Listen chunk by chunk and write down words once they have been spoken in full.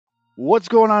What's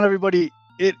going on, everybody?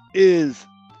 It is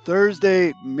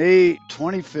Thursday, May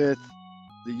 25th,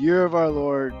 the year of our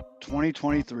Lord,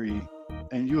 2023,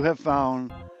 and you have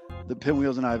found the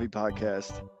Pinwheels and Ivy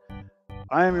podcast.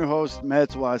 I am your host, Matt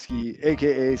Zwaski,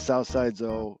 a.k.a. Southside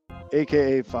Zoe,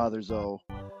 a.k.a. Father Zoe.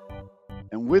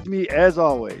 And with me, as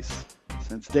always,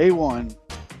 since day one,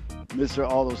 Mr.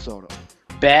 Aldo Soto.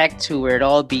 Back to where it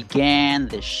all began,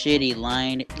 the shitty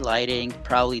lighting,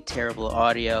 probably terrible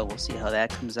audio. We'll see how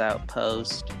that comes out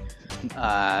post.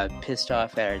 Pissed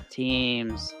off at our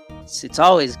teams. It's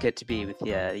always good to be with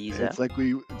you, Isa. It's like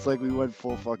we went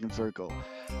full fucking circle.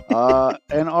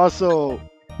 And also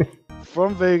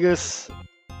from Vegas,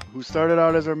 who started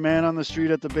out as our man on the street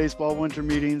at the baseball winter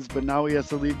meetings, but now he has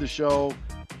to leave the show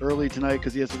early tonight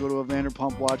because he has to go to a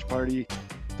Vanderpump watch party.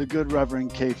 The good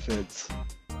Reverend Kate Fitz.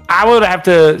 I would have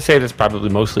to say that's probably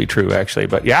mostly true, actually.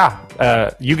 But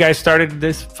yeah, you guys started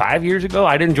this 5 years ago.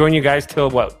 I didn't join you guys till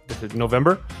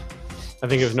November? I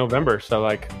think it was November. So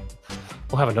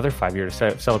we'll have another 5 years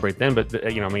to celebrate then. But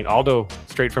Aldo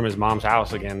straight from his mom's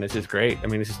house again. This is great. I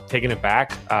mean, this is taking it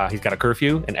back. He's got a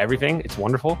curfew and everything. It's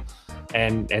wonderful.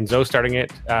 And Zoe starting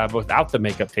it without the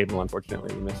makeup table.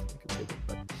 Unfortunately, we missed the makeup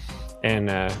table.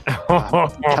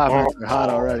 Comments are hot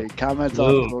already. Comments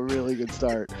on a really good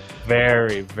start.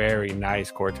 Very, very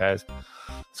nice, Cortez.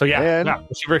 So we're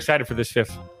super excited for this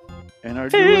fifth. And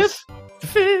our fifth.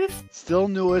 Still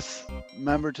newest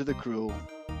member to the crew.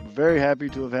 We're very happy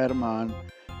to have had him on.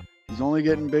 He's only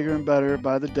getting bigger and better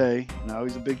by the day. Now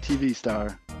he's a big TV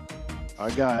star. Our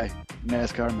guy,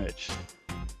 NASCAR Mitch.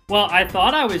 Well, I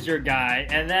thought I was your guy,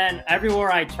 and then everywhere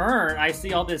I turn, I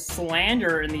see all this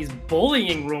slander and these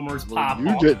bullying rumors pop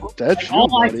up. That's all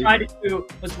buddy. I tried to do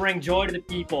was bring joy to the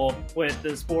people with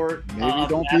the sport. Maybe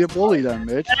don't be a bully then,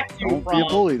 Mitch. Don't be a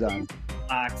bully then.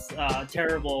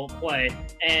 Terrible play.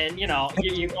 And, you're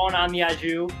going on the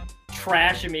Aju,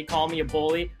 trashing me, calling me a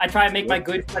bully. I try to make my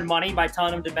good friend money by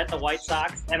telling him to bet the White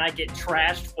Sox, and I get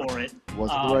trashed for it.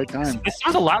 Wasn't the right time. This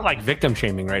sounds a lot like victim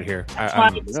shaming right here. I'm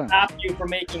trying to stop you from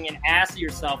making an ass of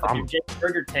yourself with your Jake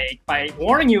Burger take by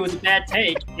warning you it was a bad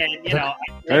take. And,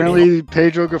 apparently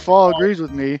Pedro Grafal agrees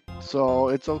with me, so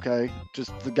it's okay.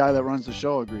 Just the guy that runs the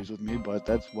show agrees with me, but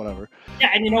that's whatever.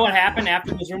 Yeah, and you know what happened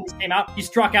after those rumors came out? He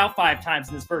struck out 5 times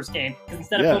in his first game because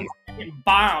instead of hitting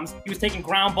bombs, he was taking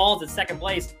ground balls at second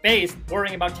base,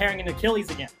 worrying about tearing an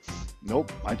Achilles again.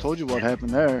 Nope, I told you what happened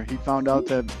there. He found out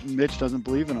that Mitch doesn't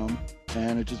believe in him,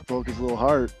 and it just broke his little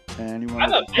heart, and he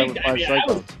went with 5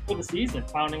 strikeouts. For the season,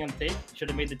 pounding on the tape, should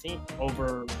have made the team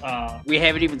over. We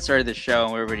haven't even started the show,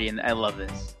 and we're already in. I love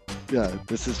this. Yeah,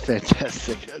 this is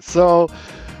fantastic. So,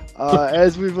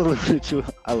 as we've alluded to,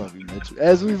 I love you, Mitch.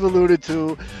 As we've alluded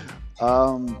to,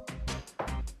 I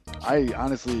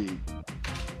honestly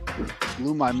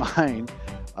blew my mind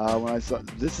when I saw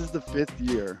this is the 5th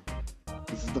year.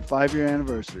 This is the 5-year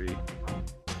anniversary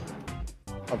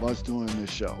of us doing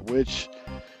this show, which,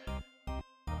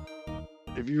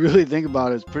 if you really think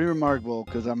about it, is pretty remarkable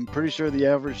because I'm pretty sure the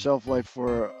average shelf life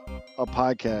for a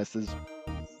podcast is,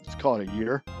 let's call it a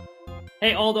year.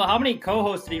 Hey, Aldo, how many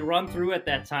co-hosts did he run through at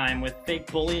that time with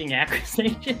fake bullying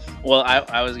accusations? Well,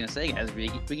 I was going to say, guys, we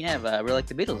can have, we're like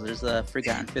the Beatles. There's a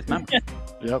forgotten 5th member.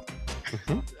 Yep.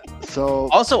 So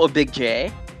also a Big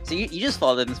J. So you just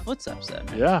followed in his footsteps then.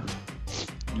 Yeah.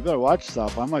 You better watch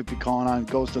yourself. I might be calling on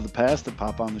Ghost of the Past to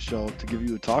pop on the show to give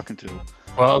you a talking to.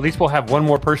 Well, at least we'll have one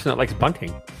more person that likes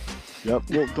bunting. Yep.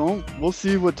 Well, we'll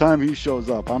see what time he shows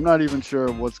up. I'm not even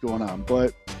sure what's going on,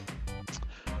 but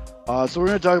so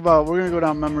we're going to go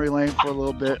down memory lane for a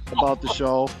little bit about the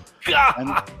show. And,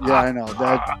 yeah, I know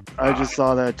that. I just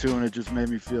saw that too, and it just made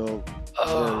me feel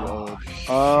very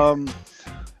old.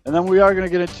 And then we are going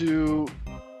to get into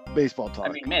baseball talk. I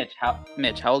mean, Mitch, how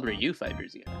old were you 5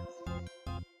 years ago?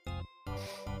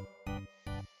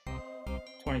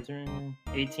 23,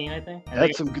 18, I think.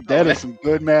 That is some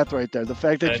good math right there. The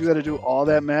fact that you had to do all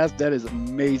that math, that is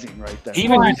amazing right there.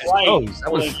 Even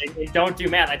don't do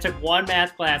math. I took one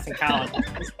math class in college.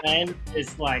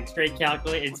 It's like straight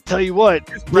calculate. Tell you what,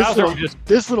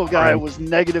 this little guy was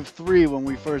 -3 when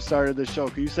we first started the show.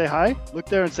 Can you say hi? Look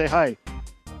there and say hi.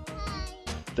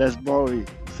 That's Bowie.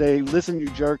 Say, listen, you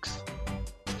jerks.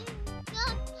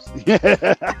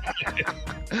 Yeah.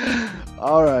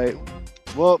 All right.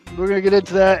 Well, we're going to get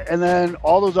into that. And then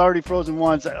all those already frozen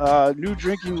ones, new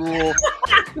drinking rule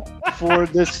for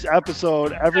this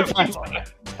episode. Every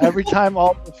time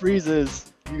Aldo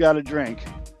freezes, you got to drink.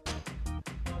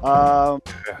 Yeah.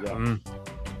 And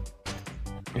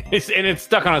it's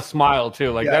stuck on a smile,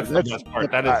 too. That's the best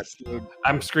part. Dude.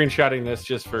 I'm screenshotting this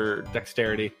just for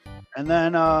dexterity. And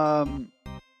then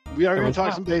we are going to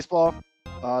talk some baseball.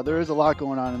 There is a lot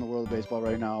going on in the world of baseball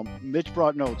right now. Mitch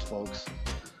brought notes, folks.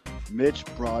 Mitch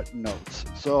brought notes.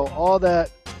 So all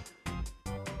that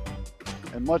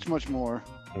and much, much more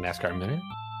NASCAR Minute.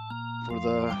 for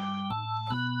the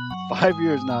 5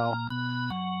 years now.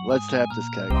 Let's tap this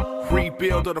keg.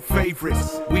 Rebuild of the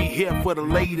favorites. We here for the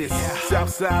latest.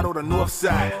 South side or the north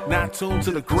side. Not tuned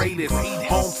to the greatest.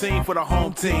 Home team for the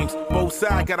home teams. Both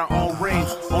sides got our own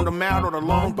rings. On the mound or the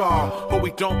long ball. But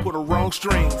we don't put the wrong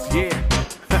strings. Yeah.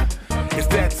 It's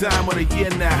that time of the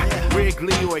year now.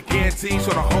 Wrigley or Ganty,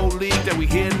 so the whole league that we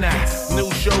hear now.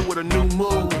 New show with a new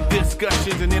move.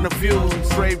 Discussions and interviews.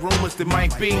 Trade rumors that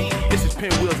might be. This is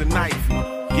Pinwheels and Knife.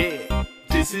 Yeah.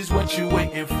 This is what you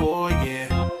waiting for,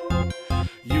 yeah.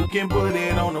 You can put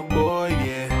it on the board,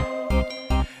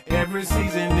 yeah. Every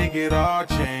season, nigga, it all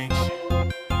change.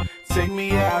 Take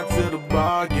me out to the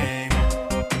ball game.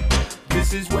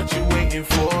 This is what you waiting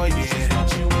for, yeah.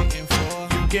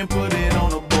 You can put it on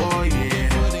the board,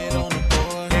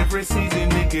 yeah. Every season,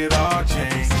 nigga, it all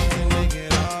change.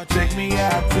 Take me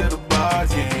out to the ball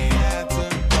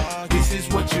game. This is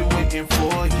what you waiting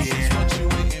for, yeah.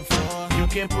 You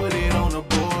can put it on the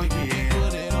board, yeah.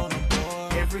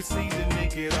 Every season,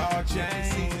 nigga, it all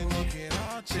change.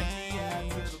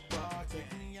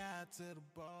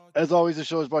 As always, the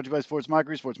show is brought to you by Sports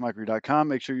Mockery, sportsmockery.com.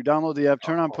 Make sure you download the app,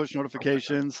 turn on push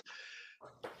notifications,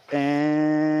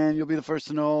 and you'll be the first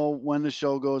to know when the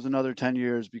show goes another 10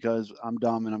 years because I'm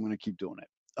dumb and I'm going to keep doing it.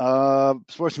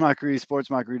 Sports Mockery,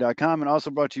 sportsmockery.com, and also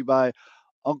brought to you by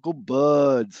Uncle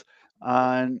Bud's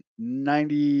on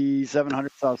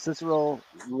 9700 South Cicero.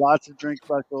 Lots of drink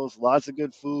specials, lots of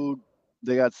good food.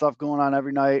 They got stuff going on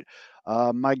every night.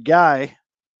 My guy,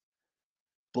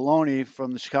 Baloney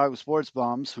from the Chicago Sports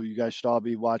Bombs, who you guys should all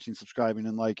be watching, subscribing,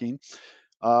 and liking,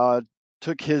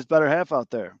 took his better half out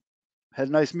there. Had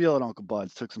a nice meal at Uncle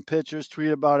Bud's. Took some pictures,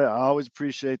 tweeted about it. I always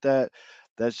appreciate that.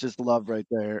 That's just love right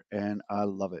there, and I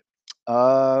love it.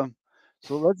 So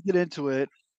let's get into it.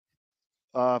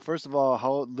 First of all,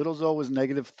 how Little Zoe was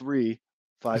 -3.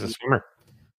 He's a swimmer.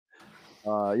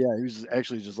 Yeah, he was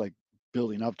actually just like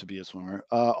building up to be a swimmer.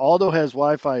 Aldo has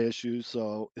Wi-Fi issues,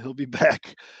 so he'll be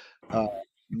back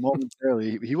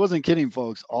momentarily. He wasn't kidding,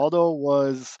 folks. Aldo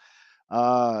was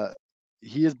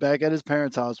he is back at his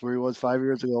parents' house where he was 5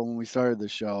 years ago when we started the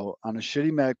show on a shitty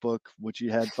MacBook, which he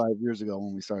had 5 years ago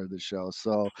when we started the show.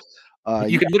 So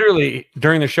You could literally,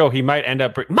 during the show, he might end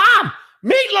up, Mom,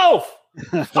 meatloaf.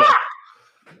 Fuck!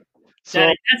 so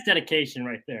That's dedication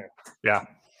right there. Yeah.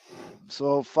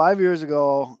 So 5 years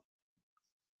ago,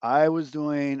 I was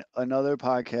doing another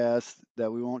podcast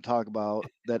that we won't talk about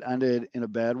that ended in a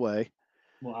bad way.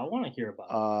 Well, I want to hear about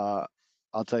it.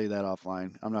 I'll tell you that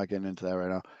offline. I'm not getting into that right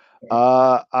now.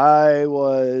 I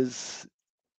was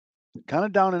kind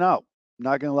of down and out.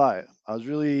 Not gonna lie. I was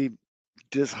really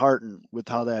disheartened with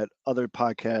how that other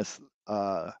podcast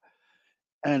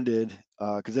ended.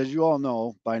 Because as you all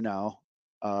know by now,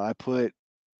 I put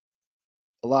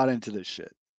a lot into this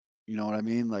shit. You know what I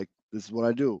mean? Like, this is what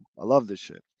I do. I love this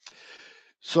shit.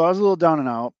 So I was a little down and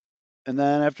out. And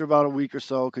then after about a week or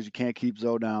so, because you can't keep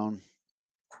Zoe down,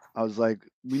 I was like,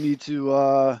 we need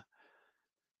to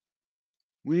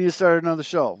start another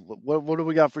show. What do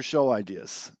we got for show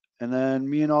ideas? And then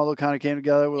me and Aldo kind of came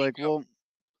together. We're like, well,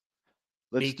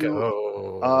 let's do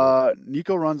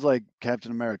Nico runs like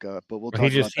Captain America, but we'll talk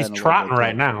about that. He's in a trotting little bit.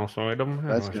 right now, so I don't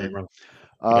That's know if he good. runs.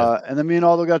 And then me and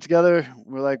Aldo got together.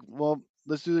 We're like, well,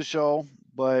 let's do the show,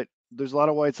 but there's a lot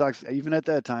of White Sox. Even at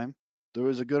that time, there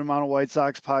was a good amount of White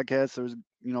Sox podcasts. There was,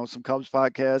 some Cubs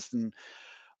podcasts, and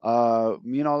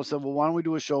me and Aldo said, well, why don't we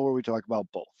do a show where we talk about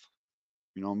both?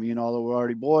 Me and Aldo were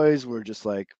already boys. We're just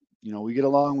like, we get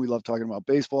along. We love talking about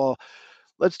baseball.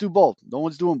 Let's do both. No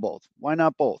one's doing both. Why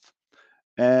not both?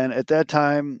 And at that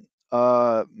time,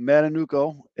 Matt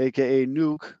Anuko, a.k.a.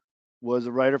 Nuke, was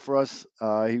a writer for us.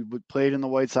 He played in the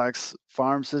White Sox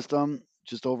farm system,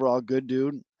 just overall good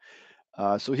dude.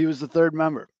 So he was the third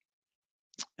member.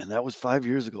 And that was 5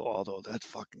 years ago, although that's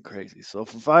fucking crazy. So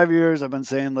for 5 years, I've been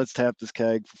saying, let's tap this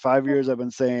keg. For 5 years, I've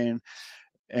been saying,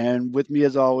 and with me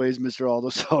as always, Mr. Aldo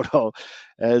Soto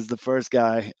as the first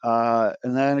guy.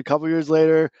 And then a couple years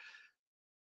later,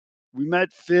 we met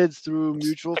Fids through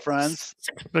mutual friends.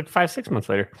 Like 5-6 months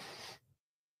later.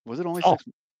 Was it only 6?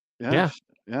 Yeah.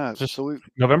 Just so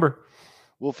November.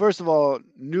 Well, first of all,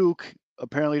 Nuke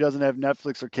apparently doesn't have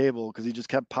Netflix or cable because he just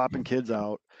kept popping kids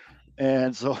out.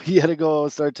 And so he had to go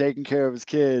start taking care of his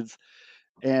kids.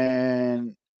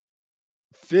 And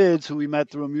Fids, who we met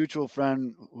through a mutual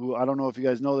friend, who I don't know if you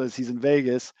guys know this, he's in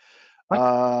Vegas.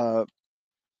 Was,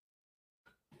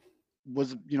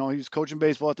 he was coaching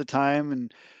baseball at the time.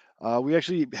 And we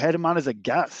actually had him on as a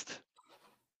guest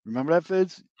Remember that,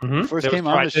 Fids? Mhm. You first That was came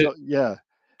on right. the show. Yeah.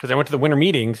 Because I went to the winter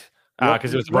meetings Yep.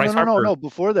 because it was No, Bryce Harper. No.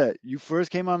 Before that, you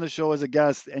first came on the show as a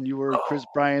guest, and you were Chris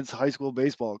Bryant's high school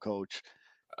baseball coach.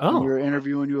 And we Oh, were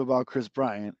interviewing you about Chris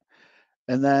Bryant.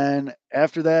 And then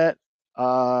after that,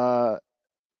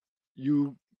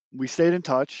 we stayed in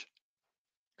touch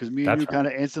because me and That's you kind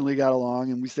of instantly got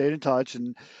along, and we stayed in touch.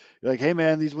 And you're like, hey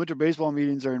man, these winter baseball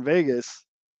meetings are in Vegas.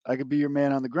 I could be your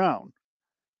man on the ground.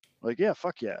 Like, yeah,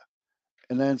 fuck yeah.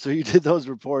 And then so you did those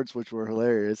reports, which were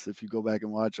hilarious if you go back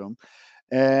and watch them.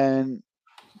 And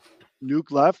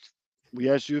Nuke left. We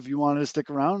asked you if you wanted to stick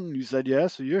around, and you said yes. Yeah,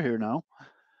 so you're here now.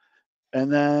 And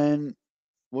then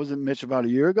wasn't Mitch about a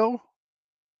year ago?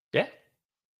 yeah.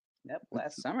 Yep,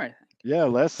 last summer, I think. Yeah,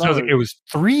 last So summer. it was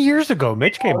 3 years ago.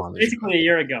 Mitch came on. This Basically a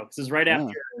year ago, because it was right Yeah.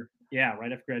 after,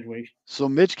 right after graduation. So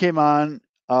Mitch came on.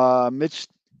 Mitch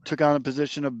took on a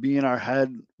position of being our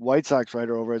head White Sox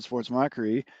writer over at Sports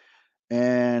Mockery.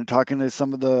 And talking to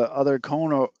some of the other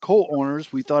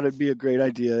co-owners, we thought it'd be a great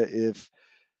idea if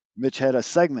Mitch had a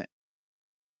segment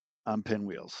on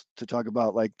Pinwheels to talk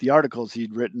about like the articles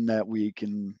he'd written that week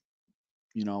and,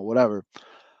 you know, whatever.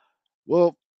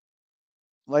 Well,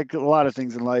 like a lot of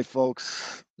things in life,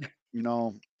 folks, you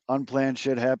know, unplanned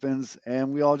shit happens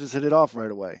and we all just hit it off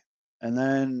right away. And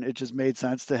then it just made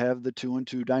sense to have the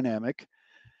 2-and-2 dynamic.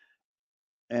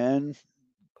 And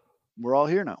we're all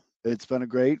here now. It's been a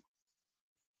great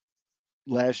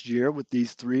last year with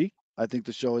these three. I think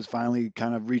the show is finally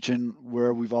kind of reaching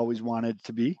where we've always wanted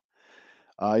to be.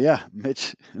 Yeah,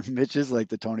 Mitch is like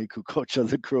the Tony Kukoc of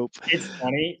the group. It's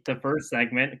funny, the first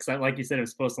segment, because like you said, it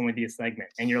was supposed to only be a segment.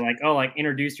 And you're like, oh, like,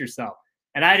 introduce yourself.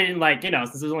 And I didn't like, since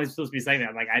it was only supposed to be a segment,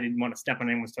 I'm like, I didn't want to step on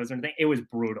anyone's toes or anything. It was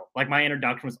brutal. Like, my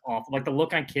introduction was awful. Like, the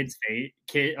look on Fids'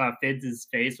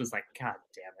 face was like, God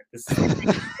damn it. This is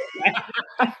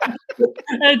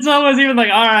and so it was even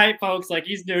like, all right, folks, like,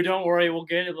 he's new. Don't worry. We'll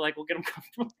get him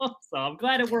comfortable. So I'm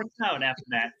glad it worked out after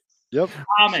that. Yep.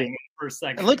 Comment for a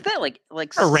second. And look at that, like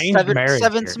Arranged marriage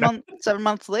here. 7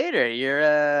 months later, you're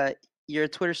a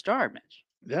Twitter star, Mitch.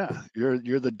 Yeah,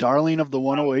 you're the darling of the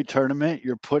 108 tournament.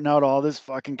 You're putting out all this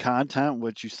fucking content,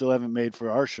 which you still haven't made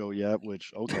for our show yet.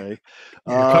 Which okay,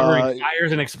 You're covering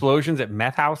fires and explosions at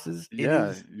meth houses.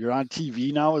 Yeah, you're on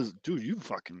TV now. Dude, you've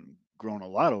fucking grown a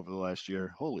lot over the last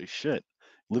year. Holy shit,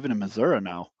 living in Missouri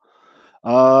now.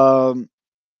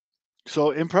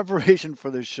 So in preparation for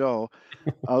this show,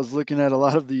 I was looking at a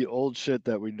lot of the old shit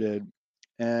that we did,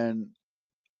 and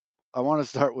I want to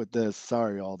start with this.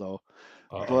 Sorry, Aldo,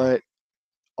 but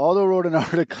Aldo wrote an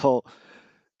article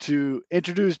to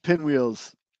introduce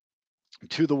Pinwheels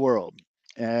to the world,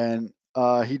 and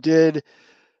he did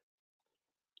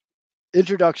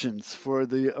introductions for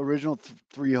the original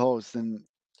three hosts. And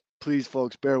please,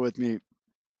 folks, bear with me.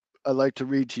 I'd like to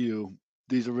read to you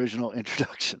these original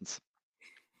introductions.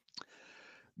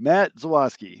 Matt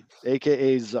Zawaski,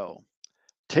 a.k.a. Zoe.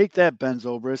 Take that, Ben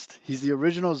Zobrist. He's the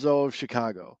original Zoe of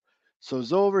Chicago. So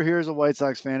Zoe over here is a White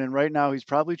Sox fan, and right now he's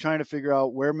probably trying to figure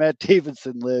out where Matt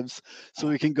Davidson lives so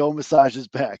he can go massage his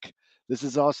back. This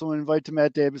is also an invite to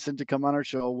Matt Davidson to come on our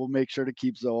show. We'll make sure to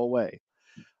keep Zoe away.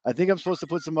 I think I'm supposed to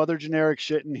put some other generic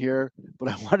shit in here, but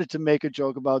I wanted to make a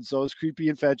joke about Zoe's creepy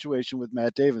infatuation with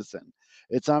Matt Davidson.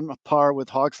 It's on par with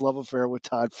Hawk's love affair with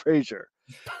Todd Frazier.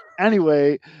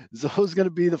 Anyway, Zoe's going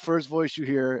to be the first voice you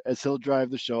hear as he'll drive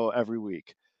the show every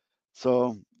week.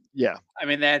 So, yeah. I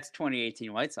mean, that's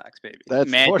 2018 White Sox, baby. That's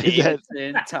Matt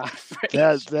Davidson, Todd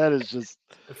Frazier. That is just.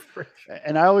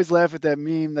 And I always laugh at that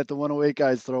meme that the 108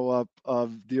 guys throw up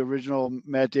of the original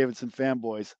Matt Davidson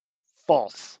fanboys.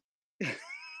 False.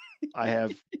 I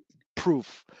have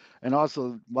proof. And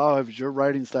also, wow, has your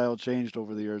writing style changed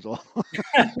over the years?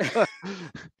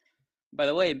 By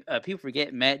the way, people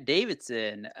forget Matt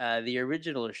Davidson, the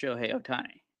original Shohei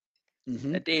Ohtani.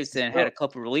 Mm-hmm. Matt Davidson had a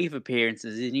couple relief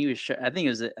appearances, and he was. I think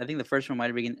the first one might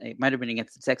have been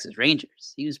against the Texas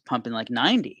Rangers. He was pumping like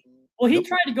 90. Well, he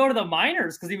tried to go to the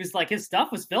minors because he was like his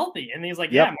stuff was filthy, and he was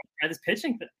like, "Yeah, I'm gonna try this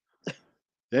pitching thing."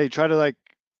 Yeah, he tried to like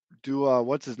do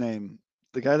what's his name,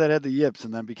 the guy that had the yips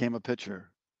and then became a pitcher.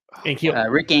 Rick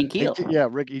Ankiel. Yeah,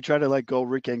 Rick. He tried to like go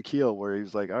Rick Ankiel, where he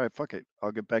was like, "All right, fuck it,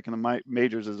 I'll get back in the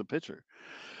majors as a pitcher."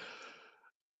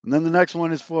 And then the next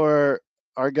one is for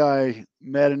our guy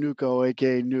Matt Anuko,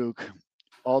 aka Nuke.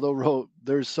 Aldo wrote,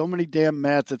 "There's so many damn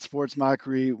Matts at Sports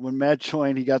Mockery. When Matt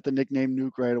joined, he got the nickname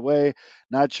Nuke right away.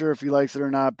 Not sure if he likes it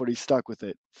or not, but he's stuck with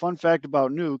it. Fun fact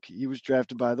about Nuke: he was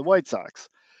drafted by the White Sox.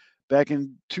 Back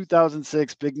in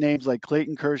 2006, big names like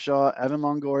Clayton Kershaw, Evan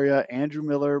Longoria, Andrew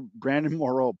Miller, Brandon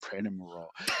Morrow,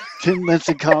 Tim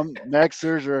Lincecum, Max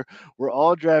Scherzer were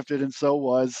all drafted, and so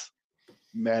was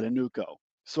Matt Anuko.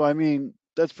 So, I mean,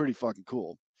 that's pretty fucking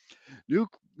cool. Nuke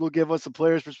will give us a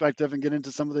player's perspective and get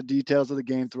into some of the details of the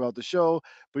game throughout the show.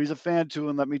 But he's a fan too,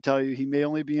 and let me tell you, he may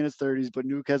only be in his 30s, but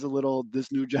Nuke has a little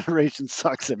 "this new generation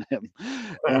sucks" in him,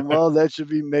 and well, that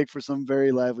should make for some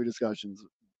very lively discussions.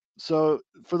 So,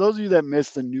 for those of you that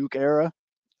missed the Nuke era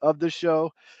of the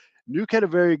show, Nuke had a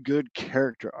very good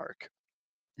character arc.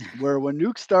 Where when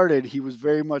Nuke started, he was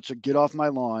very much a "get off my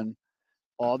lawn,"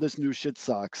 all this new shit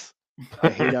sucks, I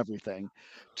hate everything.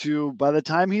 To by the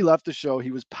time he left the show,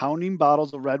 he was pounding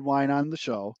bottles of red wine on the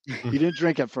show. He didn't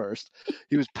drink at first.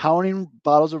 He was pounding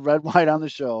bottles of red wine on the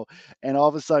show, and all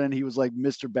of a sudden he was like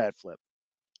Mr. Batflip.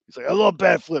 He's like, I love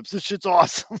bat flips. This shit's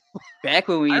awesome. Back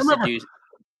when we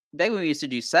used to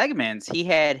do segments, he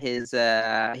had his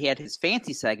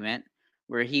fancy segment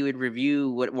where he would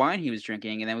review what wine he was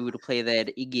drinking, and then we would play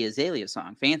that Iggy Azalea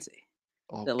song, "Fancy."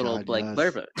 Oh, That little God, like yes.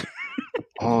 blurb.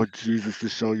 Oh Jesus,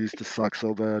 this show used to suck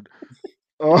so bad.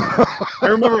 Oh. I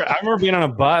remember being on a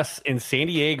bus in San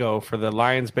Diego for the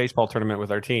Lions baseball tournament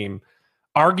with our team,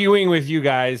 arguing with you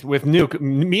guys, with Nuke,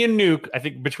 me and Nuke, I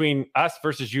think between us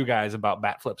versus you guys about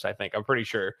bat flips. I'm pretty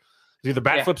sure it's either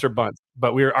bat flips or bunts,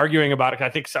 but we were arguing about it. I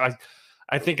think so.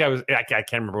 I can't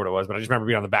remember what it was, but I just remember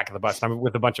being on the back of the bus. And I'm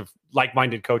with a bunch of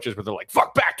like-minded coaches where they're like,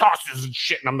 fuck back tosses and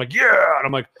shit. And I'm like, yeah. And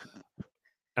I'm like,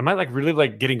 am I like really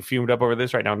like getting fumed up over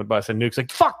this right now on the bus? And Nuke's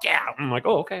like, fuck yeah. I'm like,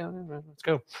 oh, okay, let's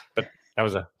go. But that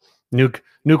was a Nuke.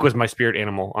 Nuke was my spirit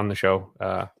animal on the show.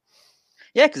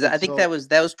 Yeah, because I think that was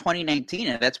 2019,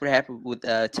 and that's what happened with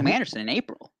Tim Anderson in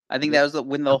April. I think that was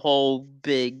when the whole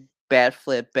big bat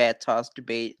flip, bat toss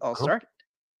debate all started.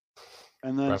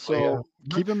 And then,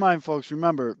 keep in mind, folks,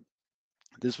 remember,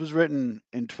 this was written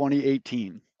in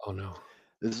 2018. Oh, no.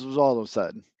 This was Aldo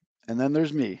said. And then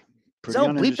there's me. So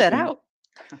bleep that out.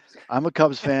 I'm a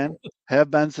Cubs fan, have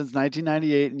been since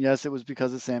 1998, and yes, it was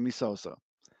because of Sammy Sosa.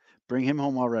 Bring him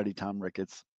home already, Tom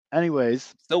Ricketts.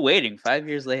 Anyways. Still waiting 5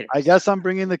 years later. I guess I'm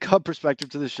bringing the Cub perspective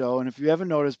to the show, and if you haven't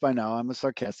noticed by now, I'm a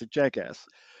sarcastic jackass.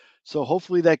 So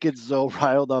hopefully that gets Zoe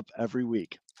riled up every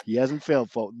week. He hasn't failed,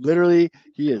 folks. Literally,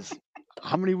 he is.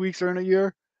 How many weeks are in a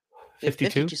year?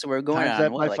 52. So we're going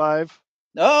Times on that by 5.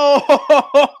 Oh!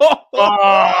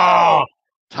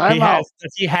 Time out.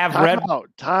 Does he have Time red?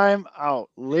 Time out.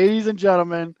 Ladies and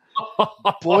gentlemen,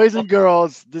 boys and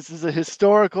girls, this is a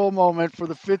historical moment for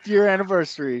the 5th year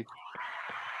anniversary.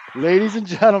 Ladies and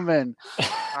gentlemen,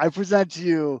 I present to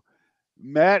you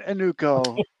Matt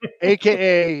Anuko,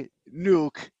 a.k.a.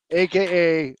 Nuke,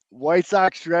 a.k.a. White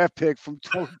Sox draft pick from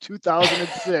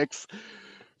 2006.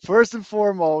 First and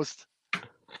foremost,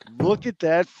 look at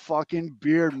that fucking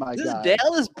beard, my guy. This is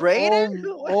Dallas Braden?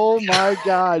 Oh my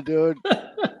God, dude.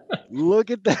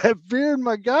 Look at that beard,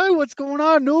 my guy. What's going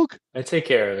on, Nuke? I take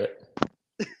care of it.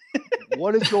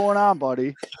 What is going on,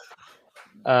 buddy?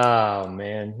 Oh,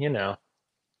 man.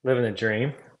 Living a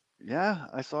dream. Yeah,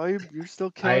 I saw you. You're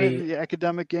still killing it in the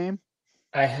academic game.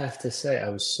 I have to say, I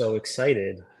was so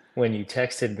excited when you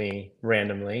texted me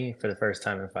randomly for the first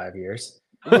time in 5 years.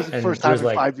 It was the first time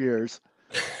in 5 years.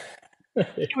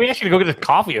 We actually go get the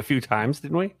coffee a few times,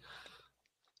 didn't we?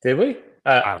 Did we?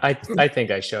 I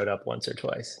think I showed up once or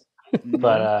twice,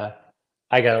 but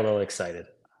I got a little excited.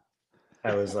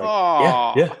 I was like,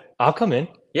 yeah, I'll come in.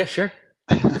 Yeah, sure.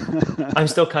 I'm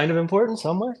still kind of important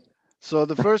somewhere. So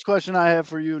the first question I have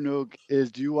for you, Nuke,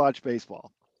 is do you watch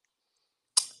baseball?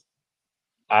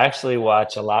 I actually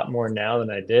watch a lot more now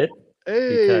than I did.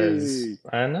 Hey. Because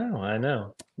I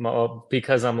know.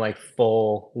 Because I'm like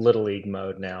full Little League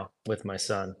mode now with my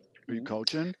son. Are you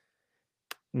coaching?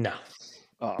 No.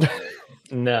 Oh.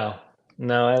 No,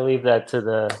 I leave that to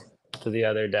the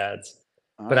other dads.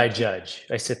 But I judge.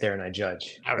 I sit there and I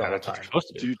judge all the time.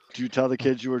 Do you tell the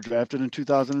kids you were drafted in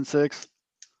 2006?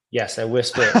 Yes, I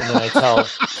whisper and then I tell.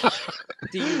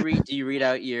 Do you read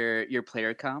out your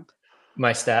player comp?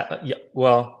 My stat? Yeah,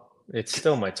 well, it's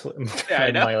still my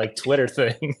my like Twitter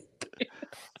thing.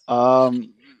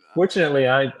 Fortunately,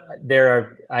 I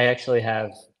actually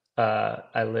have.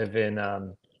 I live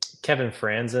in. Kevin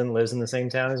Franzen lives in the same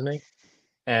town as me,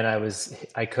 and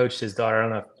I coached his daughter. I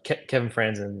don't know if Kevin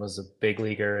Franzen was a big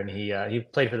leaguer, and he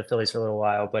played for the Phillies for a little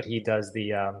while, but he does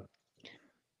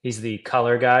he's the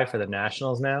color guy for the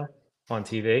Nationals now on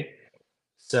TV.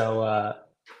 So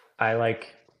I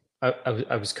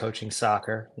was coaching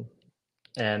soccer,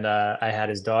 and I had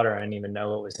his daughter. I didn't even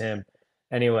know it was him.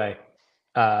 Anyway,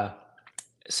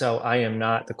 so I am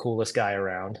not the coolest guy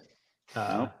around.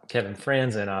 Kevin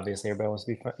Franzen, obviously, everybody wants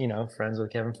to be, friends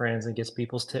with Kevin Franzen. Gets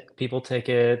people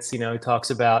tickets. He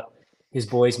talks about his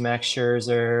boys Max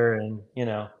Scherzer and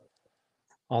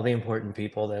all the important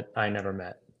people that I never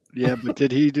met. Yeah, but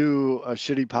did he do a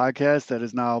shitty podcast that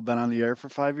has now been on the air for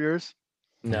 5 years?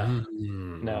 No,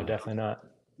 Mm. no, definitely not.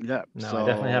 Yeah. No, so I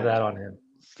definitely have that on him.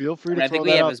 Feel free And to I think throw we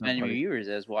that have out as there, many buddy. viewers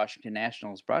as Washington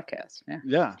Nationals broadcast. Yeah.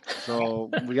 Yeah. So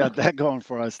we got that going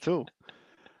for us too.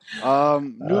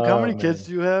 Nuke, how many kids man.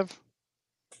 do you have?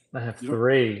 I have You don't-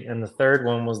 3, and the third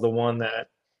one was the one that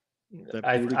That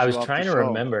I booted was you off trying the to show.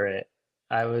 remember it.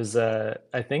 I was I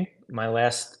think my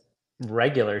last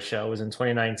regular show was in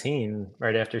 2019,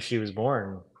 right after she was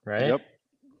born, right? Yep.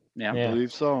 Yeah. I Yeah.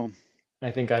 believe so. I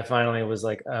think I finally was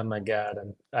like, oh my god,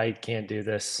 I can't do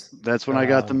this. That's when I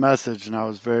got the Um, message, and I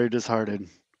was very disheartened.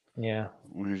 Yeah.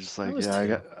 When you're just I like, was yeah,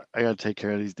 too. I got to take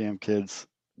care of these damn kids.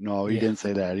 No, he Yeah. didn't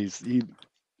say that. He.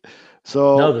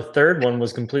 So No, the third one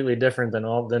was completely different than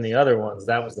the other ones.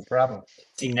 That was the problem.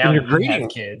 See, now you're you have grading.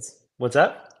 kids. What's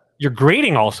up? Your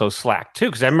grading also slacked too,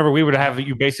 because I remember we would have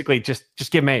you basically just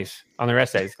give them A's on their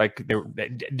essays, like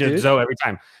Dude. Zoe every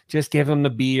time. Just give them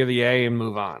the B or the A and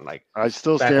move on. Like I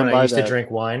still Back stand when I by used that. to drink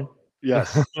wine.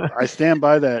 Yes, I stand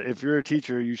by that. If you're a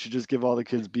teacher, you should just give all the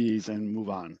kids B's and move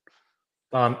on.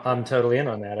 I'm totally in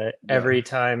on that. Every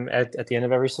time at the end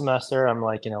of every semester, I'm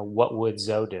like, what would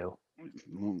Zoe do?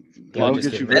 Well, Yeah, that'll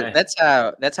just get you give it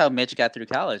back. That's how Mitch got through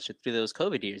college through those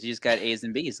COVID years. He just got A's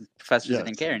and B's. Professors Yes.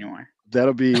 didn't care anymore.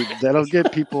 That'll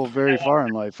get people very far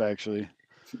in life, actually.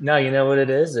 No, you know what it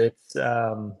is? It's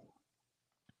totally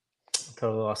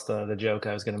lost the joke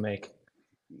I was going to make.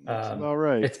 That's all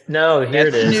right. It's here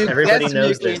it is. Nuke. Everybody That's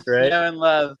knows Nuke this, we right? know and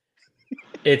love.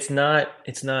 It's not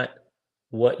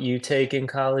what you take in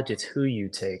college, it's who you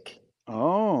take.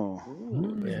 Oh,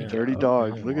 Yeah. dirty Oh,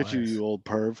 dog! very Look at you, wise. you old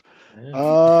perv.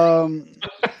 Yeah.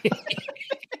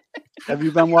 Have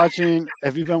you been watching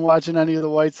any of the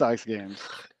White Sox games?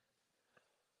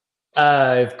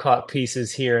 I've caught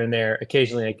pieces here and there.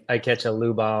 Occasionally, I catch a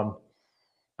Lou bomb.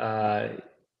 I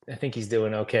think he's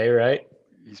doing okay, right?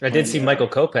 He's I did playing see well. Michael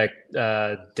Kopech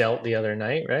dealt the other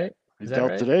night, right? He Is that dealt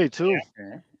right? today too.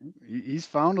 Yeah. He's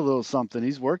found a little something.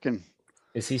 He's working.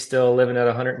 Is he still living at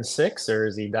 106, or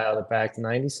is he dialed it back to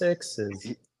 96?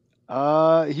 He's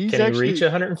Can he actually reach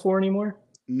 104 anymore?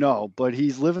 no, but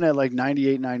he's living at like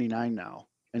 98, 99 now,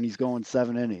 and he's going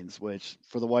 7 innings, which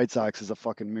for the White Sox is a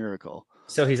fucking miracle.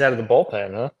 So he's out of the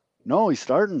bullpen, huh? No, he's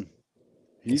starting.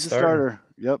 He's a starting. starter.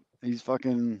 Yep, he's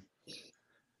fucking.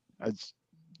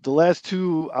 The last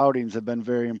 2 outings have been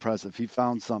very impressive. He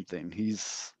found something.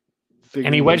 He's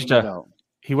figuring it out.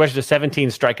 He wedged a 17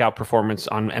 strikeout performance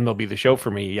on MLB The Show for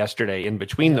me yesterday in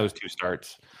between those 2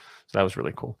 starts. So that was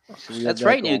really cool. So we have That's that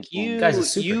right, going Nuke. for him. Guy's a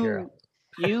superhero.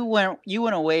 You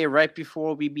went away right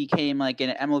before we became like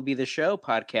an MLB The Show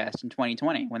podcast in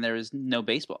 2020 when there was no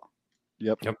baseball.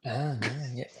 Yep. Yeah.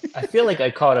 I feel like I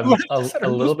caught a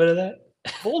little bit of that.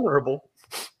 Vulnerable.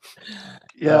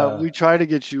 Yeah, we try to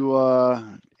get you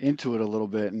into it a little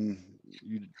bit, and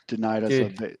you denied us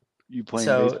Dude, you playing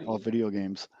so- baseball video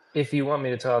games. If you want me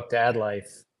to talk dad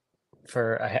life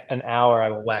for an hour, I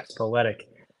will wax poetic.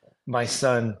 My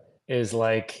son is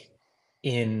like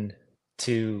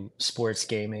into sports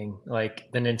gaming. Like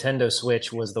the Nintendo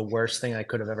Switch was the worst thing I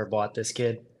could have ever bought this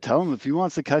kid. Tell him if he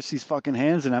wants to catch these fucking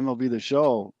hands in MLB The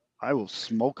Show, I will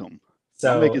smoke him.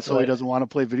 So I'll make it so he like, doesn't want to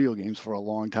play video games for a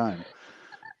long time.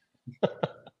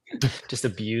 just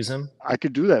abuse him. I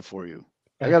could do that for you.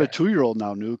 I got a Okay. 2-year-old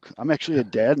now, Nuke. I'm actually a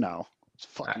dad now. It's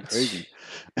fucking Nice. crazy.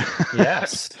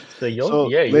 Yes. So So,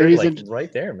 you're ladies like and-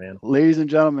 right there, man. Ladies and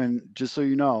gentlemen, just so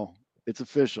you know, it's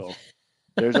official.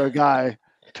 There's our guy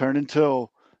turning 2.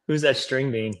 Who's that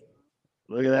string bean?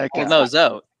 Look at that guy. Well, no,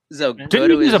 Zoe, go Didn't to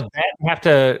you use his a bet and have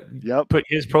to Yep. put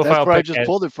his That's profile where I pic just as-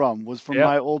 pulled it from. Was from Yep.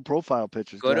 my old profile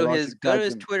pictures. go I to lost his the guy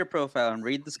to- Twitter profile and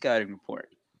read the scouting report.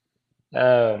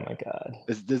 Oh my god.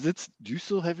 Do you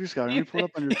still have your scouting report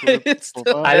up on your Twitter It's still-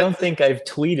 profile? I don't think I've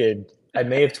tweeted. I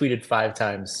may have tweeted 5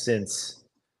 times since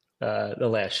the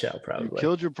last show, You probably.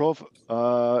 killed your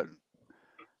profile.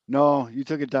 No, you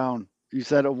took it down. You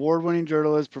said award-winning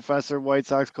journalist, professor, White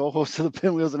Sox, co-host of the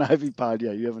Pinwheels and Ivy Pod.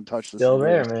 Yeah, you haven't touched this. Still in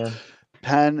there, years. man.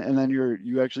 Pen, and then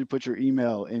you actually put your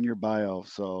email in your bio.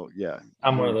 So yeah,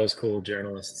 I'm one of those cool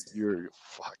journalists you're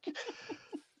fuck.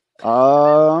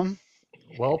 well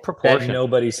that proportioned.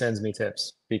 nobody sends me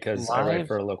tips because I write Live?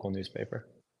 for a local newspaper.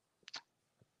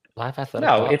 Live athletic.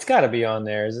 No, body. it's got to be on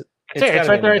there. Is it? It's gotta be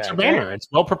right in there. the It's your back. banner. It's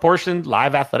well proportioned,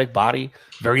 live athletic body,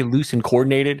 very loose and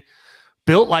coordinated,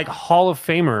 built like Hall of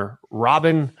Famer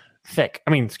Robin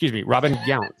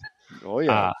Yount. Oh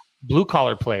yeah. Blue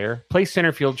collar player, plays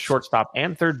center field, shortstop,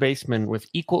 and third baseman with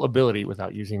equal ability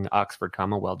without using the Oxford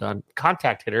comma. Well done.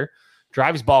 Contact hitter,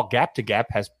 drives ball gap to gap,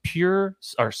 has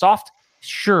soft,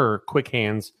 sure, quick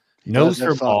hands, He knows does have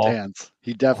for soft ball, hands.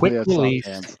 He definitely quick has soft release.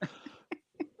 hands.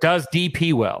 does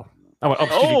DP well. Oh,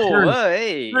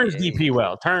 hey. turns DP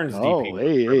well. Turns Oh,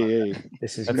 DP. hey.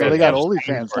 This is I great. know they got That's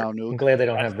OnlyFans now, I'm Nuke. glad they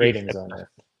don't That's have ratings on it.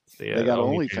 They got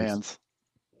OnlyFans.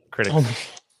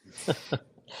 Critics.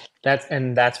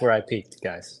 That's where I peaked,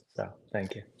 guys. So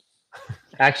thank you.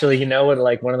 Actually, you know what?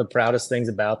 Like one of the proudest things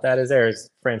about that is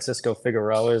Francisco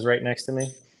Figueroa is right next to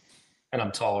me, and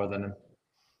I'm taller than him.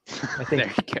 I think. There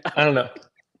you go. I don't know.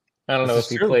 I don't know This if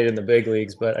is he true. played in the big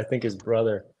leagues, but I think his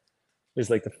brother is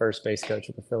like the first base coach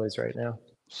of the Phillies right now.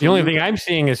 The only thing I'm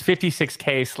seeing is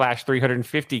 56K /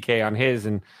 350K on his,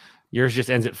 and yours just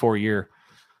ends at 4-year.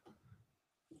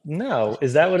 No,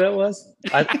 is that what it was?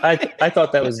 I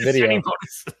thought that was video.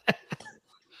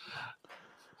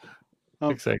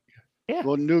 Looks like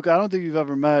Well, Nuke, I don't think you've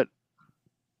ever met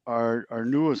our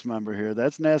newest member here.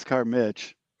 That's NASCAR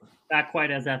Mitch. Not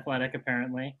quite as athletic,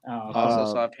 apparently. Also Uh,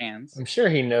 soft hands. I'm sure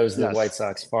he knows the Yes. White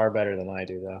Sox far better than I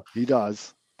do, though. He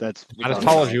does. That's not as without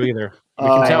tall a as doubt. you either. We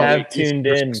Uh, can I tell. have He's tuned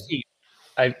in. 6 feet.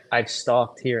 I've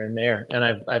stalked here and there, and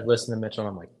I've listened to Mitchell, and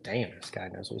I'm like, damn, this guy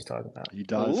knows what he's talking about. He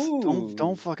does. Ooh.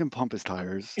 Don't fucking pump his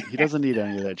tires. He doesn't need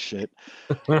any of that shit.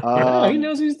 No, he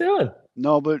knows what he's doing.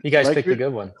 No, but You guys like picked your, a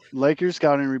good one. like your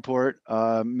scouting report,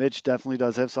 Mitch definitely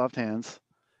does have soft hands,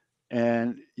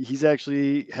 and he's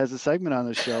actually has a segment on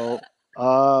the show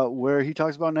where he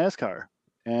talks about NASCAR,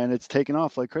 and it's taken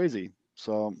off like crazy.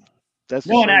 So that's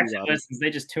no one just actually listens.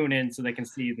 They just tune in so they can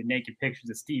see the naked pictures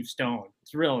of Steve Stone.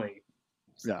 It's really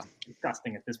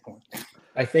disgusting at this point.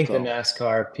 I think the So-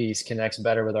 NASCAR piece connects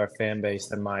better with our fan base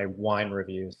than my wine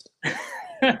reviews.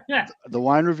 The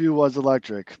wine review was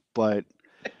electric, but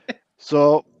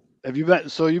so you've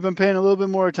been paying a little bit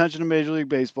more attention to Major League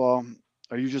Baseball.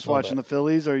 Are you just Little watching the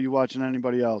Phillies, or are you watching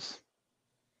anybody else?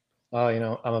 Oh,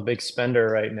 I'm a big spender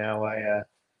right now.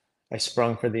 I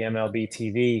sprung for the MLB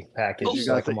TV package, You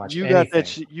so I got can that. watch You anything. got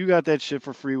that. You got that shit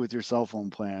for free with your cell phone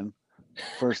plan.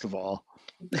 First of all,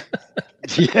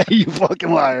 yeah, you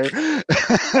fucking liar.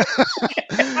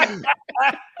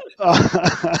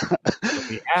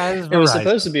 It was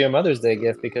supposed to be a Mother's Day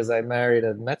gift because I married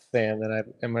a Mets fan,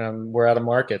 and when we're out of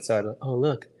market, so oh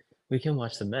look, we can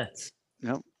watch the Mets.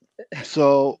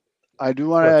 So I do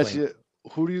want to ask Brooklyn.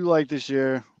 you, who do you like this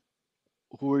year?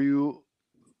 Who you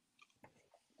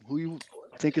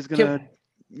think is gonna?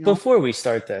 Before we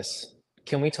start this,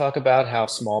 can we talk about how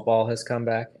small ball has come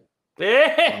back?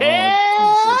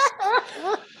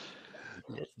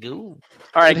 Let's go.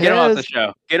 All right, get him off the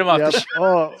show. Get him off the show.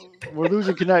 Oh, we're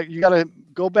losing connect. You gotta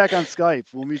go back on Skype.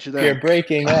 We'll meet you there. You're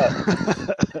breaking up.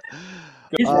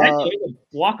 He's actually a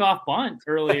walk-off bunt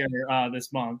earlier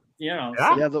this month. Yeah,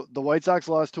 the White Sox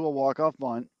lost to a walk-off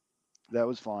bunt. That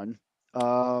was fun.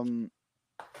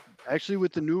 Actually,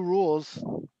 with the new rules,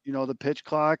 the pitch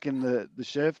clock and the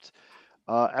shift,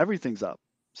 everything's up.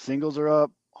 Singles are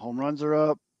up. Home runs are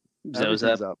up. Zo's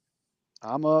Everything's up.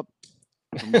 I'm up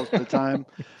for most of the time.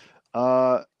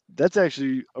 That's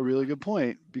actually a really good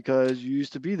point because you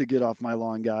used to be the get off my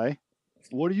lawn guy.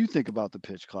 What do you think about the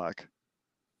pitch clock?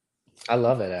 I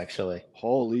love it, actually.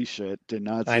 Holy shit! Did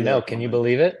not. See I know. that Can you coming.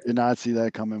 believe it? Did not see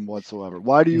that coming whatsoever.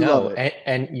 Why do you love it?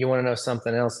 And you want to know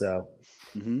something else though?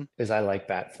 Mm-hmm. Is I like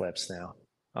bat flips now.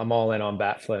 I'm all in on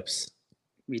bat flips.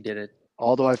 We did it.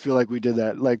 Although I feel like we did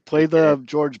that. Like, play the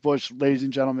George Bush, ladies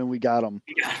and gentlemen, we got him.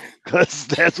 Because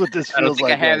that's what this I don't feels think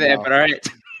like. I have right that, now. but all right.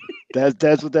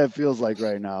 That's what that feels like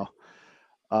right now.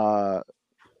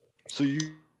 So you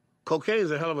Cocaine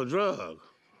is a hell of a drug.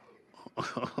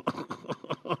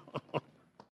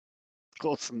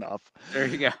 close enough. There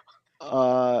you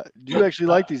go. Do you actually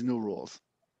like these new rules?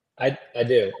 I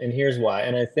do, and here's why.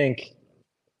 And I think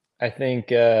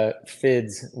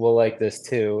Fids will like this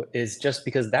too. Is just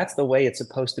because that's the way it's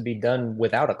supposed to be done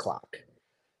without a clock.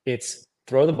 It's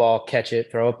throw the ball, catch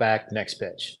it, throw it back, next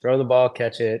pitch. Throw the ball,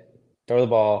 catch it, throw the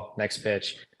ball, next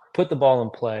pitch. Put the ball in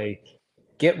play.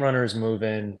 Get runners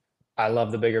moving. I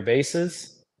love the bigger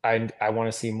bases. I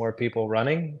want to see more people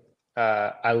running.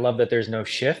 I love that there's no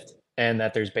shift and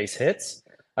that there's base hits.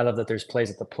 I love that there's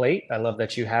plays at the plate. I love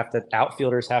that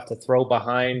outfielders have to throw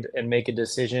behind and make a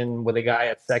decision with a guy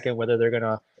at second, whether they're going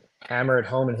to hammer it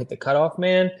home and hit the cutoff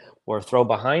man or throw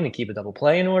behind and keep a double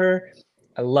play in order.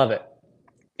 I love it.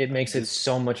 It makes it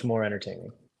so much more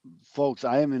entertaining. Folks,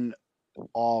 I am in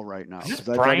awe right now. Is this 'cause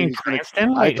I Bryan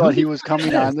Cranston? I Wait, thought who- he was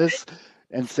coming on this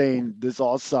and saying this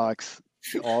all sucks,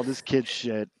 all this kid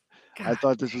shit. I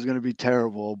thought this was going to be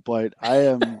terrible, but I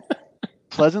am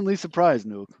pleasantly surprised,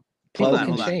 Nuke. People on, can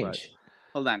hold on, change.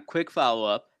 Hold on. Quick follow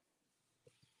up.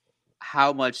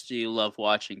 How much do you love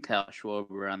watching Kyle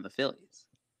Schwarber on the Phillies?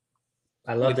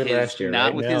 I loved it last year. Not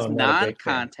Right with now, his I'm not a big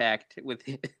fan. non-contact,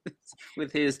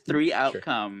 with his 3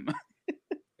 outcome. Well,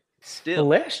 Still,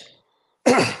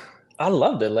 I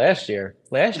loved it last year.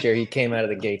 Last year he came out of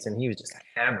the gates and he was just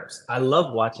hammers. I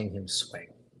love watching him swing.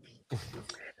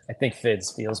 I think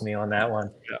Fids feels me on that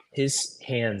one. Yeah. His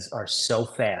hands are so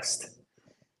fast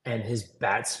and his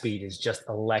bat speed is just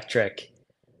electric.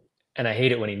 And I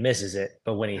hate it when he misses it,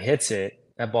 but when he hits it,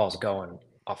 that ball's going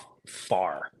off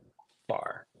far.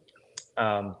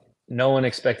 No one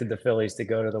expected the Phillies to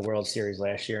go to the World Series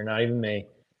last year, not even me.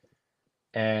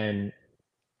 And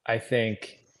I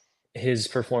think his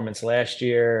performance last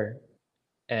year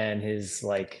and his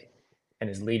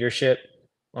leadership,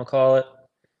 I'll call it.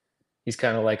 He's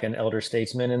kind of like an elder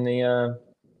statesman in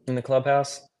the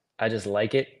clubhouse. I just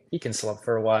like it. He can slump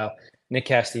for a while. Nick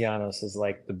Castellanos is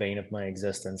like the bane of my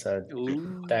existence.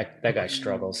 That guy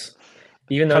struggles,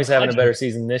 even though he's having a better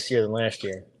season this year than last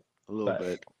year. A little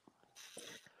bit.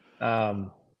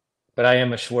 But I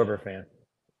am a Schwarber fan.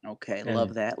 Okay,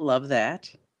 love that.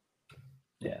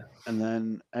 Yeah. And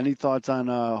then, any thoughts on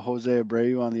Jose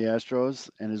Abreu on the Astros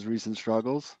and his recent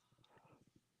struggles?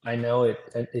 I know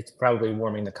it's probably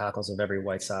warming the cockles of every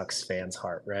White Sox fan's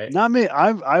heart, right? Not me.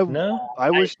 No?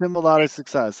 I wished him a lot of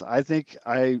success. I think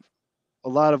a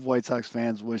lot of White Sox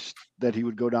fans wish that he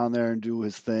would go down there and do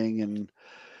his thing and,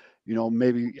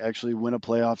 maybe actually win a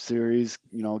playoff series,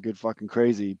 get fucking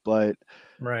crazy. But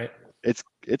Right.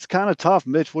 it's kind of tough,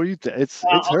 Mitch. What do you think? It's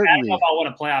hurting I don't me. know about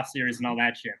winning a playoff series and all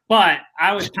that shit. But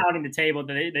I was pounding the table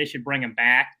that they should bring him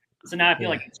back. So now I feel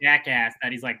like a jackass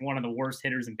that he's like one of the worst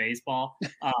hitters in baseball.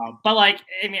 But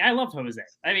I loved Jose.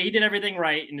 I mean, he did everything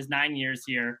right in his 9 years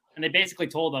here. And they basically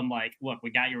told him, like, look,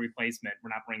 we got your replacement. We're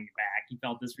not bringing you back. He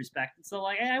felt disrespected. So,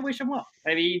 I wish him well.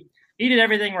 I mean, he did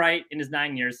everything right in his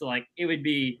 9 years. So, I'd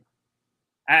be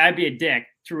a dick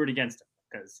to root against him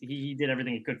because he did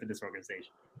everything he could for this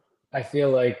organization. I feel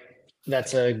like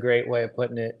that's a great way of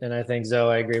putting it. And I think,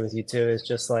 Zoe, I agree with you too. It's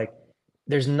just like,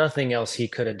 there's nothing else he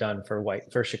could have done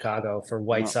for Chicago, for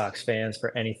White Sox fans,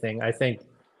 for anything. I think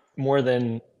more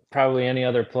than probably any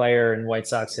other player in White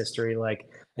Sox history, I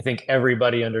think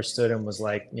everybody understood him was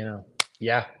like,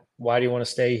 why do you want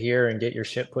to stay here and get your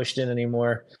shit pushed in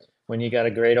anymore when you got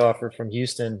a great offer from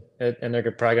Houston and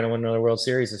they're probably going to win another World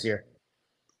Series this year?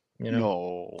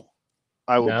 No.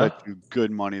 I will bet you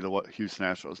good money the Houston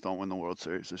Astros don't win the World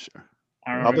Series this year.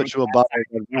 I'll bet you about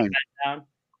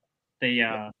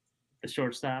the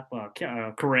shortstop,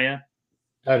 Correa.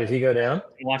 Oh, did he go down?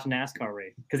 Watch NASCAR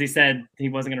race because he said he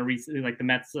wasn't going to the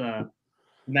Mets.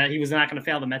 He was not going to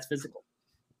fail the Mets physical.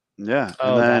 Yeah.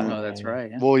 That's right.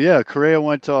 Yeah. Well, yeah, Correa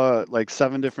went to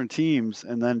 7 different teams,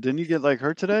 and then didn't he get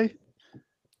hurt today?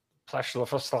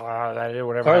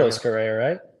 Whatever. Carlos Correa,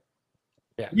 right?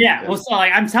 Yeah. Well, so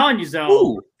I'm telling you,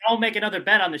 Zoe, don't make another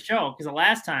bet on the show because the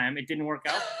last time it didn't work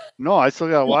out. No, I still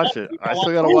gotta watch it. I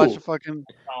still gotta watch the fucking.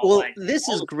 Well, this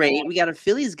is great. We got a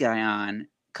Phillies guy on.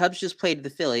 Cubs just played the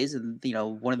Phillies, and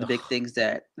one of the big things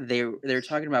that they were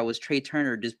talking about was Trey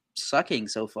Turner just sucking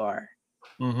so far.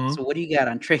 Mm-hmm. So what do you got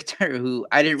on Trey Turner, who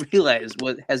I didn't realize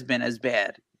has been as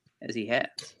bad as he has?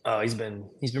 Oh, he's been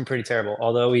pretty terrible.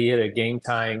 Although he hit a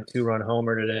game-tying 2-run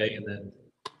homer today, and then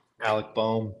Alec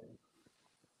Boehm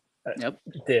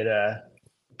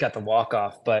got the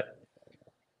walk-off. But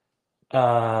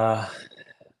I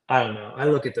don't know. I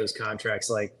look at those contracts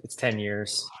like it's 10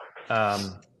 years.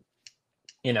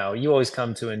 You always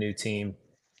come to a new team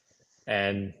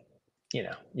and, you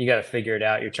got to figure it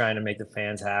out. You're trying to make the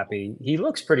fans happy. He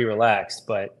looks pretty relaxed,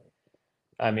 but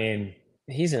I mean,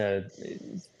 he's in a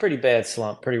pretty bad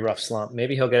slump, pretty rough slump.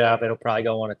 Maybe he'll get out of it. He'll probably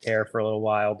go on a tear for a little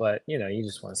while, but you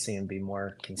just want to see him be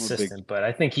more consistent. But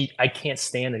I think I can't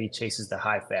stand that he chases the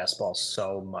high fastball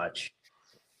so much.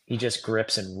 He just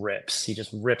grips and rips. He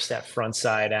just rips that front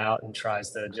side out and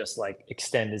tries to just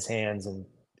extend his hands and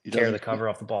tear the cover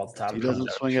off the ball at the top. He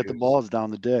doesn't swing at the balls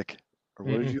down the dick. Or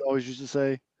what did you always used to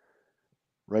say?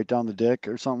 Right down the dick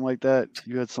or something like that.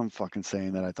 You had some fucking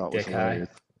saying that I thought was hilarious.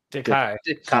 Dick high.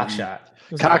 Cock shot.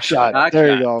 Cock shot.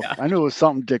 There you go. I knew it was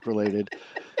something dick related.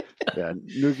 Yeah,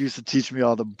 Nuke used to teach me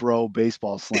all the bro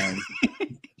baseball slang,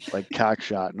 like cock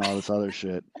shot and all this other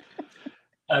shit.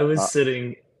 I was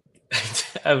sitting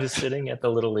at the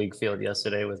little league field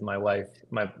yesterday with my wife.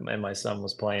 My son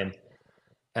was playing,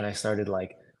 and I started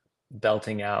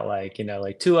belting out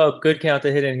 2-0, good count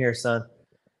to hit in here, son.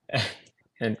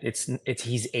 And it's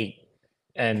he's 8,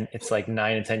 and it's 9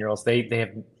 and 10-year-olds. They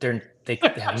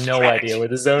have no idea where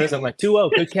the zone is. I'm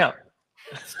 2-0, good count.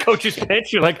 Coach's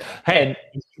pitch. You're like, hey,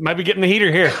 might be getting the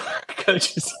heater here.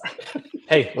 Coaches,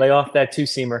 hey, lay off that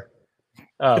 2-seamer.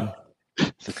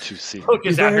 It's a 2-seamer.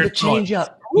 He's got a change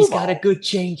up. He's got a good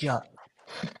change up.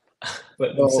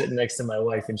 But I'm sitting next to my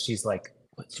wife, and she's like,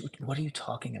 "What are you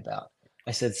talking about?"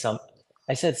 I said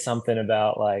I said something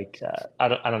about like I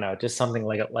don't know, just something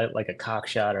like a cock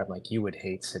shot, or I'm like, you would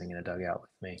hate sitting in a dugout with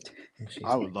me. And she's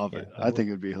I would like, love yeah, it. I I would. think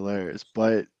it would be hilarious.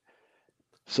 But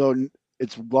so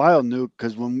it's wild, Nuke,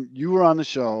 because when you were on the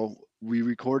show, we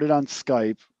recorded on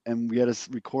Skype and we had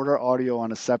to record our audio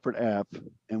on a separate app,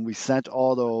 and we sent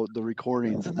Aldo the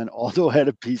recordings, and then Aldo had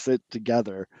to piece it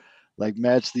together, like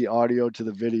match the audio to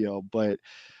the video. But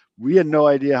we had no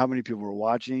idea how many people were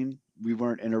watching. We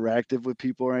weren't interactive with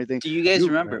people or anything. Do you guys You-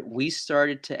 remember we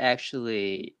started to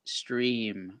actually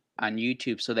stream on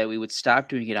YouTube so that we would stop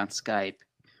doing it on Skype?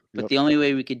 But Yep. the only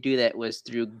way we could do that was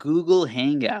through Google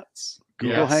Hangouts.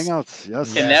 Google Yes. Hangouts, yes.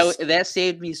 And Yes. that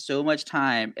saved me so much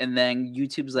time. And then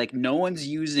YouTube's like, no one's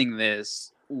using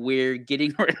this. We're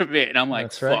getting rid of it. And I'm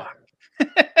like, That's right.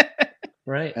 fuck.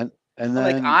 Right. And I'm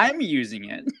then like, I'm using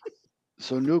it.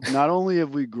 so Nuke, not only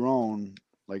have we grown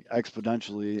like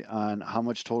exponentially on how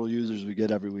much total users we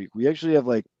get every week, we actually have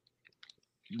like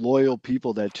loyal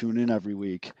people that tune in every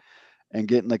week and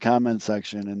get in the comment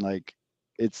section, and like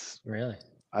it's Really.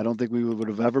 I don't think we would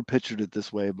have ever pictured it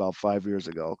this way about 5 years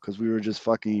ago, because we were just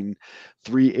fucking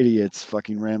three idiots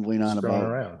fucking rambling on Just throwing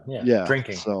about around. Yeah. yeah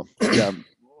Drinking. So yeah,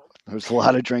 there's a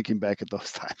lot of drinking back at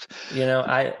those times. You know,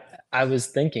 I was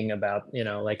thinking about, you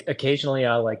know, like occasionally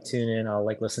I'll like tune in, I'll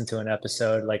like listen to an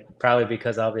episode, like probably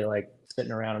because I'll be like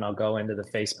sitting around and I'll go into the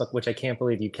Facebook, which I can't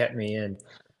believe you kept me in.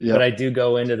 Yeah, But I do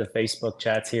go into the Facebook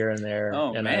chats here and there,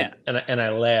 Oh, and man. I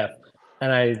laugh,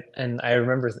 and I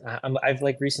remember I've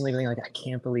like recently been like, I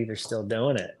can't believe they're still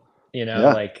doing it, you know,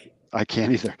 Yeah. like I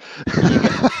can't either.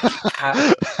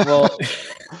 well,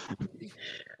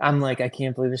 I'm like, I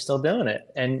can't believe they're still doing it,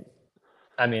 and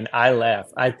I mean, I laugh.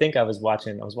 I think I was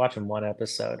watching one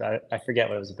episode. I forget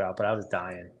what it was about, but I was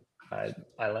dying. I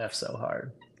laughed so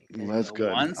hard. Well, that's The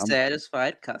good. One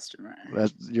satisfied customer.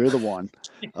 You're the one.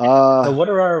 So what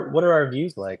are our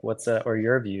views like? What's or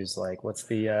your views like? What's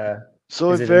the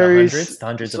So is it it varies. in the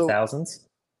hundreds So of thousands?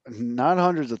 not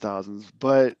hundreds of thousands,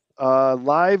 but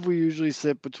live we usually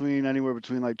sit anywhere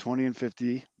between like 20 and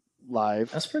 50 live.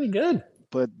 That's pretty good.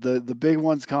 But the big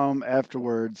ones come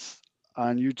afterwards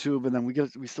on YouTube, and then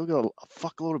we still got a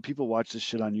fuckload of people watch this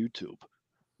shit on YouTube.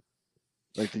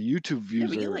 Like the YouTube Yeah,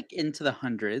 views we get are like into the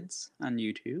hundreds on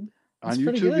YouTube. on That's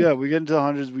pretty YouTube. good. Yeah, we get into the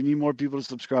hundreds. We need more people to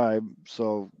subscribe,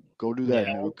 so go do that.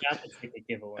 Yeah. Nuke. Got the ticket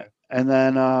giveaway. And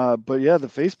then, but yeah, the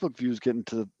Facebook views get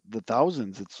into the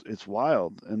thousands. It's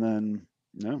wild. And then,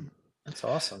 yeah, That's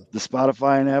awesome. the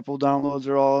Spotify and Apple downloads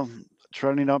are all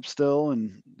trending up still,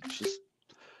 and it's just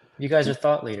You guys are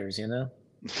thought leaders, you know?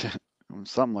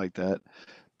 something like that.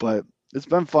 But it's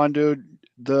been fun, dude.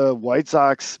 The White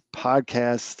Sox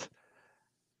podcast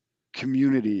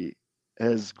community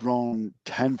has grown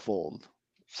tenfold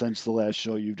since the last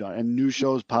show you've done, and new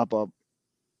shows pop up.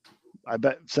 I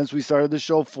bet since we started the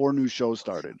show, 4 new shows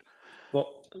started.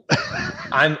 Well,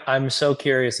 I'm so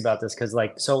curious about this because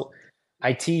like so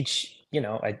I teach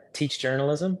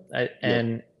journalism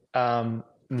and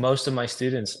most of my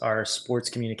students are sports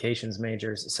communications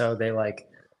majors, so they like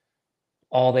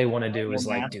all they want to do is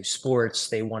like do sports,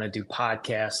 they want to do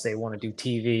podcasts, they want to do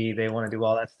TV, they want to do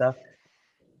all that stuff.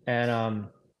 And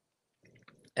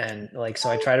like so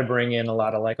I try to bring in a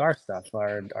lot of like our stuff,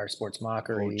 our sports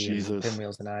mockery, and Jesus.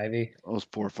 Pinwheels and Ivy. Those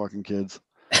poor fucking kids.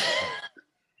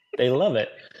 They love it.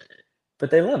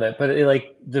 But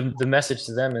like the message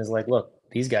to them is like, look,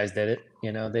 these guys did it.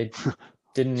 You know, they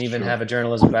didn't even True. have a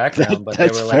journalism background, but they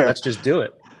That's were like, fair. let's just do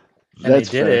it. And That's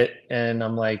they did fair. it. And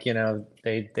I'm like, you know,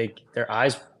 they their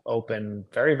eyes open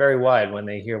very, very wide when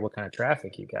they hear what kind of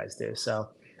traffic you guys do. So,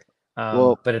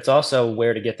 Well- but it's also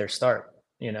where to get their start,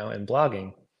 you know, in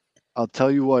blogging. I'll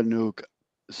tell you what, Nuke.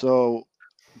 So,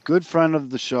 good friend of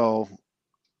the show.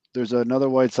 There's another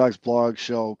White Sox blog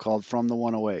show called From the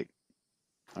 108.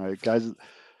 All right, guys.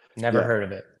 Never Yeah. heard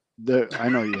of it. I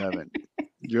know you haven't.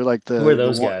 You're like the Who are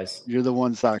those the one- guys? You're the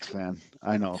one Sox fan.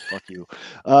 I know. Fuck you.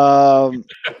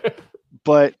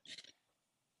 But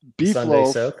Beef Sunday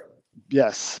Loaf. Soak.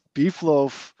 Yes, Beef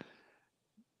Loaf.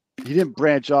 He didn't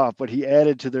branch off, but he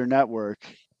added to their network,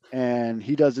 and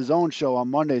he does his own show on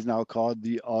Mondays now called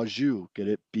the Au Jus. Get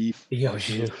it? Beef. Yo, Au Jus.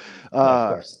 shoot. Of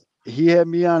course. He had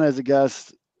me on as a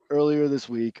guest earlier this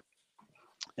week,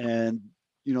 and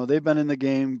you know they've been in the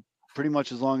game pretty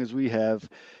much as long as we have.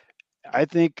 I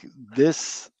think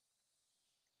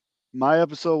my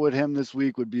episode with him this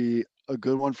week would be a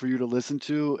good one for you to listen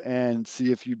to and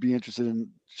see if you'd be interested in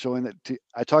showing that.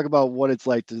 I talk about what it's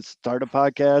like to start a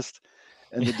podcast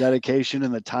and the dedication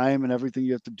and the time and everything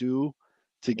you have to do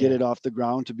to get Yeah. it off the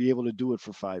ground, to be able to do it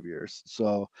for 5 years.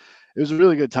 So it was a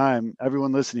really good time.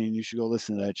 Everyone listening, you should go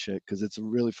listen to that shit because it's a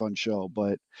really fun show.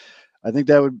 But I think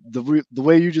that would the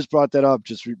way you just brought that up.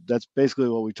 That's basically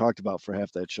what we talked about for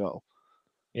half that show.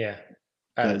 Yeah.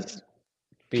 Because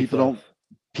Beef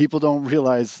people don't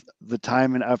realize the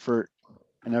time and effort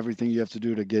and everything you have to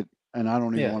do to get. And I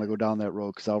don't even want to go down that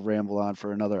road because I'll ramble on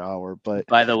for another hour. But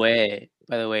by the way,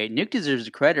 Nuke deserves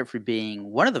credit for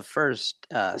being one of the first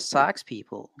Sox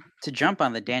people to jump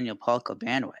on the Daniel Palka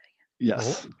bandwagon.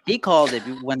 Yes, he called it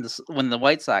when the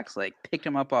White Sox like picked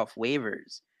him up off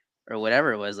waivers or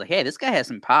whatever it was. Like, hey, this guy has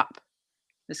some pop.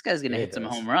 This guy's gonna hit some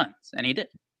home runs, and he did.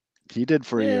 He did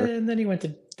for a year, and then he went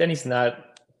to. Then he's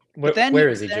not. Where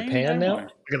is he? Japan now?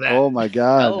 Look at that. Oh my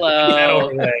God!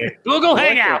 Hello. Google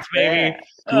Hangouts, baby.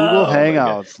 Google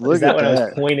Hangouts. Look at when that.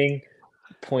 I was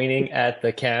pointing at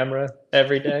the camera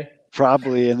every day?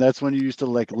 Probably, and that's when you used to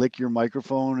like lick your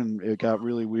microphone, and it got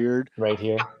really weird. Right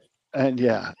here. And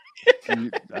yeah,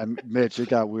 Mitch, it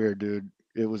got weird, dude.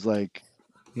 It was like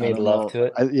made love to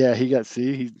it.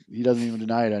 He doesn't even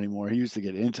deny it anymore. He used to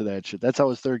get into that shit. That's how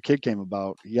his third kid came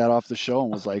about. He got off the show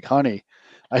and was like, "Honey,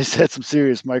 I just had some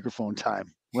serious microphone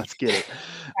time. Let's get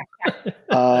it."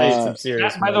 Some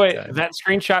serious. By the way, that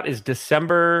screenshot is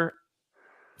December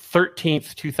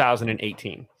 13th,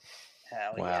 2018.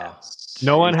 Hell wow. Yes.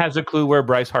 No one has a clue where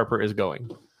Bryce Harper is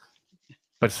going,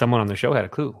 but someone on the show had a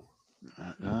clue.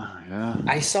 Yeah.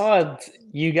 I saw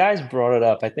you guys brought it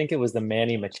up. I think it was the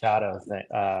Manny Machado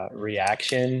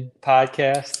reaction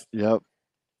podcast. Yep.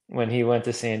 When he went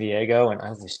to San Diego, and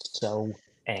I was so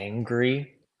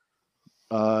angry.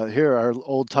 Here are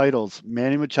old titles.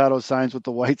 Manny Machado signs with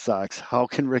the White Sox. How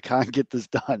can Rick Hahn get this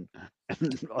done?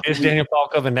 Is Daniel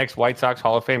Palka the next White Sox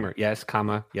Hall of Famer? Yes,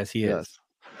 yes, he is.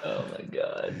 Oh my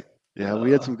God. Yeah,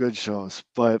 we had some good shows.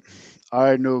 But all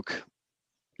right, Nuke.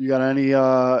 You got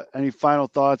any final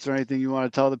thoughts or anything you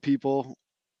want to tell the people?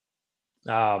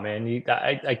 Oh man,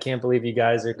 I can't believe you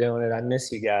guys are doing it. I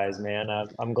miss you guys, man.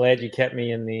 I'm glad you kept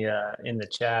me in the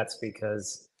chats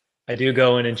because I do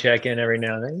go in and check in every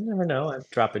now and then. You never know. I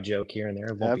drop a joke here and there.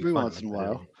 It won't Every be fun, once in a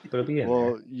while. but it'll be in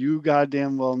Well, there. you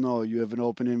goddamn well know you have an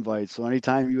open invite. So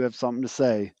anytime you have something to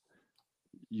say,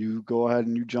 you go ahead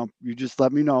and you jump. You just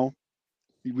let me know.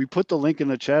 We put the link in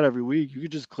the chat every week. You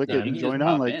could just click it and join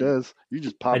on like this. You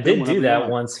just pop in. I did do that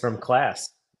once from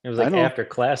class. It was like after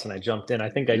class and I jumped in. I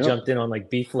think I jumped in on like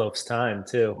Beefloaf's time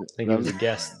too. I think he was a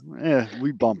guest. Yeah,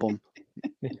 we bump him.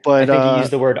 But I think he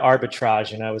used the word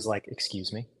arbitrage and I was like,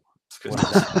 excuse me.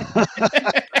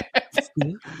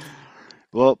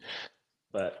 Well,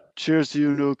 but cheers to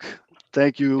you, Nuke.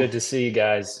 Thank you. Good to see you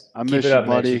guys. I Keep miss it you, up,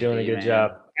 buddy. Mitch. You're doing a good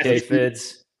job.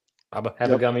 K-Fids, have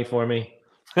a gummy for me.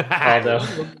 Although,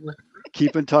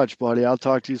 keep in touch, buddy. I'll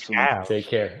talk to you soon. Take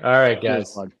care. All right,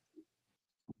 guys.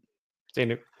 See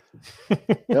you, Nuke.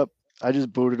 Yep. I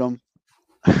just booted him.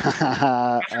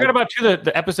 I forgot about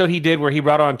the episode he did where he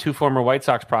brought on 2 former White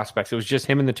Sox prospects. It was just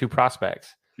him and the 2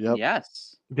 prospects. Yep.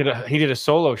 Yes. He did a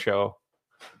solo show.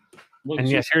 And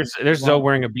yes, there's Zoe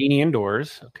wearing a beanie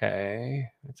indoors. Okay,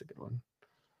 that's a good one.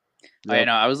 Yep. I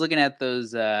know. I was looking at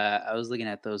those.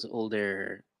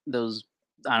 Those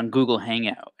on Google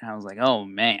Hangout, and I was like, oh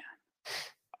man.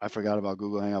 I forgot about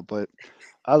Google Hangout, but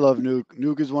I love Nuke.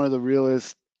 Nuke is one of the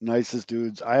realest, nicest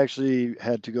dudes. I actually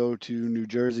had to go to New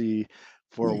Jersey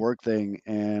for a work thing,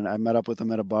 and I met up with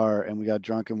him at a bar, and we got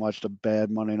drunk and watched a bad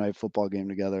Monday Night Football game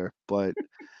together. But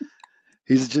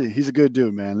he's a good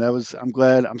dude, man. I'm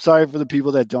glad. I'm sorry for the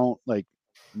people that don't like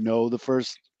know the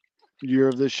first year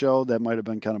of this show. That might have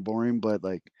been kind of boring, but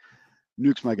like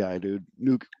Nuke's my guy, dude.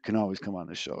 Nuke can always come on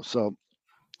this show. So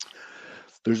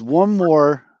there's one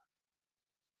more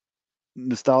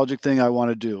nostalgic thing I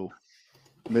want to do.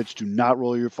 Mitch, do not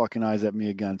roll your fucking eyes at me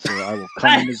again, so I will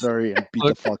come to Missouri and beat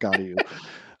the fuck out of you.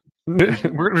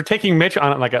 We're taking Mitch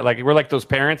on like we're like those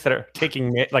parents that are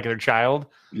taking like their child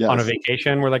on a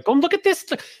vacation. We're like, oh, look at this.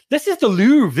 This is the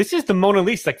Louvre. This is the Mona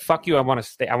Lisa. Like, fuck you. I want to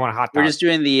stay. I want a hot dog. We're just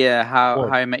doing the How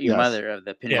I Met Your Mother of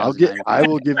the Pinwheels.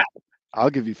 I'll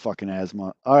give you fucking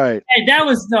asthma. All right. Hey, that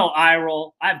was no eye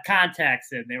roll. I have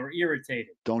contacts in. They were irritated.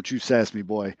 Don't you sass me,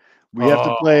 boy. We have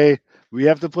to play. We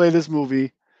have to play this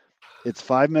movie. It's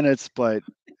 5 minutes, but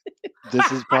this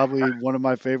is probably one of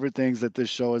my favorite things that this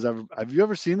show has ever. Have you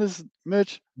ever seen this,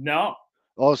 Mitch? No.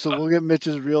 Oh, so we'll get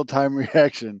Mitch's real-time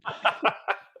reaction.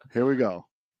 Here we go.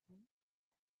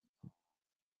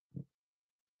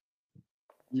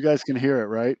 You guys can hear it,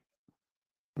 right?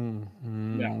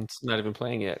 Yeah. It's not even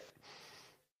playing yet.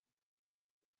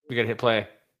 We gotta hit play.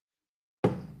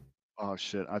 Oh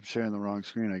shit! I'm sharing the wrong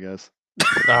screen, I guess.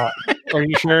 Are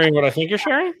you sharing what I think you're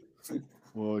sharing?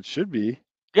 Well, it should be.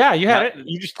 Yeah, you had it.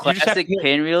 You just classic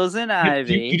Pinwheels and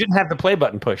Ivy. You didn't have the play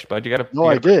button pushed, bud. You got to. No,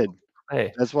 I did.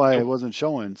 Hey, that's why it wasn't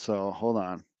showing. So hold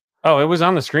on. Oh, it was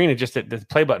on the screen. It just the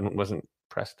play button wasn't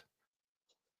pressed.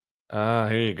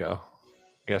 Here you go.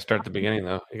 You gotta start at the beginning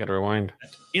though. You gotta rewind.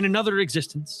 In another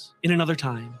existence, in another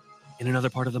time, in another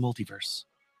part of the multiverse,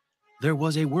 there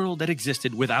was a world that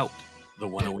existed without the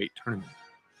 108 tournament.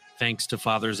 Thanks to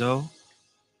Father Zoe,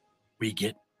 we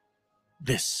get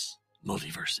this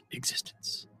multiverse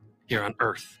existence here on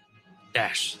Earth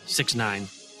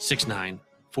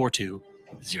 -6969420.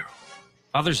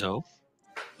 Father Zoe,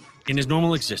 in his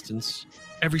normal existence,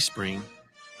 every spring,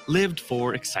 lived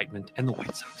for excitement and the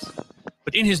White Sox.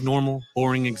 But in his normal,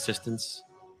 boring existence,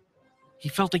 he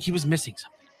felt like he was missing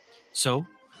something. So,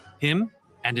 him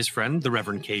and his friend, the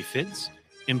Reverend K. Fitz,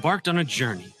 embarked on a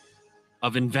journey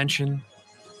of invention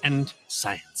and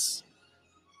science.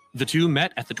 The two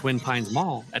met at the Twin Pines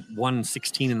Mall at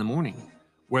 1:16 in the morning,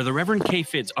 where the Reverend K.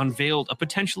 Fitz unveiled a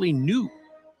potentially new,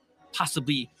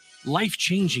 possibly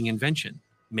life-changing invention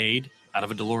made out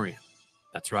of a DeLorean.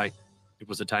 That's right, it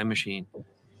was a time machine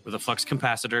with a flux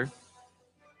capacitor.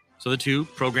 So the two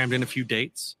programmed in a few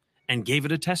dates and gave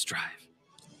it a test drive.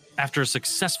 After a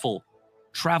successful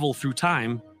travel through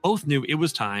time, both knew it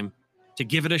was time to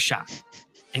give it a shot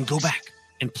and go back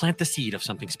and plant the seed of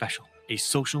something special, a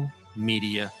social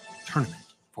media tournament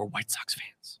for White Sox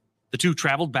fans. The two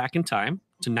traveled back in time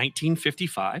to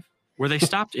 1955, where they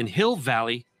stopped in Hill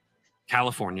Valley,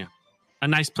 California, a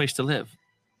nice place to live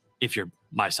if you're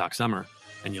My Sox Summer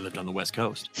and you lived on the West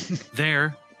Coast.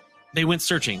 There, they went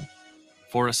searching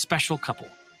for a special couple,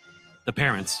 the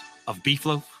parents of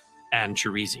Beefloaf and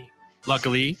Chirizi.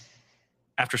 Luckily,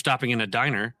 after stopping in a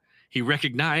diner, he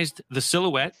recognized the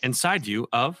silhouette and side view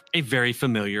of a very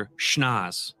familiar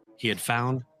schnoz. He had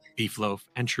found Beefloaf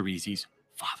and Chirizi's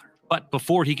father. But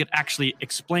before he could actually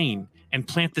explain and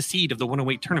plant the seed of the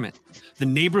 108 tournament, the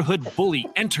neighborhood bully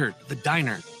entered the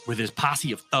diner with his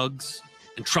posse of thugs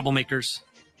and troublemakers.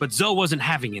 But Zoe wasn't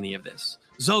having any of this.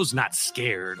 Zoe's not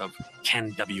scared of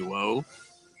Ken W.O.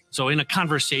 So in a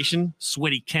conversation,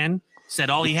 Sweaty Ken said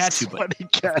all he had to, but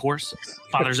of course,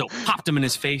 Father Zoe popped him in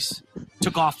his face,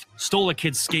 took off, stole a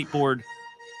kid's skateboard,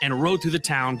 and rode through the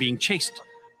town being chased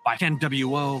by Ken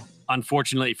W.O.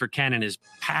 Unfortunately for Ken and his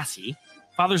posse,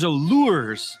 Father Zoe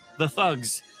lures the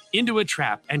thugs into a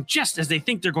trap, and just as they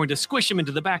think they're going to squish him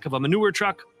into the back of a manure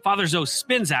truck, Father Zoe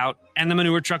spins out, and the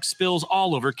manure truck spills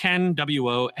all over Ken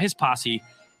W.O., his posse,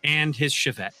 and his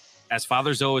Chevette, as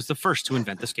Father Zoe is the first to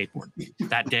invent the skateboard.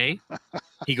 That day,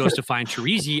 he goes to find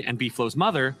Chirizi and Beeflo's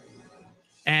mother,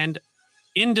 and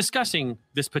in discussing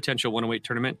this potential 108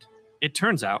 tournament, it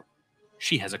turns out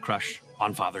she has a crush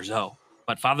on Father Zoe.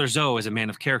 But Father Zoe is a man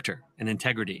of character and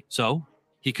integrity, so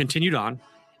he continued on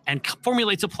and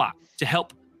formulates a plot to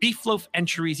help Beefloaf and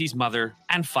Chirizi's mother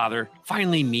and father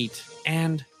finally meet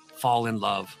and fall in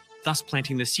love, thus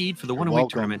planting the seed for the 108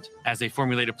 tournament. As they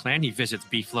formulate a plan, he visits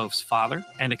Beefloaf's father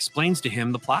and explains to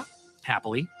him the plot,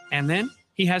 happily, and then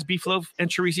he has Beefloaf and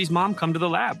Chirizi's mom come to the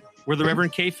lab, where the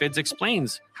Reverend K. Fitz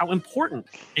explains how important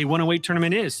a 108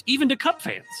 tournament is, even to Cub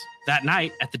fans. That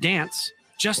night, at the dance,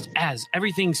 just as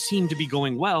everything seemed to be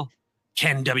going well,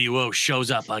 Ken W.O.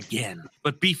 shows up again.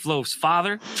 But Beefloaf's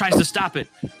father tries to stop it,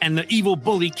 and the evil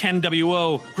bully Ken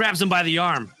W.O. grabs him by the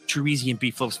arm. Chirizi and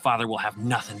Beefloaf's father will have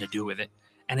nothing to do with it,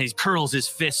 and he curls his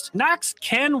fist, knocks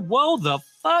Ken W.O. the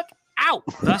fuck out.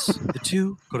 Thus, the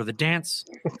two go to the dance,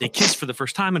 they kiss for the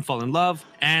first time and fall in love,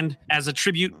 and as a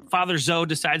tribute, Father Zoe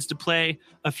decides to play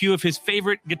a few of his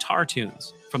favorite guitar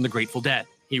tunes from the Grateful Dead.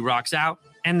 He rocks out,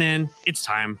 and then it's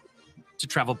time to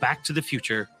travel back to the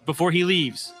future. Before he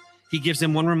leaves, he gives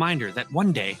them one reminder that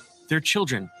one day their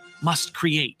children must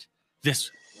create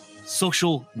this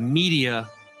social media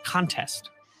contest.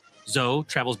 Zoe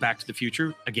travels back to the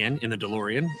future again in the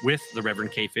DeLorean with the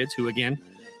Reverend K. Fitz, who again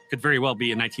could very well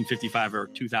be in 1955 or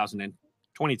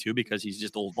 2022 because he's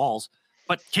just old balls.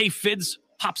 But K. Fitz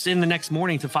pops in the next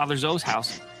morning to Father Zoe's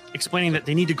house, explaining that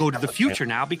they need to go to the future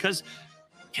now because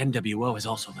Ken W.O. has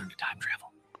also learned to time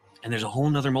travel. And there's a whole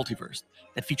nother multiverse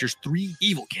that features 3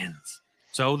 evil Kens.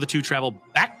 So the two travel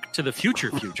back to the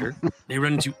future. They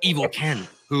run into Evil Ken,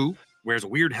 who wears a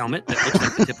weird helmet that looks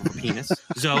like the tip of a penis.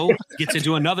 Zoe gets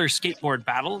into another skateboard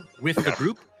battle with the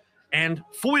group and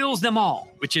foils them all,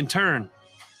 which in turn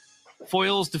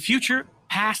foils the future,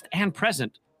 past, and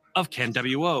present of Ken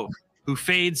W.O., who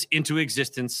fades into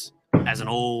existence as an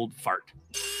old fart.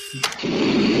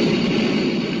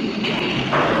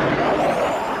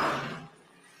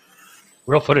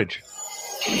 Real footage.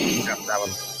 That one.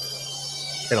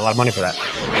 Paid a lot of money for that.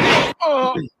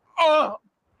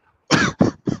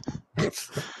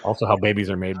 Also how babies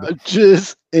are made.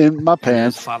 Just in my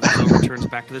pants. As Father Zoe returns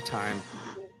back to the time,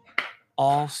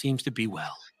 all seems to be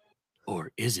well. Or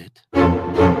is it? That's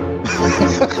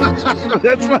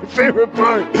my favorite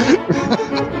part.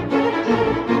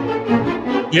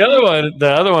 The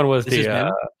other one was This has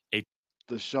the been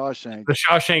The Shawshank.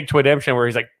 Shawshank Redemption, where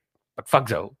he's like, "Fuck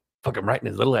Zo, fuck him right in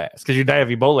his little ass," because you die of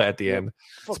Ebola at the end.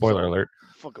 Fuck Spoiler Zo. alert.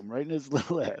 Fuck him right in his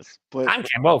little ass. But I'm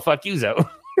Kimbo. Fuck you, Zo.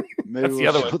 maybe That's the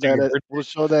other one. we'll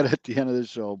show that at the end of the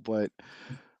show. But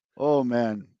oh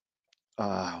man,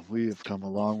 we have come a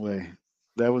long way.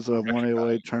 That was a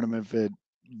 108 tournament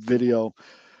video.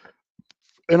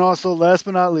 And also, last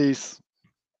but not least,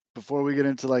 before we get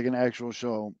into like an actual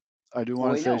show, I do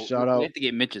want to say We have to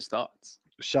get Mitch's thoughts.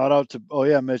 shout out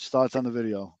to Mitch, thoughts on the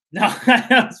video. No,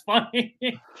 that's funny.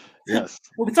 Yes.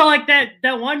 So like that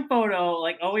one photo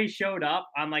like always showed up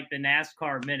on like the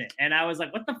NASCAR minute, and I was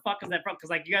like, "What the fuck is that from?" Because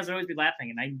like you guys would always be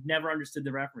laughing, and I never understood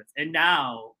the reference. And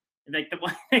now, like the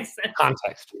one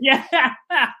Context. yeah.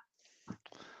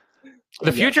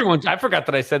 The future one, I forgot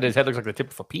that I said his head looks like the tip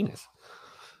of a penis.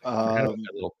 Kind of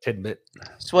a little tidbit.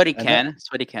 Sweaty Ken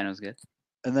was good.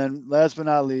 And then last but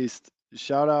not least,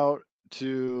 shout out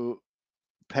to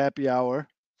Pappy Hour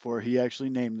for he actually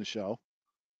named the show.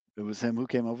 It was him who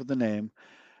came up with the name.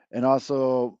 And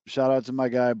also shout out to my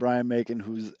guy Brian Macon,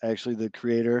 who's actually the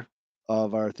creator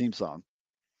of our theme song.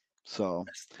 So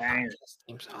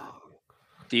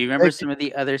Do you remember some of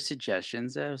the other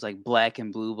suggestions? It was like black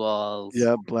and blue balls.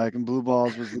 yeah, black and blue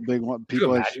balls was the big one.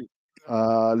 People actually,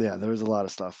 yeah, there was a lot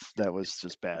of stuff that was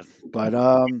just bad. But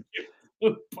I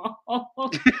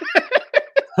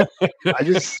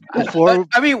just before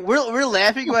I mean, we're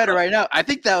laughing about it right now. I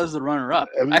think that was the runner-up.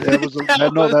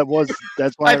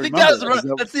 That's why I think that was the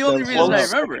runner. That's the only reason I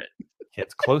remember it. Yeah,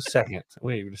 it's close second.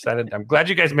 We decided. I'm glad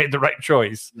you guys made the right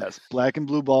choice. Yes, black and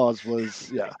blue balls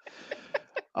was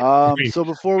So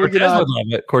before we Cortez get on, would love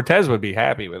it. Cortez would be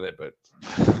happy with it, but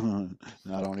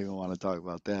I don't even want to talk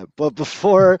about that. But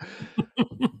before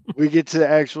we get to the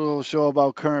actual show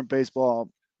about current baseball,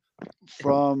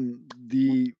 from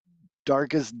the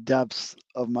darkest depths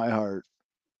of my heart,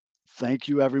 thank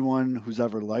you everyone who's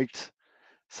ever liked,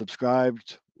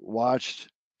 subscribed, watched,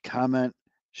 comment,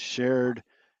 shared,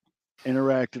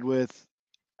 interacted with,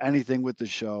 anything with the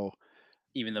show.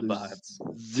 Even the There's bots.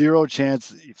 Zero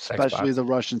chance, especially bots. the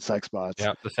Russian sex bots.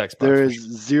 yeah, the sex. There bots. is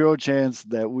zero chance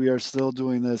that we are still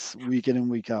doing this week in and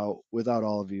week out without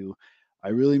all of you. I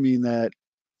really mean that.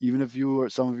 Even if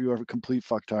some of you are complete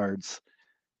fucktards,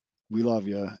 we love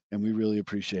you and we really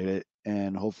appreciate it.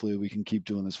 And hopefully we can keep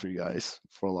doing this for you guys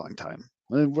for a long time.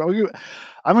 I'm going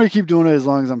to keep doing it as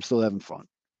long as I'm still having fun.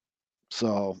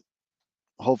 So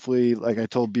hopefully, like I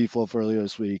told Beefloaf earlier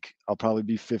this week, I'll probably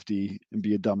be 50 and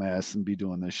be a dumbass and be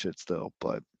doing this shit still.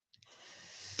 But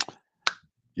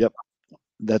yep,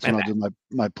 that's when I'll do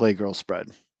my Playgirl spread.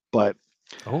 But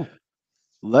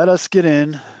let us get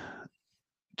in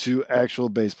to actual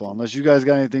baseball. Unless you guys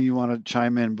got anything you want to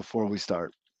chime in before we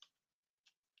start.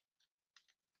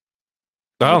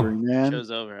 Literary Man. Show's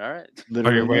over. All right.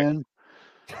 Literary Man.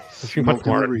 Too much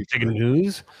more big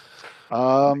news.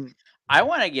 I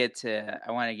want to get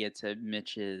to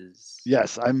Mitch's.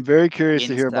 Yes, I'm very curious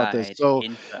to hear about this. So,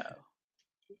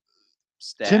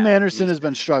 Tim Anderson has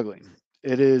been struggling.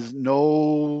 It is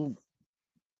no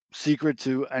secret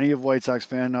to any of White Sox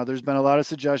fan. Now, there's been a lot of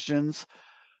suggestions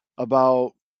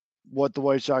about what the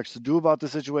White Sox to do about the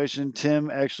situation.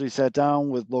 Tim actually sat down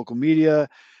with local media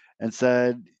and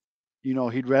said, you know,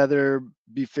 he'd rather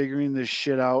be figuring this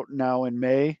shit out now in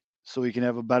May so he can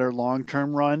have a better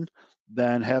long-term run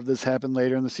than have this happen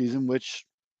later in the season, which,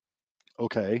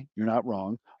 okay, you're not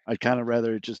wrong. I'd kind of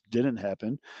rather it just didn't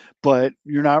happen, but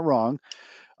you're not wrong.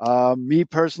 Me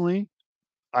personally,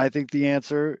 I think the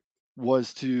answer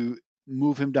was to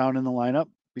move him down in the lineup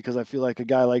because I feel like a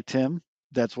guy like Tim,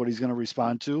 that's what he's going to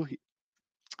respond to.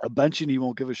 A benching he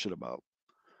won't give a shit about.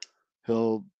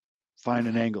 He'll find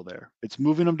an angle there. It's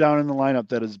moving him down in the lineup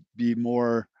that is be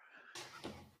more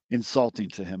insulting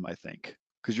to him, I think,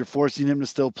 because you're forcing him to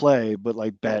still play, but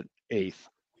like bat eighth.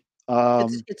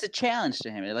 It's a challenge to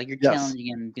him. Like you're challenging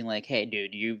him, being like, "Hey,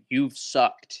 dude, you've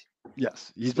sucked."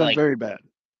 Yes, he's been very bad.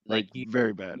 Like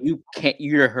very bad.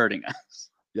 You're hurting us.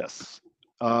 Yes.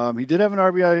 He did have an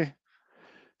RBI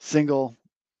single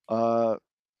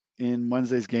in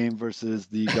Wednesday's game versus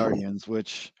the Guardians,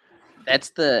 which that's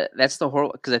the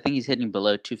horrible because I think he's hitting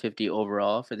below 250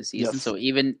 overall for the season.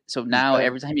 Yes. So now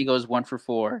every time he goes 1 for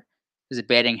 4, his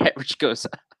batting average goes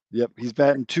up. Yep, he's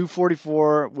batting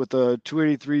 244 with a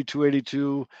 283,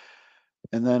 282,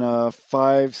 and then a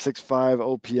 5.65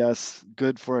 OPS,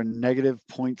 good for a negative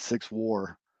 0.6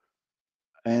 WAR.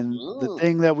 And the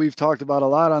thing that we've talked about a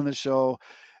lot on the show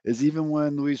is even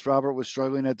when Luis Robert was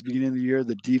struggling at the beginning of the year,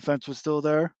 the defense was still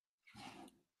there.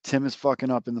 Tim is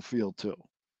fucking up in the field too.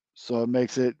 So it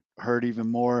makes it hurt even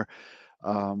more.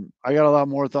 I got a lot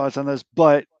more thoughts on this,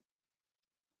 but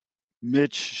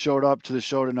Mitch showed up to the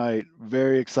show tonight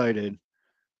very excited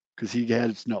because he had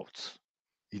his notes.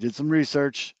 He did some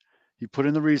research. He put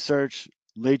in the research,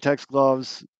 latex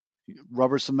gloves,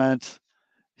 rubber cement.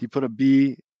 He put a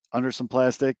B under some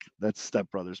plastic. That's Step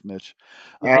Brothers, Mitch.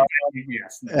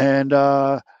 Yes.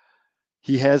 And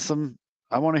he has some.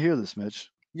 I want to hear this, Mitch.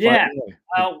 Yeah. Fire away.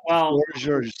 Well, The floor is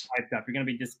yours. hyped up. You're going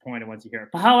to be disappointed once you hear it.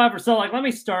 But however, so like, let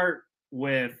me start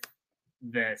with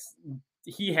this.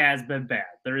 He has been bad.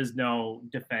 There is no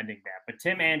defending that. But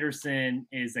Tim Anderson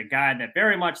is a guy that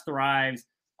very much thrives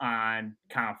on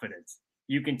confidence.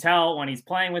 You can tell when he's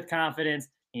playing with confidence,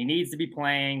 he needs to be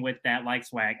playing with that like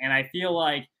swag. And I feel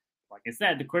like I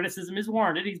said, the criticism is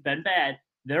warranted. He's been bad.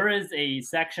 There is a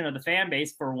section of the fan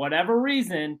base, for whatever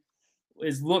reason,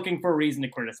 is looking for a reason to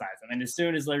criticize him. And as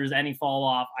soon as there's any fall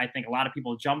off, I think a lot of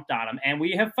people jumped on him. And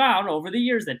we have found over the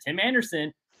years that Tim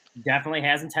Anderson definitely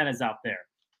has antennas out there.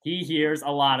 He hears a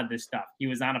lot of this stuff. He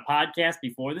was on a podcast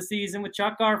before the season with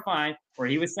Chuck Garfien where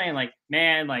he was saying, like,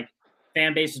 man, like,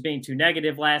 fan base was being too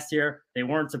negative last year. They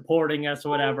weren't supporting us or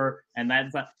whatever. And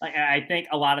that's like, I think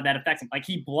a lot of that affects him. Like,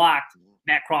 he blocked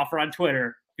Matt Crawford on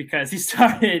Twitter because he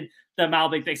started the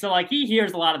mouthing thing. So, like, he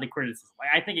hears a lot of the criticism. Like,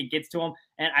 I think it gets to him.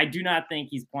 And I do not think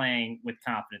he's playing with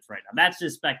confidence right now. That's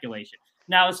just speculation.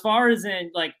 Now, as far as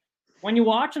in, like, when you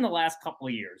watch in the last couple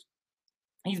of years,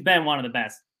 he's been one of the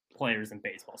best players in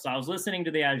baseball. So I was listening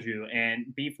to the Aju, and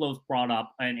Beeflows brought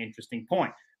up an interesting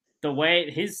point. The way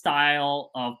his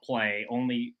style of play,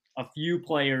 only a few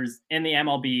players in the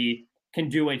MLB can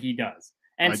do what he does.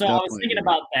 And so I was thinking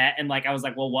about that, and like I was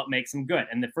like, well, what makes him good?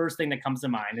 And the first thing that comes to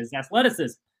mind is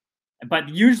athleticism. But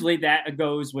usually that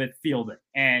goes with fielding,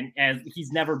 and as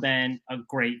he's never been a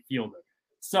great fielder.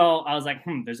 So I was like,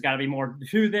 there's got to be more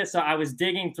to this. So I was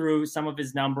digging through some of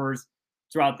his numbers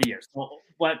throughout the years. So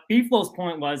what Beeflow's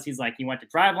point was, he's like, he went to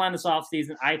Driveline this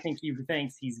offseason. I think he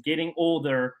thinks he's getting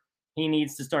older. He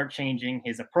needs to start changing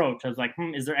his approach. I was like,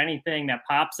 is there anything that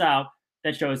pops out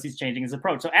that shows he's changing his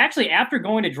approach? So actually, after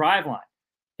going to Driveline,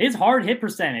 his hard hit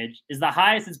percentage is the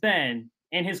highest it's been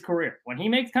in his career. When he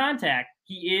makes contact,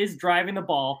 he is driving the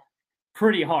ball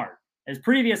pretty hard. His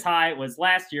previous high was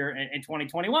last year in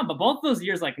 2021, but both those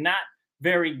years, like, not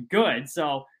very good.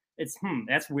 So it's,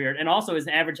 that's weird. And also his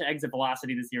average exit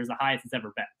velocity this year is the highest it's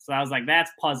ever been. So I was like,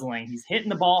 that's puzzling. He's hitting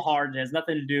the ball hard. It has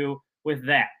nothing to do with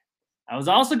that. I was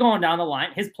also going down the line.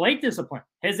 His plate discipline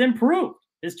has improved.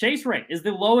 His chase rate is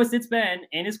the lowest it's been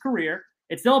in his career.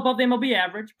 It's still above the MLB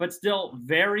average, but still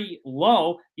very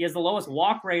low. He has the lowest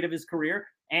walk rate of his career,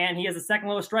 and he has the second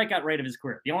lowest strikeout rate of his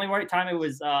career. The only time it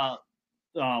was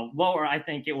lower, I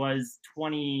think it was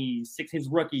 26, his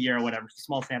rookie year or whatever,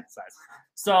 small sample size.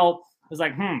 So I was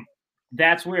like,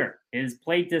 that's weird. His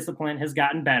plate discipline has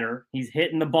gotten better. He's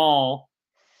hitting the ball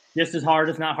just as hard,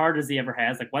 if not harder, as he ever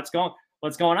has. Like, what's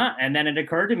going on? And then it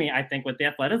occurred to me, I think, with the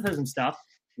athleticism stuff,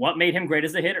 what made him great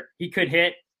as a hitter? He could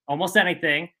hit almost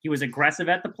anything. He was aggressive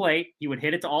at the plate. He would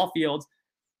hit it to all fields.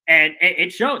 And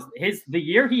it shows. The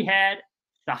year he had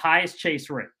the highest chase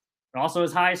rate, but also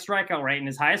his highest strikeout rate and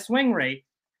his highest swing rate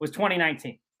was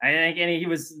 2019. I think, and he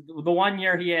was the one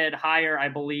year he had higher, I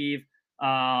believe,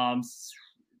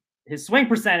 his swing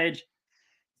percentage.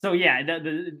 So yeah,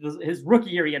 his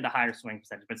rookie year he had the higher swing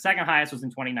percentage, but second highest was in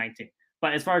 2019.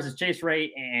 But as far as his chase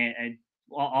rate and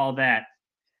all that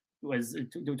was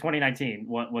 2019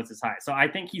 was his high. So I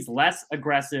think he's less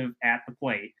aggressive at the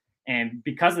plate, and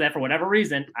because of that, for whatever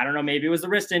reason, I don't know, maybe it was the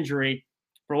wrist injury,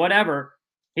 for whatever,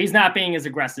 he's not being as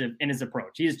aggressive in his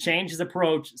approach. He has changed his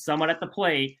approach somewhat at the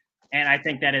plate, and I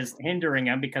think that is hindering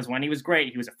him because when he was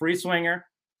great, he was a free swinger.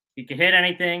 He could hit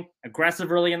anything,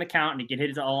 aggressive early in the count, and he could hit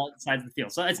it to all sides of the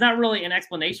field. So it's not really an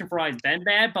explanation for why he's been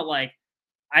bad, but like,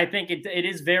 I think it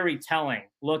is very telling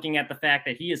looking at the fact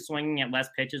that he is swinging at less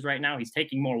pitches right now. He's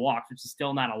taking more walks, which is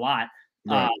still not a lot,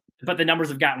 right. But the numbers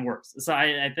have gotten worse. So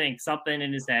I think something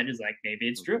in his head is like, maybe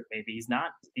it's true. Maybe he's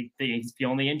not. He's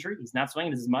feeling the injury. He's not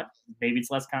swinging as much. Maybe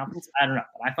it's less confidence. I don't know.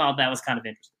 But I thought that was kind of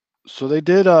interesting. So they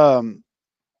did on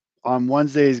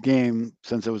Wednesday's game,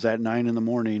 since it was at 9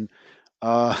 a.m,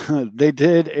 they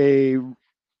did a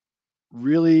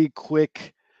really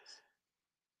quick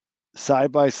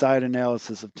side-by-side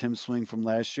analysis of Tim's swing from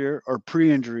last year, or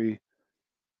pre-injury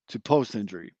to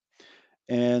post-injury.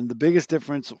 And the biggest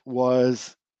difference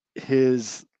was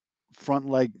his front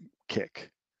leg kick.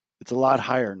 It's a lot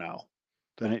higher now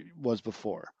than it was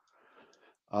before.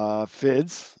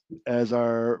 Fids, as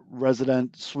our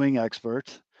resident swing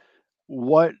expert,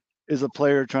 what is a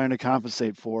player trying to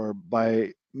compensate for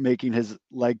by making his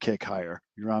leg kick higher?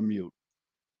 You're on mute.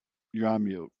 You're on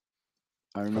mute.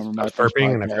 I remember I my was first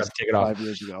burping and I forgot podcast to take it off 5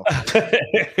 years ago.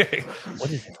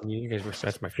 What is it? You guys wish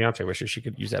that's my fiance. Wishes she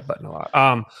could use that button a lot.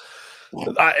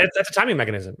 That's a timing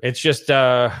mechanism. It's just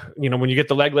when you get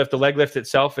the leg lift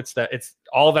itself, it's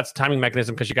all of that's a timing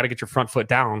mechanism because you got to get your front foot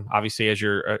down, obviously,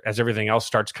 as everything else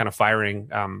starts kind of firing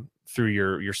through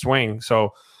your swing.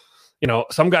 So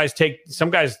some guys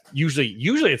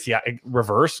usually it's the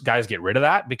reverse. Guys get rid of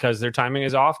that because their timing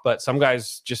is off, but some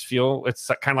guys just feel it's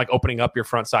kind of like opening up your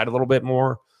front side a little bit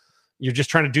more. You're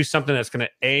just trying to do something that's going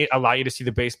to allow you to see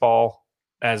the baseball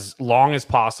as long as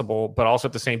possible, but also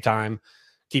at the same time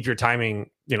keep your timing,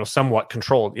 somewhat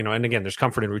controlled. And again, there's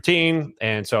comfort in routine,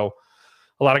 and so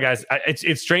a lot of guys.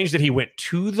 It's strange that he went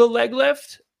to the leg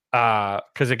lift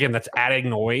because again, that's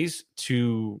adding noise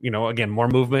to again more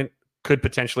movement. Could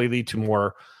potentially lead to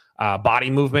more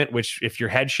body movement, which if your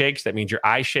head shakes, that means your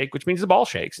eyes shake, which means the ball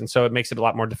shakes. And so it makes it a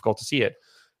lot more difficult to see it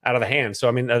out of the hand. So,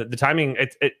 I mean, the timing,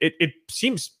 it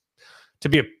seems to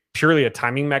be purely a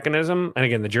timing mechanism. And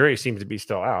again, the jury seems to be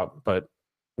still out, but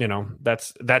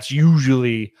that's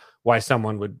usually why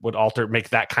someone would make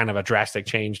that kind of a drastic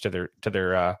change to their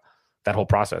that whole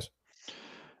process.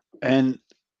 And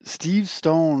Steve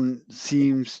Stone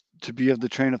seems to be of the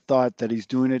train of thought that he's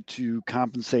doing it to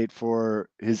compensate for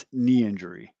his knee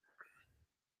injury.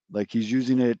 Like he's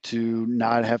using it to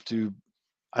not have to.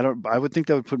 I would think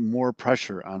that would put more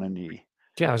pressure on a knee.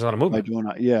 Yeah, there's a lot of movement.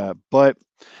 But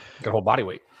your whole body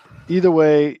weight. Either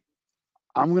way,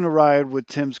 I'm gonna ride with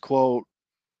Tim's quote.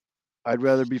 I'd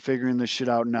rather be figuring this shit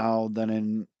out now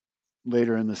than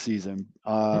later in the season.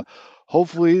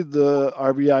 Hopefully the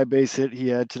RBI base hit he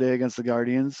had today against the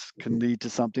Guardians can lead to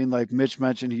something. Like Mitch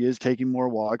mentioned, he is taking more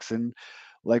walks, and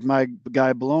like my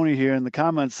guy Baloney here in the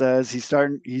comments says,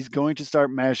 he's going to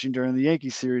start mashing during the Yankee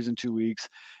series in 2 weeks,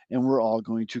 and we're all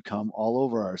going to come all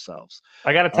over ourselves.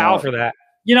 I got a towel for that.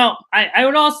 I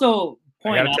would also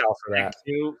point out for that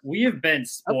too, we have been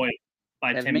spoiled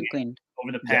by Tim Anderson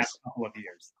over the past couple of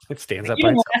years. It stands up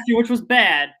even last year, which was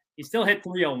bad. He still hit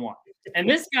 301. And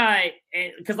this guy,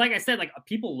 because like I said, like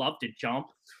people love to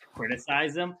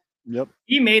criticize him. Yep.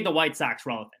 He made the White Sox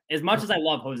relevant. As much as I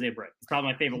love Jose Abreu, he's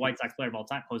probably my favorite White Sox player of all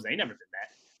time. Jose never did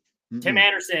that. Mm-hmm. Tim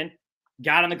Anderson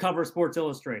got on the cover of Sports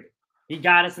Illustrated. He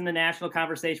got us in the national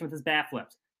conversation with his bat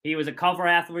flips. He was a cover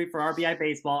athlete for RBI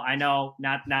Baseball. I know,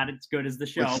 not as good as the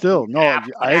show. But still, no,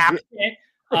 I agree.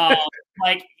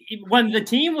 Like when the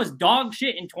team was dog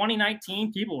shit in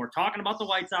 2019, people were talking about the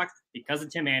White Sox because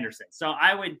of Tim Anderson. So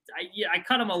I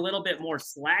cut him a little bit more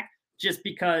slack just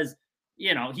because,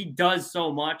 he does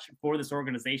so much for this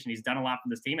organization. He's done a lot for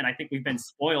this team. And I think we've been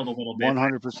spoiled a little bit.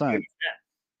 100%.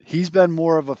 He's been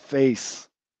more of a face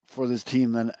for this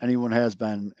team than anyone has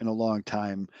been in a long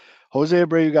time. Jose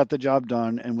Abreu got the job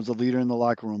done and was a leader in the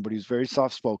locker room, but he's very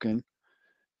soft-spoken.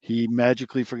 He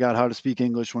magically forgot how to speak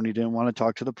English when he didn't want to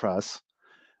talk to the press.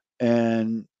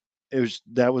 And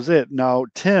that was it. Now,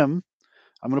 Tim,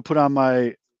 I'm going to put on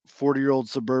my 40-year-old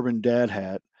suburban dad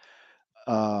hat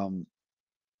because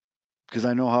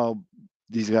I know how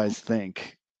these guys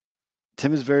think.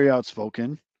 Tim is very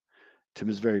outspoken. Tim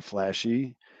is very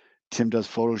flashy. Tim does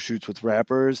photo shoots with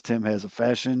rappers. Tim has a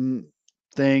fashion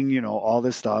thing, all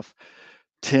this stuff.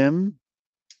 Tim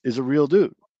is a real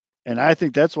dude. And I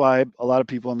think that's why a lot of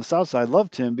people on the South Side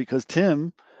love Tim, because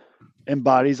Tim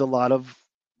embodies a lot of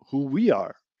who we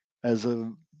are as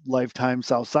a lifetime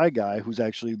South Side guy who's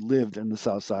actually lived in the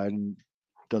South Side and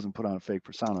doesn't put on a fake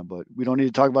persona, but we don't need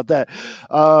to talk about that.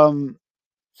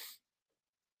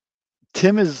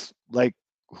 Tim is like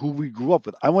who we grew up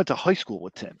with. I went to high school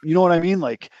with Tim. You know what I mean?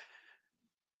 Like,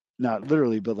 not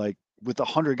literally, but like with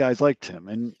 100 guys like Tim.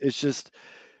 And it's just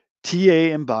TA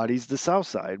embodies the South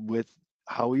Side with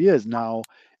how he is. Now,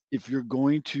 if you're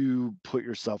going to put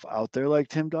yourself out there like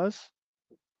Tim does,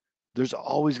 there's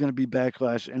always going to be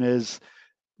backlash. And as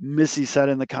Missy said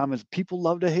in the comments, people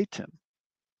love to hate Tim.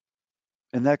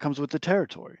 And that comes with the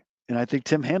territory. And I think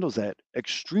Tim handles that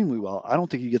extremely well. I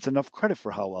don't think he gets enough credit for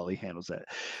how well he handles that.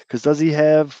 Because does he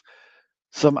have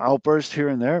some outbursts here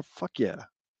and there? Fuck yeah.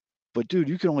 But dude,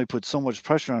 you can only put so much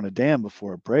pressure on a dam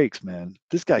before it breaks, man.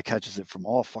 This guy catches it from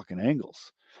all fucking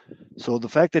angles. So the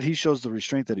fact that he shows the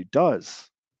restraint that he does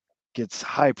gets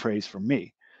high praise from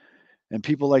me. And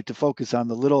people like to focus on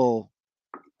the little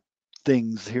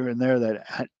things here and there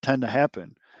that tend to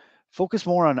happen. Focus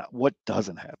more on what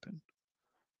doesn't happen.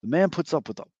 The man puts up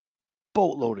with a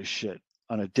boatload of shit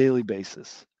on a daily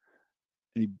basis.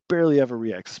 And he barely ever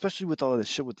reacts, especially with all this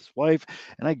shit with his wife.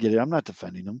 And I get it. I'm not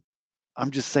defending him. I'm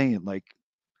just saying, like,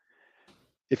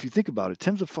 if you think about it,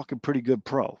 Tim's a fucking pretty good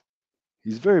pro.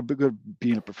 He's very good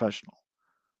being a professional.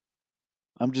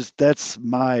 That's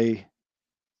my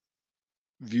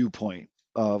viewpoint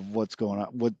of what's going on,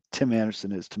 what Tim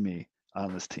Anderson is to me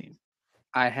on this team.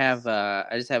 I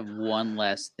just have one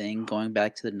last thing going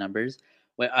back to the numbers.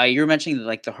 You were mentioning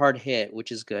like the hard hit,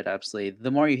 which is good. Obviously, the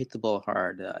more you hit the ball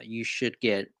hard, you should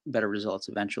get better results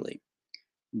eventually.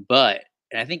 But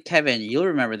and I think Kevin, you'll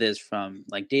remember this from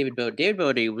like David Bodie. David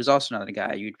Bodie was also another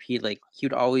guy.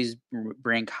 He'd always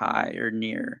rank high or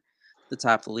near the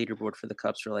top of the leaderboard for the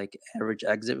Cubs for like average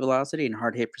exit velocity and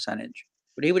hard hit percentage.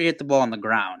 But he would hit the ball on the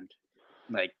ground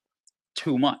like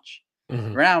too much.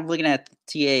 Mhm. Right now, I'm looking at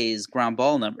TA's ground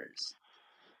ball numbers,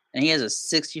 and he has a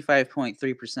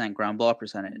 65.3% ground ball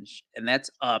percentage, and that's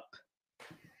up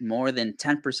more than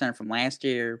 10% from last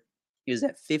year. He was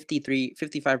at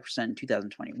 55% in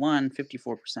 2021,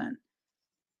 54%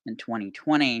 in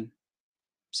 2020.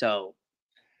 So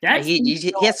he has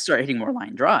to start hitting more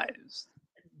line drives.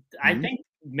 I think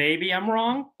maybe I'm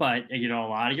wrong, but a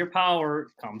lot of your power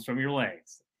comes from your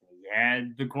legs. He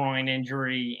had the groin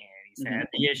injury and he's had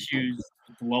the issues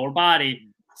with the lower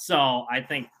body. So I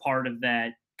think part of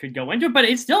that could go into it, but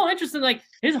it's still interesting. Like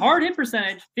his hard hit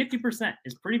percentage, 50%.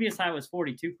 His previous high was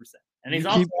 42%. And he's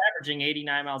also averaging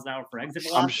 89 miles an hour for exit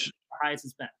velocity, the highest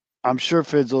it's been. I'm sure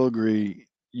Fids will agree.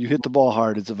 You hit the ball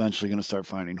hard, it's eventually going to start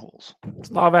finding holes.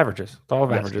 It's law of averages.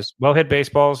 Averages. Well hit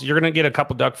baseballs. You're going to get a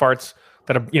couple duck farts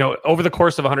that are, over the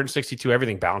course of 162,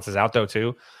 everything balances out though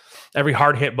too. Every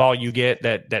hard hit ball you get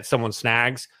that someone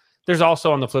snags. There's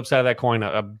also on the flip side of that coin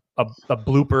a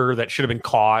blooper that should have been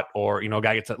caught, or a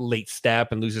guy gets a late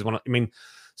step and loses one. I mean,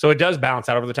 so it does balance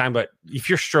out over the time. But if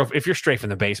you're strafing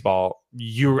the baseball,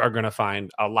 you are going to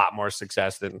find a lot more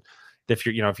success than if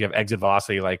you have exit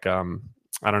velocity like I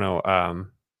don't know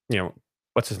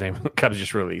what's his name? Cubs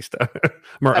just released. I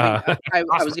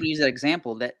was going to use that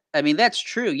example. That's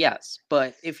true, yes.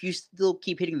 But if you still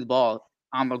keep hitting the ball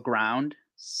on the ground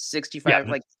 65,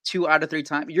 like 2 out of 3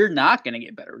 times, you're not going to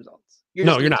get better results. You're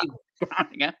not. Keep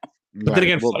grounding out. But then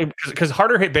again, because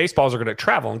harder hit baseballs are going to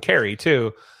travel and carry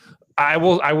too. I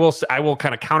will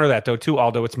kind of counter that though too.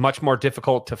 Although it's much more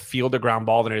difficult to field a ground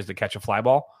ball than it is to catch a fly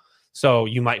ball. So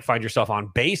you might find yourself on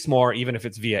base more, even if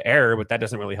it's via error. But that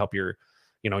doesn't really help your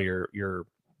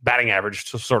batting average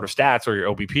sort of stats or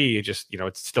your OBP. It just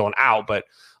it's still an out. But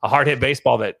a hard hit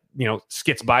baseball that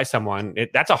skits by someone,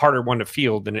 that's a harder one to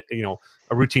field than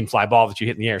a routine fly ball that you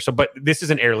hit in the air. So, but this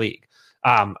is an air league.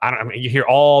 You hear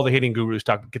all the hitting gurus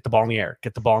talk, get the ball in the air,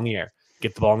 get the ball in the air,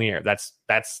 get the ball in the air. That's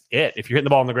it. If you're hitting the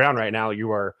ball on the ground right now,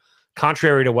 you are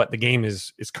contrary to what the game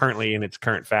is currently in its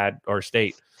current fad or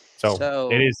state. So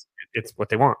it's what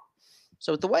they want.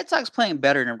 So with the White Sox playing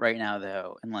better right now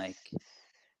though,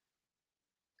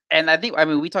 and I think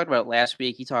we talked about it last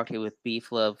week. You talked with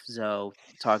Beef Love Zoe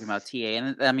talking about TA,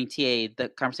 and TA.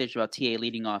 The conversation about TA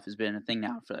leading off has been a thing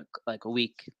now for like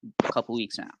a couple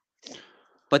weeks now.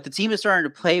 But the team is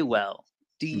starting to play well.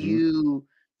 Do you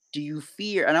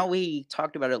fear? I know we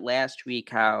talked about it last week.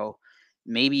 How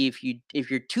maybe if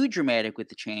you're too dramatic with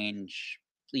the change,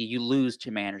 you lose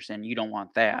Tim Anderson. You don't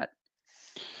want that.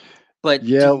 But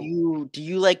do you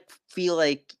feel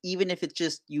like even if it's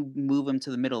just you move him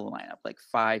to the middle of the lineup, like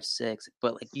 5, 6,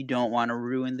 but like you don't want to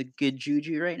ruin the good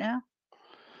juju right now?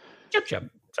 Yep.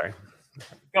 Sorry.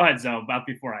 Go ahead, Zoe. About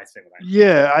before I say what I.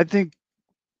 Yeah, I think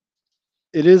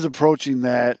it is approaching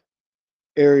that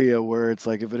area where it's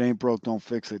like if it ain't broke, don't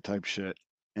fix it type shit.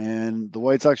 And the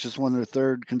White Sox just won their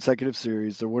 3rd consecutive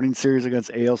series. They're winning series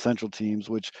against AL Central teams,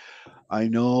 which I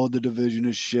know the division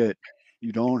is shit.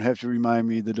 You don't have to remind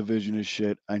me the division is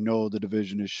shit. I know the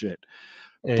division is shit.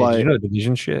 Hey, but you know the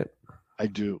division shit? I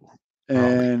do.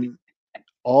 And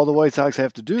all the White Sox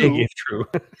have to do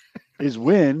is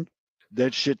win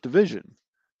that shit division.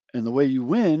 And the way you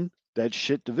win that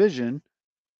shit division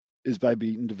is by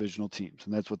beating divisional teams.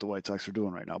 And that's what the White Sox are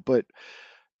doing right now. But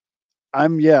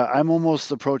I'm almost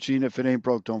approaching if it ain't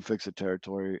broke, don't fix it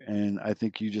territory. And I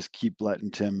think you just keep letting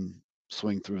Tim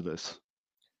swing through this.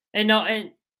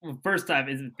 First time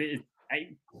the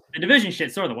division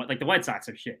shit sort of like the White Sox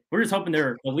are shit. We're just hoping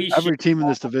they're at least every team in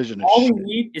this division is all shit. We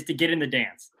need is to get in the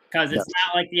dance because it's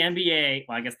not like the NBA.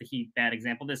 Well, I guess the Heat, bad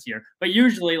example this year, but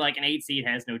usually like an 8 seed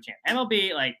has no chance.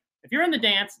 MLB, like if you're in the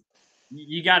dance,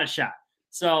 you got a shot.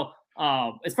 So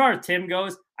as far as Tim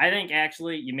goes, I think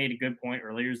actually you made a good point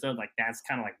earlier, though. Like that's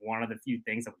kind of like one of the few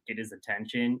things that would get his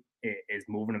attention is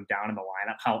moving him down in the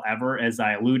lineup. However, as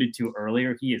I alluded to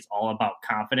earlier, he is all about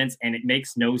confidence, and it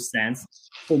makes no sense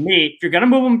for me if you're gonna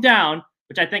move him down.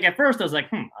 Which I think at first I was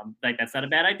like, that's not a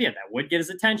bad idea. That would get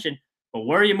his attention. But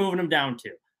where are you moving him down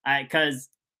to? Because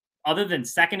other than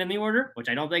second in the order, which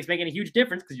I don't think is making a huge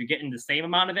difference because you're getting the same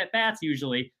amount of at bats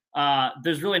usually.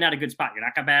 There's really not a good spot. You're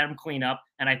not gonna bat him clean up,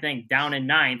 and I think down in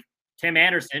 9th. Tim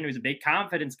Anderson, who's a big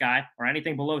confidence guy, or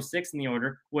anything below 6 in the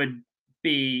order would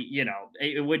be,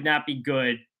 it would not be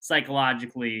good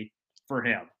psychologically for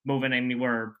him moving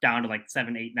anywhere down to like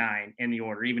 7, 8, 9 in the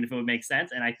order, even if it would make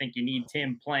sense. And I think you need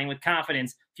Tim playing with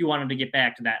confidence if you want him to get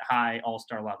back to that high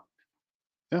all-star level.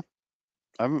 Yeah.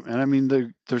 And I mean,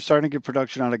 they're starting to get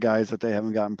production out of guys that they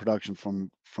haven't gotten production from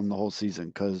the whole season,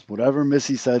 because whatever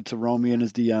Missy said to Romy in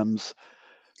his DMs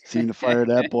seemed to fire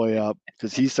that boy up,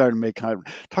 because he started to make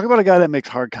talk about a guy that makes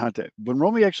hard contact. When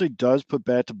Romy actually does put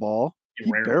bat to ball,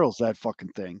 he barrels that fucking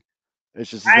thing. It's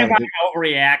just I'm not gonna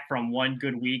overreact from one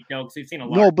good week, though, because we've seen a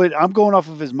lot. No, but I'm going off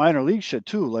of his minor league shit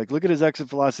too. Like, look at his exit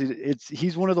velocity.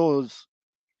 He's one of those.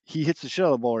 He hits the shit out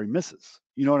of the ball or he misses.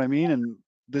 You know what I mean? And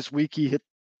this week he hit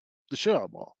the shit out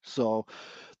of the ball, so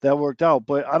that worked out.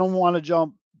 But I don't want to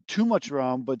jump too much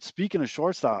around. But speaking of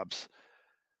shortstops,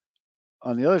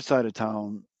 on the other side of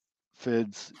town,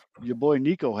 Fids, your boy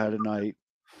Nico had a night,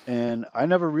 and I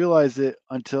never realized it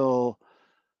until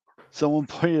someone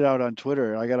pointed out on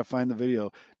Twitter. I got to find the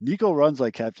video. Nico runs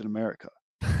like Captain America.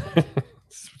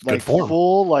 Like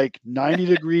full, like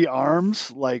 90-degree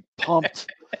arms, like pumped,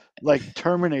 like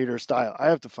Terminator style. I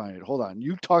have to find it. Hold on.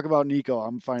 You talk about Nico.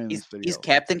 I'm finding this video. He's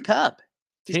Captain Cup.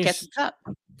 He's Captain Cup.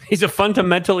 He's a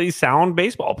fundamentally sound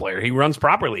baseball player. He runs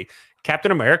properly.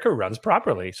 Captain America runs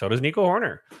properly. So does Nico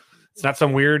Horner. It's not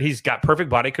some weird. He's got perfect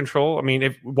body control. I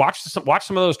mean, watch some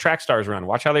of those track stars run.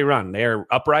 Watch how they run. They're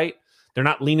upright. They're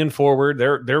not leaning forward.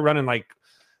 They're running like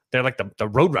they're like the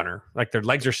road runner. Like their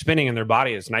legs are spinning and their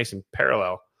body is nice and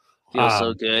parallel. Feels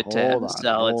so good to have a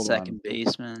solid second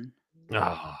baseman.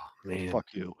 Oh man, fuck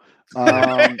you.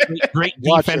 Great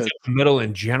defense in the middle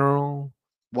in general.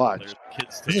 Watch.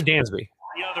 This is Dansby.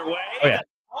 The other way. Oh yeah.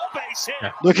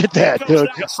 Yeah. Look at that, dude.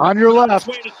 On your left.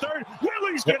 On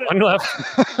your left.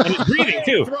 And he's breathing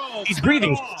too. He's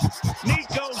breathing. He's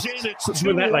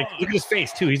doing that, like, look at his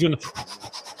face too. He's doing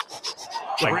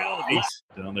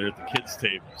down there at the kids'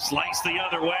 table. Slice the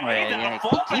other way.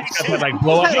 Like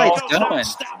blow up.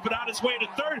 Stop it on his way to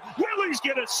third. Willie's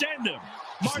gonna send him.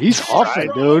 He's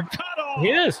huffing, dude. He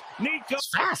is. He's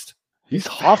fast. He's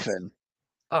huffing.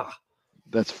 Oh,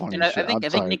 that's funny. And I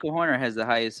think Nico Horner has the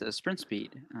highest sprint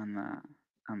speed on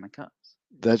the Cubs.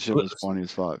 That shit was funny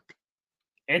as fuck.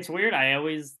 It's weird. I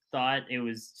always thought it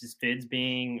was just Fids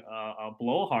being a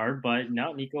blowhard, but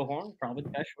no, Nico Horner, probably the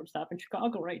best shortstop in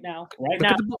Chicago right now.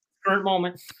 Current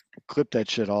moment. Clip that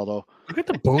shit, Aldo. Look at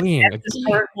the bullying.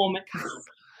 Current moment.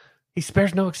 He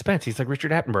spares no expense. He's like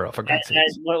Richard Attenborough, for God's sake.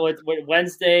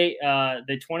 Wednesday,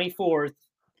 the 24th,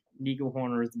 Nico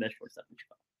Horner is the best shortstop in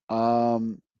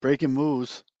Chicago. Breaking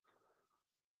moves.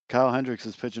 Kyle Hendricks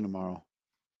is pitching tomorrow.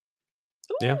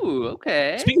 Yeah. Ooh,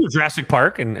 okay. Speaking of Jurassic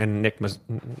Park and Nick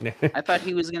I thought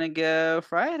he was gonna go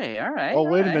Friday. All right. Oh,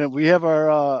 wait a minute. We have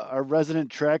our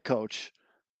resident track coach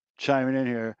chiming in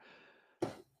here.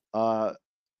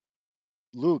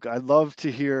 Luke, I'd love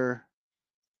to hear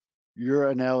your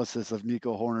analysis of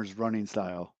Nico Horner's running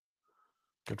style.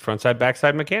 Good frontside,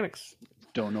 backside mechanics.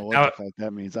 Don't know what the fuck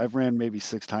that means. I've ran maybe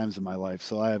 6 times in my life,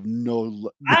 so I have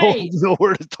nowhere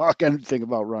to talk anything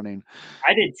about running.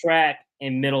 I did track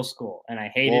in middle school, and I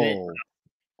hated it.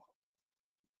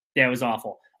 Yeah, it was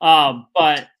awful.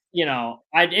 But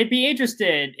I'd be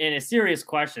interested in a serious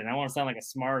question. I want to sound like a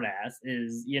smart ass.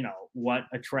 Is what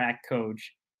a track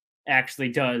coach actually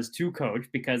does to coach?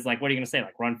 Because like, what are you gonna say?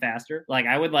 Like, run faster? Like,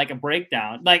 I would like a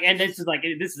breakdown. Like, and this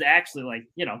is actually like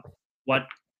what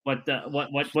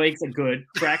makes a good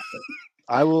track coach.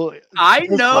 I will. I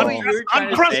know you're trying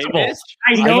to say this.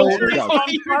 I know you're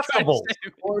uncomfortable.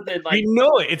 We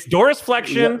know it. It's Doris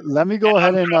flexion. Let me go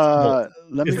ahead and what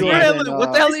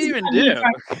the hell do you even do?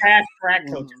 Track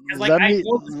coaches. Like, I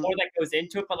know there's more that goes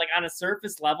into it, but like on a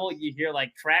surface level, you hear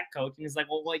like track coaching is like,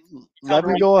 well, like. Let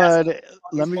me go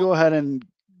ahead and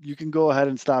you can go ahead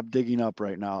and stop digging up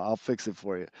right now. I'll fix it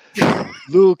for you,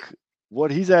 Luke. What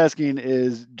he's asking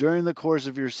is, during the course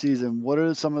of your season, what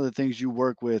are some of the things you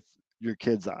work with your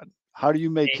kids on? How do you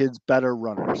make kids better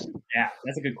runners? Yeah,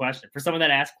 that's a good question. For someone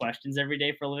that asks questions every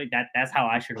day for a living, that's how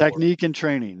I should. Technique and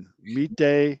training, meet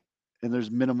day, and there's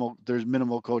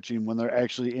minimal coaching when they're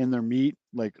actually in their meet.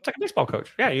 Like, it's like a baseball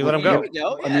coach. Yeah, you let them go.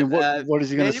 Yeah, I mean, what is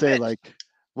he gonna say? Like,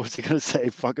 what's he gonna say?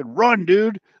 Fucking run,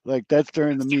 dude! Like, that's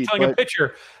during the meet. Telling a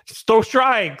pitcher, throw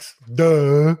strikes.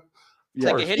 Duh. It's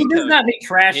like a hitting coach. Does not be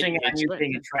trashing on you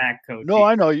being a track coach. No,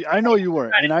 I know you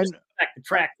weren't, and I the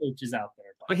track coaches out there.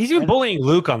 But he's even bullying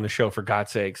Luke on the show, for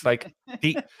God's sakes. Like,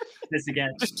 this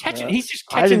again. Just catching. He's just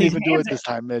catching. I didn't even do it this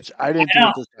time, Mitch. I did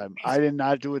not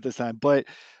do it this time. But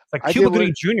like Cuba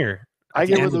Gooding Jr. I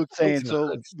get Yeah, what Luke's saying. it's So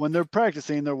not. when they're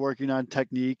practicing, they're working on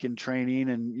technique and training,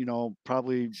 and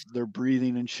probably their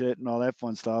breathing and shit and all that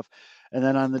fun stuff. And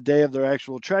then on the day of their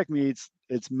actual track meets,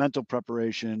 it's mental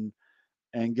preparation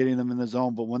and getting them in the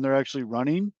zone. But when they're actually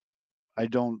running, I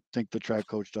don't think the track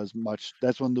coach does much.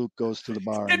 That's when Luke goes to the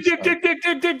bar and starts.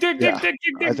 Yeah,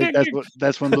 I think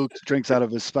that's when Luke drinks out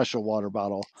of his special water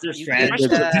bottle. Is You there could,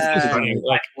 strategy? This is funny.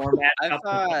 Like, Format I stuff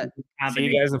with thought- see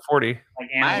you guys at 40. like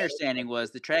My analytics. understanding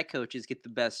was the track coaches get the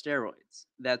best steroids.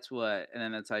 That's what, and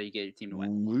then that's how you get your team to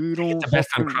win. We They get don't. the best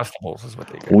fucking- Uncrustables is what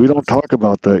they get. We don't talk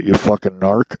about that, you fucking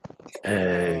narc.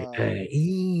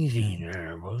 Easy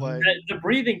there, boy. But The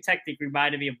breathing technique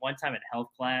reminded me of one time in health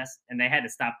class, and they had to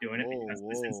stop doing it because of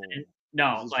this Whoa. incident.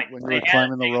 No, Is this like when you they were had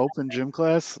climbing the rope in gym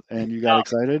class and you got No.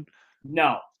 excited.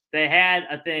 No, they had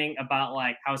a thing about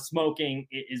like how smoking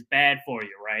is bad for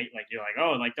you, right? Like you're like,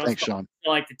 oh, like don't Thanks, smoke. Sean.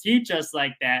 So, like to teach us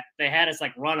like that, they had us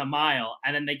like run a mile,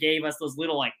 and then they gave us those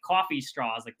little like coffee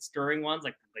straws, like the stirring ones,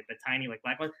 like the tiny like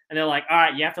black ones, and they're like, all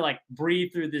right, you have to like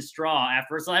breathe through this straw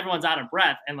after, so everyone's out of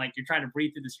breath, and like you're trying to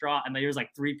breathe through the straw, and there's like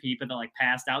 3 people that like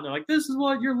passed out. And they're like, this is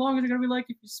what your lungs are gonna be like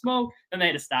if you smoke. Then they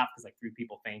had to stop because like 3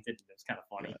 people fainted. And it was kind of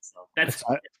funny. So that's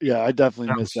I definitely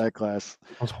That missed was- that class.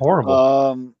 It was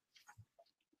horrible.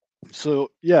 So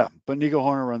yeah, but Nico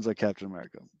Horner runs like Captain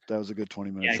America. That was a good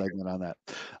 20-minute Yeah, I agree. segment on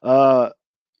that.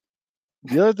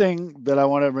 The other thing that I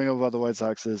want to bring up about the White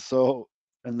Sox is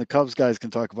and the Cubs guys can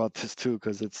talk about this too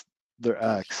because it's their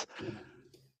ex.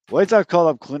 White Sox called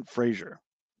up Clint Frazier.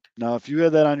 Now, if you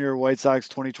had that on your White Sox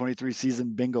 2023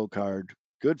 season bingo card,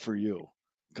 good for you,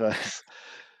 because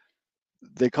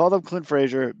they called up Clint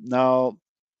Frazier. Now,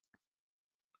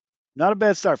 not a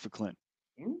bad start for Clint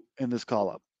in this call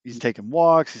up. He's taken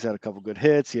walks. He's had a couple good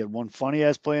hits. He had one funny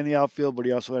ass play in the outfield, but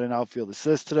he also had an outfield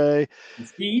assist today.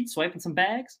 speed, swiping some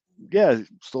bags. Yeah,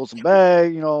 stole some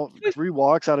bag. 3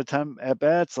 walks out of 10 at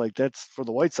bats. Like that's for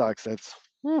the White Sox. That's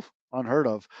unheard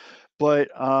of. But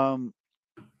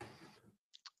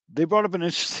they brought up an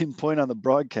interesting point on the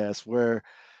broadcast where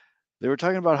they were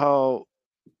talking about how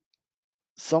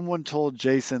someone told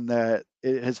Jason that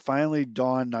it has finally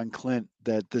dawned on Clint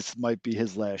that this might be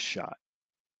his last shot.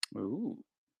 Ooh.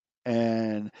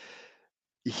 And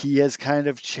he has kind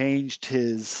of changed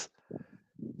his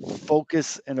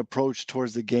focus and approach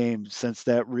towards the game since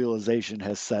that realization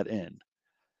has set in.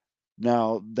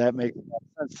 Now, that makes a lot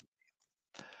of sense.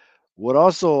 What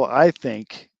also I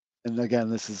think, and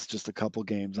again, this is just a couple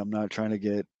games, I'm not trying to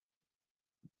get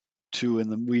too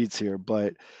in the weeds here,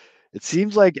 but it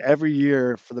seems like every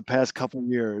year for the past couple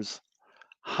years,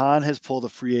 Han has pulled a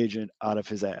free agent out of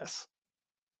his ass.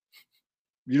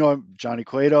 Johnny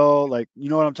Cueto, like, you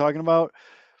know what I'm talking about?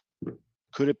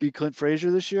 Could it be Clint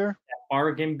Frazier this year?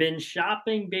 Bargain bin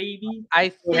shopping, baby. I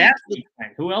It think has to be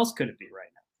Clint. Who else could it be right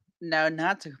now? now,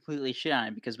 not to completely shit on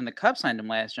it, because when the Cubs signed him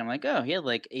last year, I'm like, oh, he had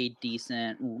like a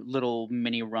decent little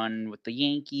mini run with the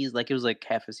Yankees. Like it was like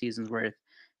half a season's worth.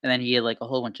 And then he had like a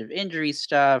whole bunch of injury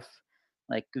stuff,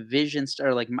 like vision stuff,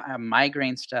 or like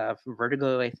migraine stuff,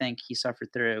 vertigo, I think he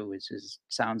suffered through, which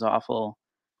sounds awful.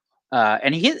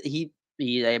 And he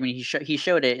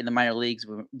showed it in the minor leagues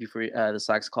before the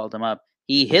Sox called him up.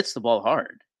 He hits the ball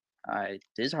hard.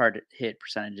 His hard hit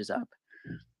percentage is up.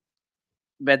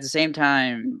 But at the same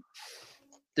time,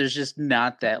 there's just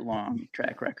not that long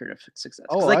track record of success.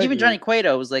 'Cause, like I even agree. Johnny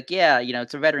Cueto was like, yeah,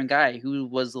 it's a veteran guy who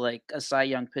was like a Cy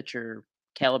Young pitcher,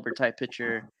 caliber type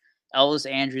pitcher. Elvis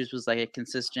Andrews was like a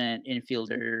consistent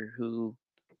infielder who,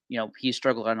 he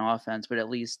struggled on offense, but at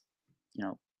least,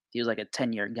 he was like a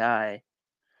 10-year guy.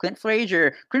 Clint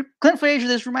Frazier,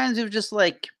 this reminds me of just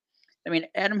like,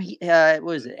 Adam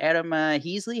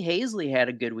Hazley had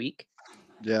a good week.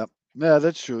 Yeah,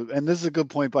 that's true. And this is a good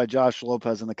point by Josh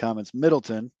Lopez in the comments.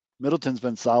 Middleton's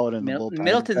been solid in the bullpen.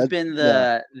 Middleton's been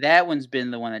that one's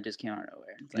been the one that just came out of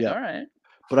nowhere. It's like, all right.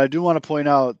 But I do want to point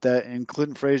out that in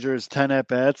Clinton Frazier's 10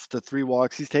 at-bats, the 3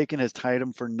 walks he's taken has tied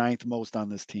him for 9th most on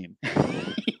this team.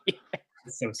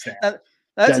 It's so sad.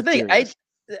 That's the Dead thing. serious.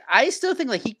 I still think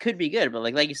like he could be good, but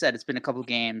like you said, it's been a couple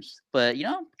games. But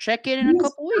check in a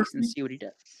couple weeks and see what he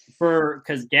does.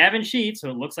 Because Gavin Sheets, who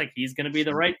it looks like he's going to be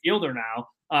the right fielder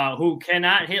now, who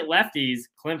cannot hit lefties,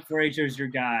 Clint Frazier's your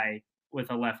guy with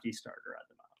a lefty starter at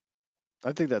the moment.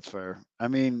 I think that's fair. I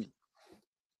mean,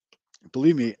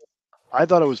 believe me, I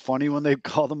thought it was funny when they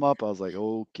called him up. I was like,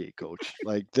 okay, coach.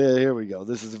 Like, here we go.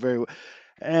 This is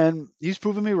and he's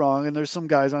proven me wrong. And there's some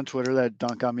guys on Twitter that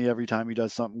dunk on me every time he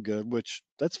does something good, which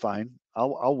that's fine.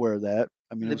 I'll wear that.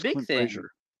 I mean, The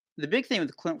big thing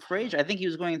with Clint Frazier, I think he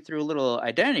was going through a little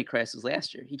identity crisis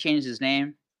last year. He changed his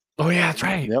name. Oh yeah, that's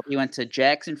right. Yep. He went to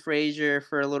Jackson Frazier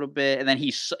for a little bit, and then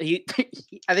he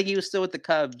I think he was still with the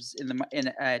Cubs in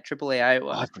AAA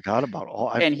Iowa. I forgot about all.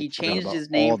 And he changed his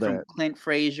name from Clint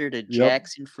Frazier to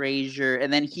Jackson Frazier,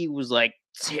 and then he was like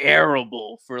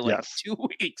terrible for like 2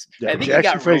 weeks. Yeah, I think Jackson he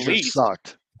got Frazier released.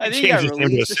 sucked. I think He he got changed his name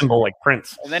to a released, symbol like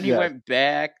Prince. and then he went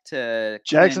back to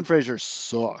Jackson Frazier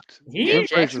sucked. Yeah, Clint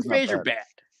Jackson Frazier's not Frazier bad. bad.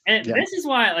 And Yeah. this is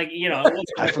why, like, you know,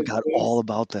 I forgot all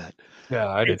about that. Yeah,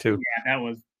 I did too. Yeah, that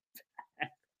was.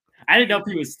 I didn't know if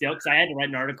he was still because I had to write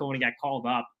an article when he got called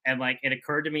up, and like it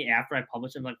occurred to me after I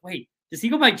published it, I'm like, wait, does he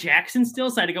go by Jackson still?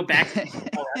 So I had to go back.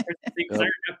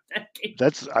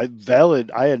 That's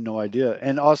valid. I had no idea.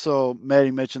 And also,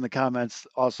 Maddie Mitch in the comments,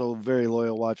 also very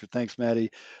loyal watcher. Thanks,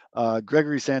 Maddie.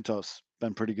 Gregory Santos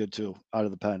been pretty good too out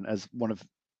of the pen as one of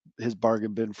his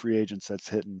bargain bin free agents that's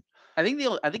hitting. I think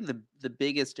the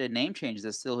biggest name change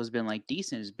that still has been like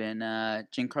decent has been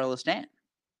Giancarlo Stanton.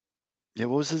 Yeah,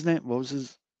 what was his name? What was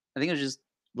his? I think it was just.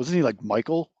 Wasn't he like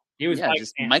Michael? He was Mike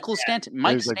just Stanton. Michael Stanton. Mike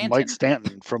he was Stanton. Like Mike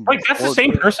Stanton from. Wait, that's the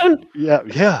Florida. same person?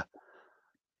 Yeah.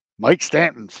 Mike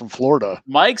Stanton from Florida.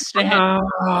 Mike Stanton.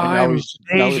 I'm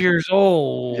 8 years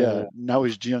old. Yeah, now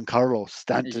he's Giancarlo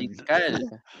Stanton.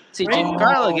 See,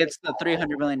 Giancarlo gets the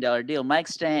 $300 million deal. Mike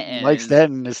Stanton. Mike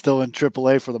Stanton is still in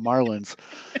AAA for the Marlins.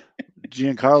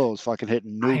 Giancarlo is fucking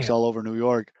hitting nukes all over New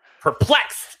York.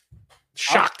 Perplexed.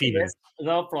 Shocked even.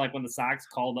 Though for like when the Sox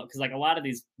called up, because like a lot of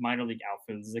these minor league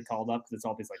outfielders they called up because it's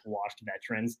all these like washed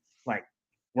veterans, like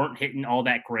weren't hitting all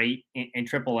that great in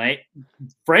AAA.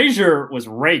 Frazier was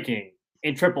raking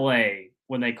in AAA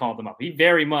when they called him up. He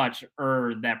very much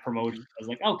earned that promotion. I was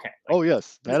like, okay. Like, Oh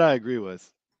yes, that I agree with.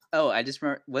 Oh, I just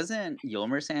remember. Wasn't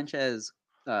Yolmer Sanchez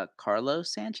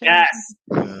Carlos Sanchez? Yes,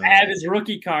 I have his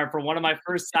rookie card for one of my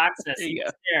first Sox sets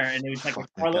there, and it was like a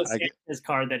Carlos Sanchez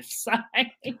card that he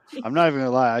signed. I'm not even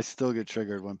gonna lie, I still get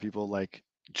triggered when people like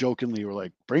jokingly were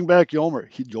like, "Bring back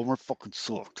Yolmer." Yolmer fucking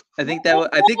sucked. I think that.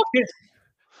 I think.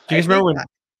 Do you guys remember when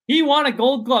he won a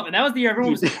Gold Glove, and that was the year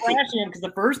everyone was crashing him because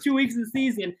the first 2 weeks of the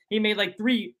season he made like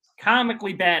 3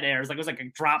 comically bad errors. Like it was like a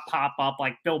drop pop up,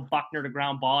 like Bill Buckner to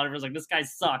ground ball. And everyone's like, "This guy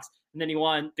sucks," and then he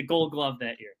won the Gold Glove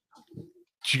that year.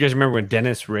 Do you guys remember when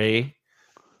Dennis Ray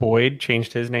Boyd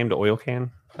changed his name to Oil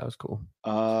Can? That was cool.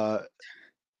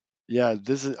 Yeah,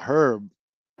 this is Herb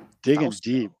digging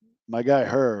deep. My guy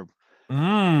Herb.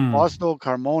 Fausto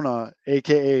Carmona,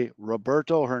 aka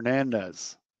Roberto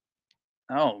Hernandez.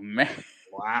 Oh man.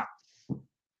 Wow.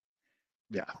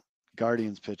 Yeah.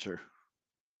 Guardians pitcher.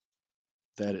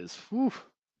 That is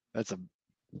that's a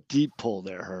deep pull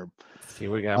there, Herb. See,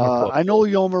 we got. I know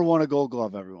Yolmer won a Gold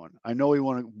Glove. Everyone, I know he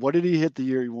won. What did he hit the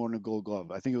year he won a Gold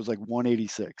Glove? I think it was like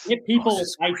 186. Hit people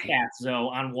with ice bats though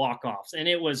on walk-offs, and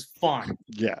it was fun.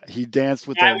 Yeah, he danced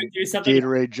with I a would do something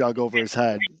Gatorade jug over his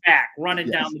head. Back running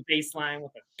down the baseline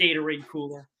with a Gatorade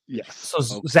cooler. Yes.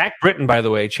 So Zach Britton, by the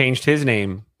way, changed his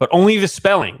name, but only the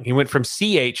spelling. He went from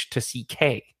CH to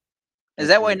CK. Is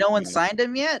that why no one signed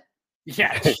him yet?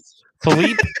 Yeah.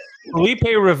 Felipe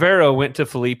Rivero went to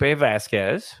Felipe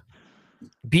Vasquez.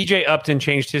 BJ Upton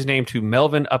changed his name to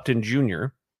Melvin Upton Jr.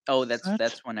 Oh,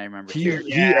 that's when I remember. He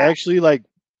actually, like,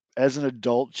 as an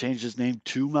adult, changed his name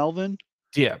to Melvin.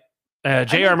 Yeah.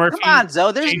 J.R. Murphy. Come on,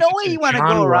 Zoe. There's no way you want to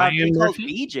go around Ryan being called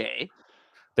Murphy? BJ.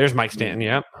 There's Mike Stanton.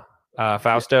 Yep.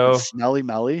 Fausto. Smelly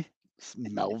Melly.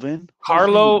 Melvin.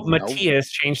 Carlo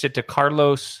Matias changed it to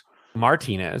Carlos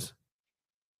Martinez.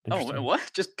 Oh,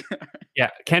 what? Just yeah.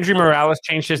 Kendry Morales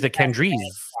changed his to Kendrys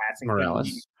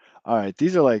Morales. All right,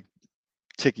 these are like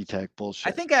ticky-tack bullshit.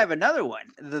 I think I have another one.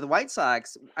 The White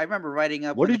Sox. I remember writing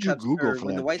up. What when did the you Cubs, Google for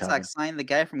when that, the White Kevin? Sox signed the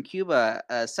guy from Cuba,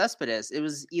 Cespedes? It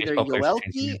was either Baseball players Yoelki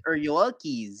changing or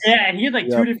Yoelkis. Yeah, and he had like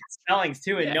Yep. 2 different spellings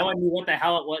too, and no one knew what the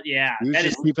hell it was. Yeah, He was that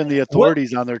just is keeping the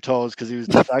authorities on their toes because he was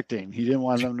defecting. He didn't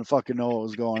want them to fucking know what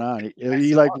was going on.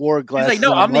 He like wore He's glasses. like,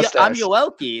 no, and a I'm mustache.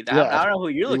 Yoelki. Yeah. I don't know who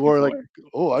you're He looking wore for. like,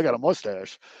 oh, I got a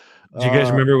mustache. Do you guys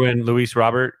remember when Luis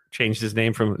Robert changed his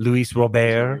name from Luis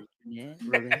Robert? Yeah,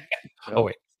 Oh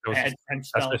wait, bad French that's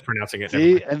spelling. mispronouncing it. Never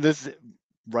See, mind. and this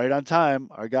right on time.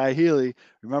 Our guy Healy.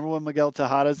 Remember when Miguel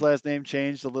Tejada's last name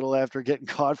changed a little after getting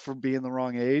caught for being the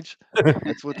wrong age?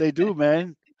 That's what they do,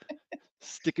 man.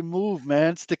 Stick and move,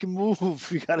 man. Stick and move.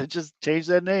 You gotta just change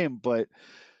that name. But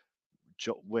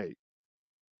wait,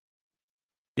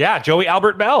 Yeah, Joey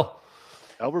Albert Bell.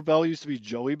 Albert Bell used to be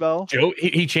Joey Bell.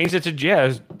 He changed it to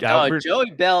Oh, Albert.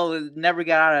 Joey Bell never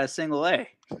got out of a single A.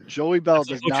 Joey Bell That's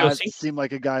does like not Ochocinco. seem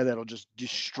like a guy that'll just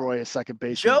destroy a second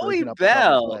base. Joey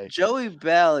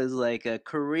Bell is like a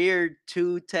career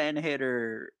 210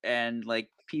 hitter, and like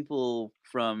people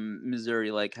from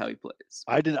Missouri like how he plays.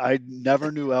 I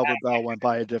never knew Albert Bell went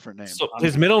by a different name. So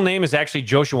his middle name is actually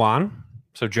Joshuan.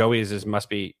 So Joey's must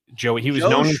be Joey. He was Joe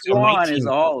known until Schwan is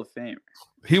a Hall of Famer.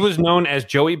 He was known as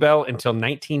Joey Bell until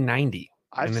 1990.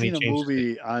 I've and then he seen a changed his name.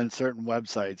 movie on certain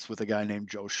websites with a guy named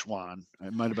Joe Schwan.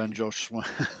 It might have been Joe Schwan.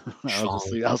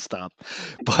 I'll stop.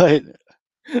 But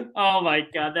Oh my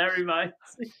god, that reminds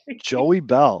me. Joey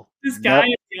Bell. This guy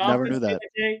in the never office knew the that. other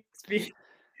day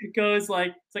goes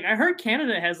like, it's like, I heard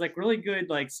Canada has like really good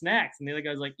like snacks, and the other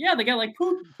guy's like, yeah, they got like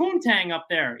poontang up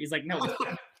there. He's like, no.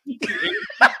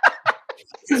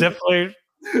 Simpler,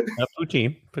 not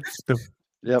poutine, but still.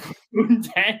 Yep.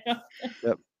 Poontang.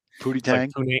 Yep. Pootie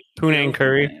Like Tang. Punang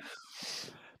curry.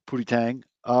 Pootie Tang.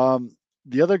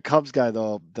 The other Cubs guy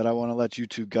though that I want to let you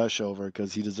two gush over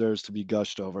because he deserves to be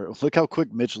gushed over. Look how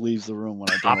quick Mitch leaves the room when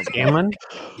I Top bring it Scanlon.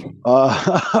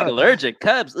 up. Allergic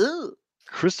Cubs. Ooh.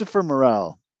 Christopher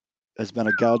Morel has been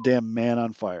a goddamn man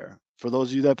on fire. For those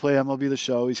of you that play MLB The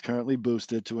Show, he's currently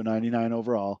boosted to a 99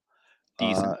 overall.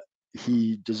 Decent.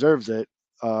 He deserves it.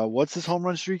 What's his home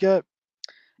run streak at?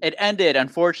 It ended,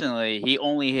 unfortunately. He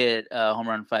only hit a home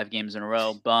run 5 games in a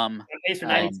row. Bum. Pace for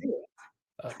 92.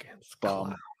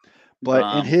 Bum.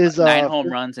 But in his 9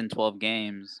 home runs in 12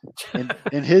 games.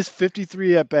 in his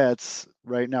 53 at bats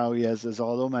right now, he has, as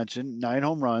Aldo mentioned, 9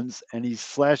 home runs, and he's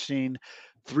slashing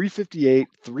 358,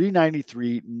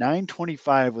 393,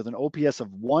 925 with an OPS of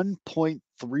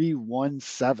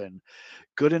 1.317.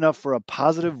 Good enough for a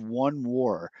positive 1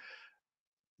 WAR.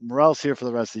 Morel's here for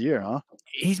the rest of the year, huh?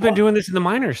 He's been doing this in the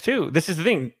minors too. This is the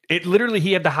thing. It literally,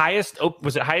 he had the highest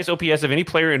OPS of any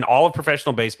player in all of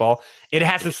professional baseball. It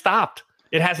hasn't stopped.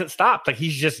 It hasn't stopped. Like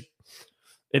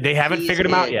they haven't figured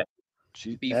him out yet.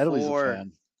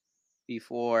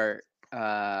 Before,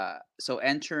 so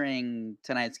entering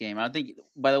tonight's game, I don't think.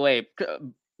 By the way,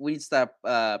 we need to stop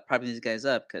propping these guys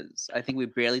up because I think we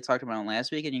barely talked about him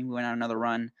last week, and he went on another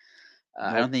run.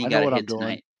 I don't think he got a hit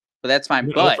tonight, but that's fine.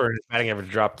 But his batting average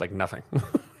dropped like nothing.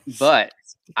 But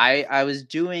I was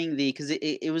doing because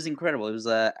it was incredible.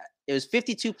 It was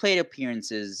 52 plate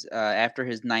appearances after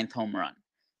his 9th home run.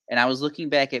 And I was looking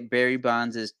back at Barry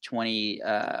Bonds'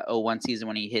 2001 season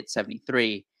when he hit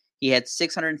 73. He had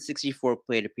 664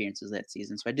 plate appearances that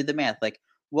season. So I did the math. Like,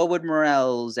 what would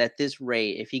Morel's at this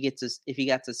rate if he got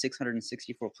to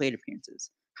 664 plate appearances?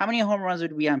 How many home runs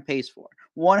would we be on pace for?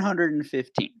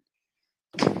 115.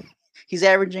 He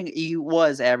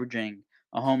was averaging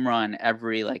a home run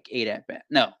every 8 at bat.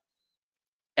 No,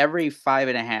 every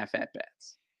 5.5 at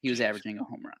bats. He was averaging a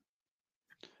home run.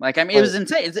 It was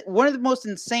insane. It's one of the most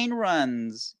insane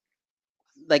runs.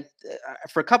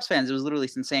 For Cubs fans, it was literally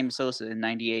Sammy Sosa in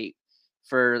 '98.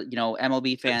 For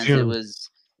MLB fans, it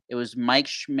was Mike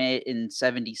Schmidt in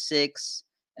 '76,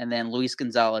 and then Luis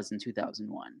Gonzalez in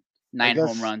 2001. 9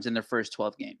 home runs in their first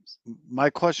 12 games. My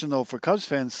question though for Cubs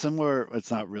fans, similar. It's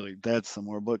not really that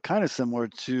similar, but kind of similar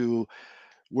to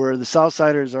where the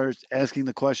Southsiders are asking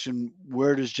the question: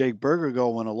 where does Jake Berger go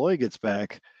when Eloy gets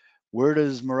back? Where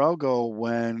does Morel go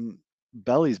when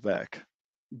Belly's back?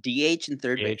 DH and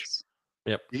third base.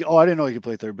 Yep. Oh, I didn't know he could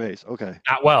play third base. Okay.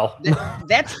 Not well.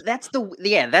 That's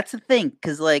the thing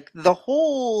because the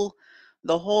whole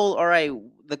all right,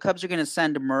 the Cubs are going to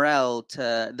send Morel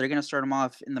they're going to start him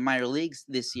off in the minor leagues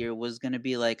this year was going to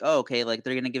be they're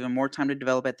going to give him more time to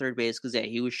develop at third base because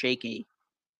he was shaky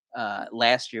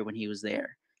last year when he was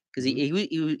there because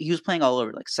he was playing all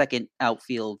over second,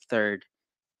 outfield, third.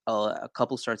 A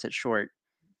couple starts at short,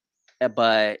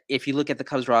 but if you look at the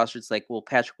Cubs roster, it's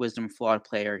Patrick Wisdom, flawed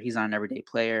player. He's not an everyday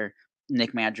player.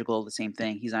 Nick Madrigal, the same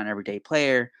thing. He's not an everyday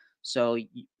player. So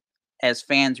as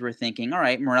fans, we're thinking, all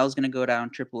right, Morel's going to go down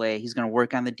AAA. He's going to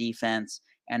work on the defense,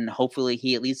 and hopefully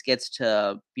he at least gets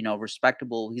to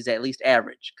respectable. He's at least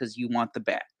average because you want the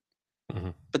bat. Mm-hmm.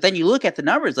 But then you look at the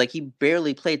numbers, he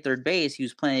barely played third base. He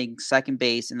was playing second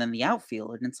base and then the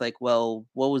outfield, and it's well,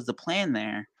 what was the plan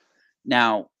there?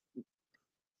 Now,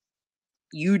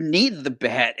 you need the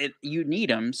bat. You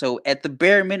need him. So at the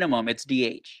bare minimum, it's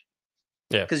DH.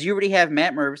 Yeah. Because you already have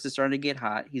Matt Mervis is starting to get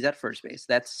hot. He's at first base.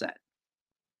 That's set.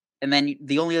 And then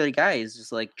the only other guy is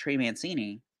just Trey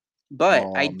Mancini. But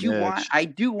I do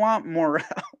want Morel.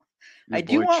 I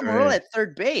do want Morel at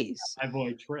third base. My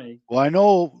boy Trey. Well, I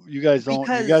know you guys don't.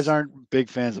 You guys aren't big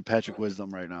fans of Patrick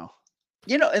Wisdom right now.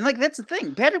 And that's the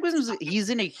thing. Patrick Wisdom's he's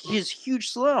in his huge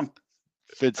slump.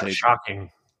 That's shocking.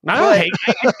 I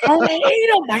don't hate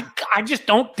him. I just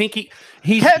don't think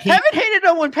he's haven't hated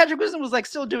him when Patrick Wisdom was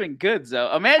still doing good.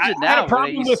 So imagine now. I had a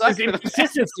problem with his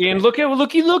inconsistency, and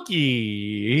looky.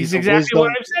 He's exactly what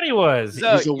I said he was.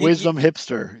 So he's a wisdom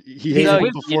hipster. You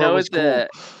know what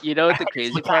the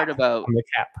crazy part about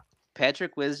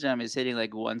Patrick Wisdom is hitting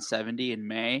 170 in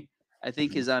May. I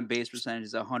think his on base percentage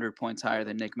is 100 points higher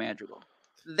than Nick Madrigal.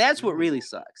 that's what really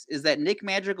sucks is that Nick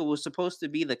Madrigal was supposed to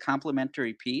be the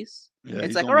complementary piece. Yeah, It's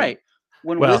he's like, all only- right,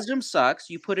 when Well- Wisdom sucks,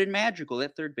 you put in Madrigal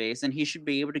at third base, and he should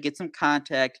be able to get some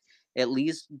contact, at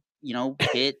least,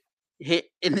 hit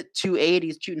in the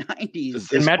 280s, 290s.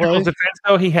 Does In this Madrigal's play? defense,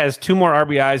 though, he has 2 more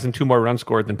RBIs and 2 more runs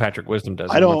scored than Patrick Wisdom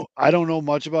does. I don't know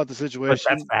much about the situation.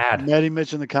 that's bad. Matty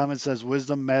Mitch in the comments says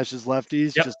Wisdom mashes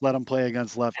lefties. Yep. Just let him play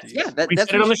against lefties. Yeah, We that's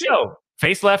said it what on the you should show.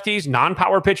 Face lefties,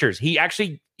 non-power pitchers. He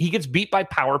gets beat by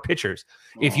power pitchers.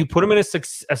 If you put him in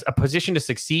a position to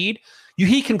succeed,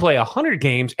 he can play 100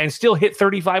 games and still hit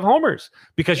 35 homers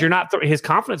because you're not. His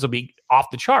confidence will be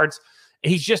off the charts.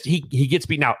 He's just he gets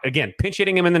beat. Now again, pinch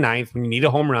hitting him in the 9th when you need a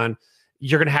home run,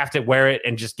 you're going to have to wear it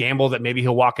and just gamble that maybe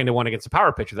he'll walk into one against a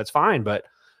power pitcher. That's fine, but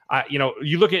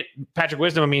you look at Patrick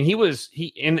Wisdom. I mean, he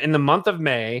in the month of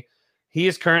May. He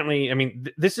is currently. I mean,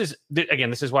 this is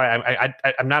why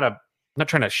I'm not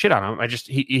trying to shit on him. I just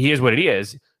he is what he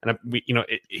is, and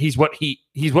he's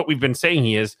what we've been saying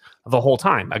he is the whole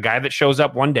time. A guy that shows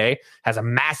up one day, has a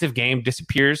massive game,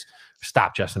 disappears.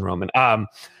 Stop, Justin Roman.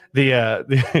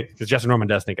 Because Justin Roman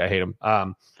does think I hate him.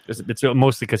 It's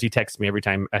mostly because he texts me every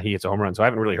time he hits a home run, so I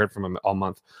haven't really heard from him all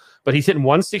month. But he's hitting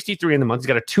 163 in the month. He's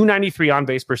got a 293 on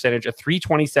base percentage, a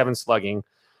 327 slugging.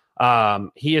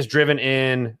 He has driven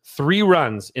in 3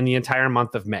 runs in the entire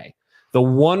month of May. The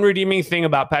one redeeming thing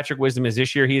about Patrick Wisdom is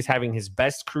this year he is having his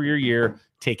best career year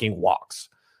taking walks.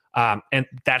 And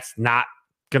that's not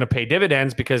going to pay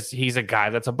dividends because he's a guy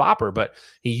that's a bopper, but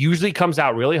he usually comes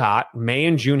out really hot. May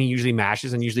and June, he usually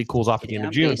mashes and usually cools off at the end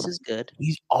of June. Base is good.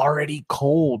 He's already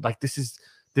cold. Like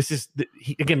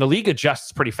again, the league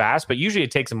adjusts pretty fast, but usually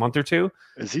it takes a month or 2.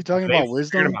 Is he talking about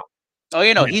Wisdom? Oh,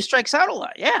 he strikes out a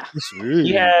lot. Yeah.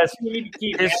 He has You need to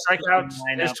keep his Madrigal strikeouts,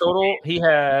 in the his lineup total. He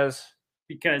has.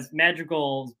 because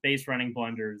Madrigal's base running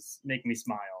blunders make me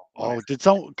smile. Oh,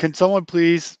 can someone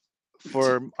please,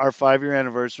 for our 5-year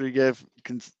anniversary gift,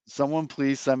 can someone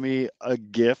please send me a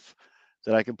GIF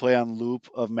that I can play on loop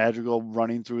of Madrigal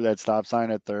running through that stop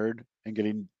sign at third and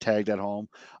getting tagged at home?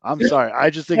 I'm sorry. I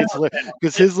just think it's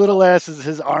because his little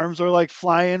his arms are like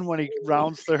flying when he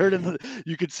rounds third, and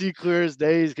you could see clear as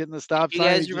day he's getting the stop sign. You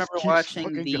guys He just remember keeps watching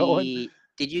fucking going.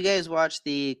 Did you guys watch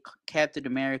the Captain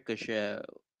America show?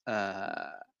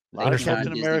 A lot of on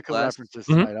Captain Disney America Plus? references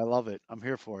Mhm. tonight. I love it. I'm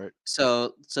here for it.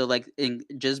 So like in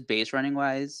just base running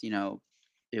wise,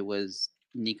 it was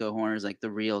Nico Horner's like the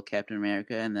real Captain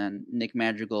America, and then Nick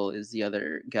Madrigal is the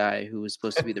other guy who was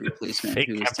supposed to be the replacement. Fake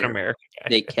who was Captain terrible. America guy.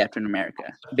 Fake Captain America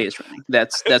base running.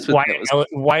 That's what that was.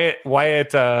 Wyatt.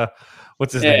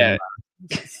 What's his name?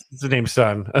 What's his name's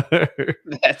son?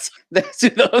 That's who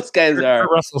those guys are.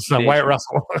 Russell's son, Base Wyatt running.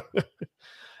 Russell.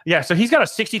 Yeah, so he's got a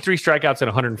 63 strikeouts and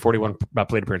 141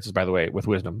 plate appearances, by the way, with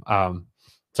Wisdom.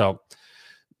 So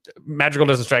Madrigal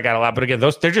doesn't strike out a lot, but again,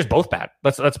 they're just both bad.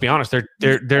 Let's be honest.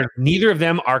 They're neither of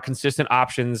them are consistent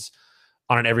options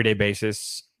on an everyday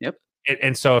basis. Yep.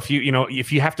 And so if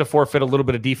you have to forfeit a little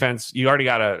bit of defense, you already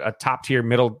got a top tier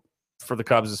middle for the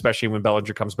Cubs, especially when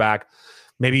Bellinger comes back.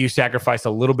 Maybe you sacrifice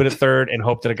a little bit of third and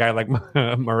hope that a guy like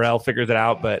Morel figures it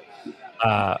out, but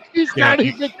He's not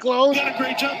even close.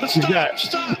 he's got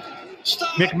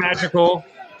Nick Madrigal,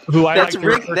 who I That's like. to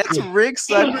Rick. refer That's to- Rick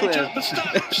Sutcliffe.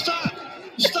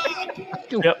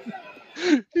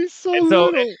 He's so And so-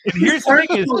 little. and here's the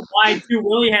thing is, Why too?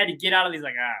 Willie had to get out of these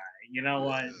like, all right, you know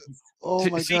what? Oh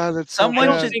my see, god, that's so someone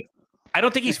bad. should- I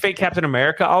don't think he's fake Captain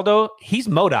America, Aldo. He's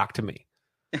MODOK to me.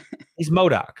 He's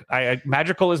MODOK.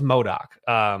 Madrigal is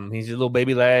MODOK. He's little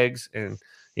baby legs, and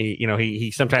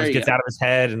he sometimes There you gets go. out of his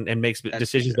head and makes That's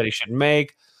decisions true. that he shouldn't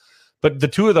make. But the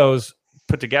two of those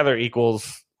put together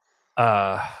equals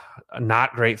a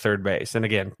not great third base. And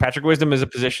again, Patrick Wisdom is a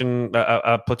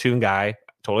platoon guy,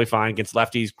 totally fine against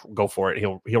lefties. Go for it.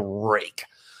 He'll rake.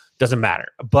 Doesn't matter.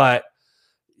 But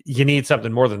you need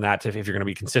something more than that if you're going to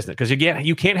be consistent. Because again,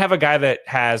 you can't have a guy that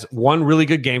has one really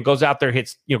good game, goes out there,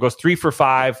 hits, goes 3 for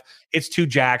 5, hits 2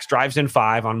 jacks, drives in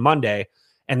 5 on Monday,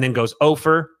 and then goes 0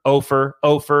 for,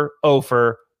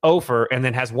 and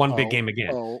then has one big game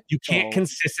again. You can't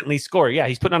consistently score. Yeah,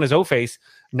 he's putting on his O face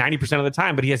 90% of the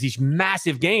time, but he has these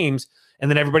massive games,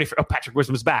 and then everybody, Patrick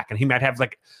Wisdom is back, and he might have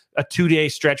like a 2-day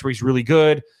stretch where he's really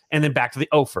good, and then back to the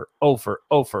 0 for.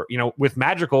 With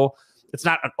Madrigal, it's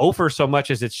not an offer so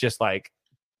much as it's just like,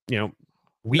 weak.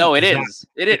 No, it is.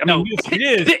 It is. I mean, it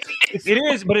is. It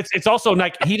is, but it's also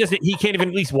like he can't even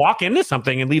at least walk into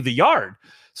something and leave the yard.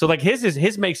 So like his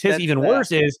makes his That's even bad.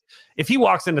 worse is if he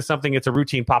walks into something, it's a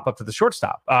routine pop up to the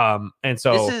shortstop. And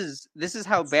so this is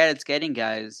how bad it's getting,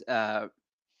 guys.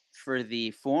 For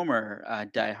the former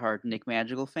diehard Nick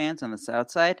Madrigal fans on the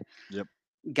South Side. Yep.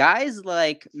 guys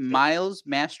like Miles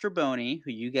Mastrobuoni, who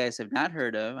you guys have not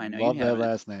heard of, I know Love you that haven't.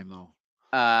 last name though.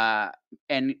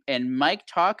 And Mike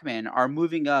Talkman are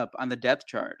moving up on the depth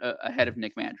chart ahead of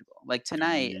Nick Madrigal. Like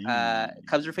tonight,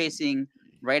 Cubs are facing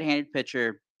right-handed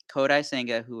pitcher Kodai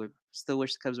Senga, who I still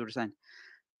wish the Cubs would have signed.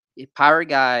 A power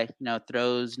guy,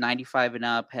 throws 95 and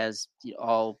up, has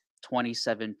all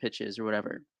 27 pitches or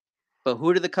whatever. But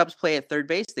who do the Cubs play at third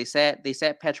base? They sat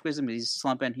Patrick Wisdom. He's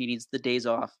slumping. He needs the days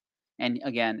off. And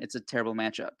again, it's a terrible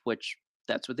matchup, which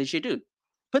that's what they should do.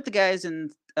 Put the guys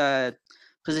in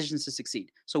positions to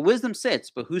succeed. So Wisdom sits,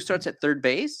 but who starts at third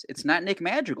base? It's not Nick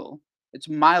Madrigal. It's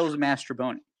Miles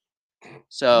Mastrobuoni.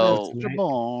 So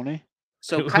Mastrobuoni.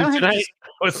 So Kyle Hendricks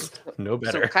was no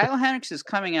better. So Kyle Hendricks is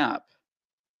coming up.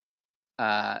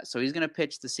 So he's going to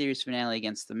pitch the series finale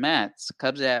against the Mets.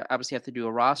 Cubs obviously have to do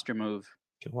a roster move.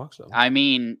 Can walk so. I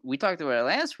mean, we talked about it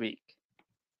last week.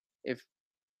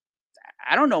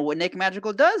 I don't know what Nick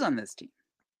Madrigal does on this team.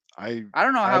 I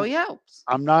don't know how he helps.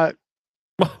 I'm not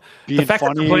being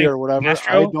funny or whatever.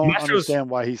 I don't understand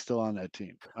why he's still on that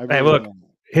team.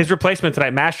 His replacement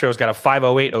tonight, Mastro's got a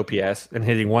 508 OPS and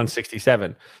hitting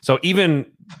 167. So even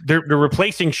they're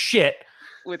replacing shit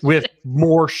with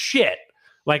more shit.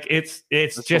 Like it's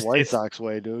just the White Sox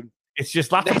way, dude. It's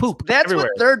just lots of poop. That's everywhere.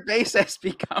 what third base has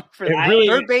become for them. Really,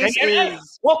 third base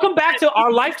is. Welcome back to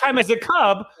our lifetime as a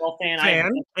Cub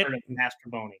fan.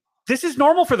 Mastrobuoni. This is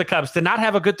normal for the Cubs to not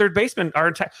have a good third baseman.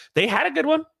 They had a good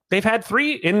one. They've had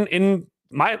three in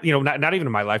my, not even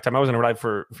in my lifetime. I wasn't alive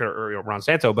for Ron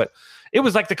Santo, but it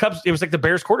was like the Cubs. It was like the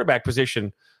Bears quarterback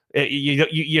position.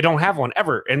 You don't have one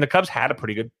ever, and the Cubs had a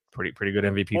pretty good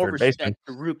MVP third baseman.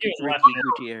 Rookie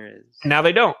Gutierrez. Now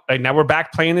they don't. Like, now we're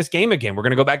back playing this game again. We're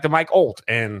going to go back to Mike Olt,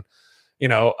 and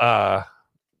well,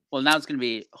 now it's going to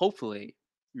be hopefully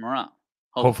Moran.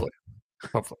 Hopefully.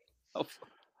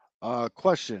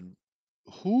 Question: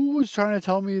 who was trying to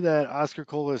tell me that Oscar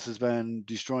Colas has been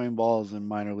destroying balls in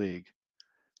minor league?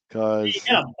 Because he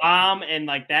hit a bomb, and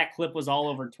like that clip was all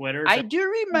over Twitter. I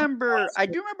do remember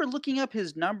looking up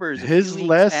his numbers. His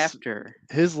last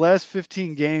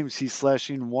 15 games, he's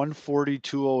slashing 140,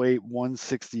 208,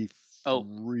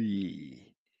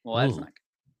 163. Well, that's not good.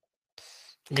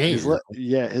 His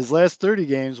last 30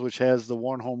 games, which has the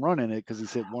one home run in it, because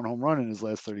he's hit one home run in his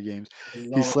last 30 games.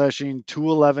 He's slashing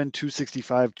 211,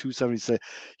 265, 276.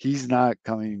 He's not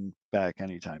coming back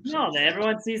anytime soon. No,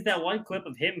 everyone sees that one clip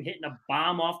of him hitting a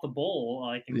bomb off the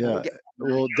bowl.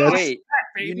 Well,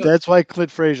 that's why Clint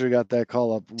Frazier got that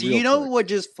call up. Do you know what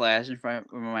just flashed in front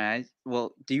of my eyes?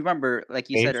 Well, do you remember, like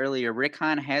you said earlier, Rick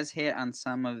Hahn has hit on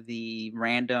some of the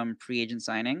random free agent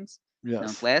signings?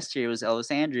 Yes. Last year was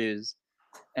Elvis Andrus.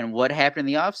 And what happened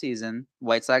in the offseason?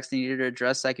 White Sox needed to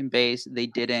address second base. They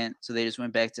didn't, so they just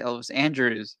went back to Elvis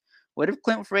Andrus. What if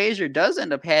Clint Frazier does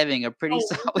end up having a pretty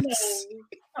solid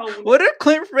What if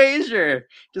Clint Frazier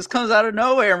just comes out of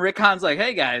nowhere and Rick Hahn's like,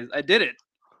 hey, guys, I did it.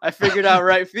 I figured out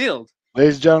right field.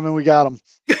 Ladies and gentlemen, we got him.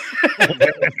 We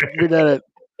did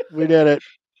it.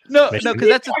 No, because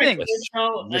that's the thing. He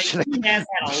has had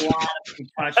a lot of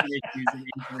concussion issues and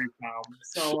injury problems.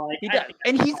 So,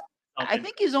 I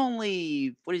think he's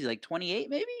only, what is he, like 28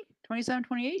 maybe? 27,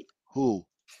 28? Who?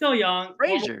 Still young.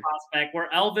 Frazier. Prospect, where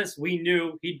Elvis, we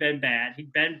knew he'd been bad.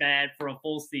 He'd been bad for a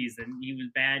full season. He was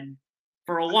bad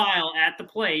for a while at the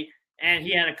plate, and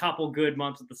he had a couple good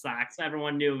months with the Sox.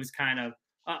 Everyone knew it was kind of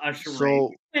a charade.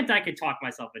 And I could talk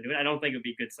myself into it. I don't think it would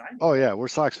be a good sign. Oh, yeah, we're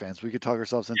Sox fans. We could talk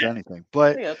ourselves into anything.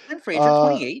 But Frazier,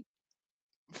 28.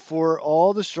 For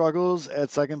all the struggles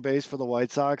at second base for the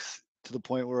White Sox, to the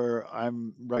point where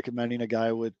I'm recommending a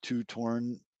guy with 2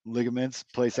 torn ligaments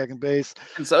play second base.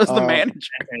 And so is the manager.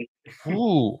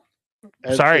 Ooh.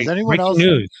 Sorry. Anyone else?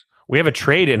 News. We have a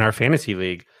trade in our fantasy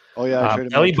league. Oh, yeah.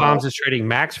 Belly Bombs is trading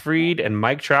Max Fried and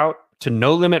Mike Trout to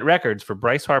No Limit Records for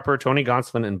Bryce Harper, Tony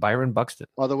Gonsolin, and Byron Buxton.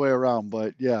 Other way around,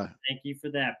 but yeah. Thank you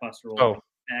for that, Buster.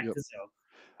 Back to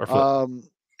Zoe.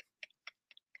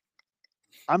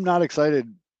 I'm not excited.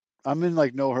 I'm in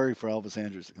no hurry for Elvis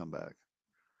Andrus to come back.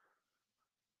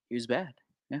 He was bad.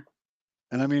 Yeah.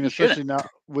 And I mean, especially now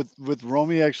with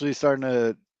Romy actually starting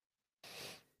to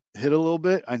hit a little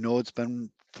bit. I know it's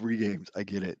been 3 games. I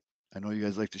get it. I know you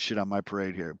guys like to shit on my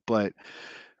parade here, but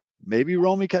maybe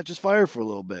Romy catches fire for a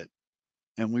little bit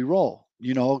and we roll,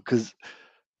 because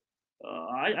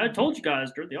I told you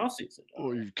guys during the offseason.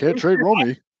 You can't trade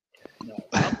Romy.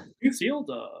 He's sealed.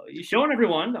 He's showing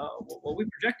everyone what we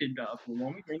projected for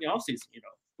Romy during the offseason.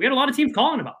 We had a lot of teams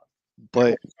calling about him.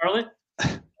 But Charlotte,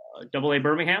 AA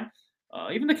Birmingham,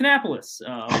 even the Kannapolis.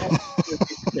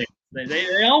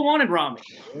 They all wanted Romy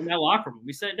in that locker room.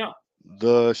 We said no.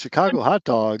 The Chicago Hot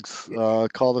Dogs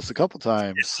called us a couple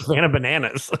times. Savannah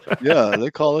Bananas. Yeah,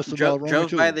 they call us about Romy drove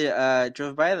too. by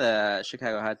the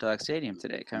Chicago Hot Dog Stadium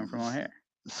today, coming from O'Hare.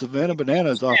 Savannah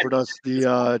Bananas offered us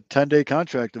the 10-day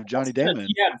contract of Johnny Damon.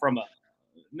 He had from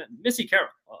Missy Carroll.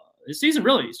 His season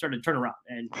really started to turn around,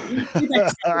 and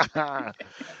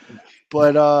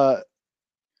but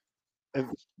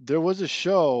there was a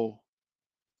show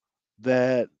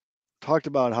that talked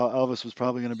about how Elvis was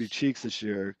probably going to be Cheeks this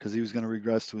year because he was going to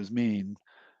regress to his mean.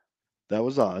 That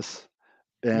was us.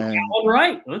 And all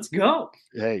right, let's go.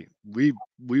 Hey, we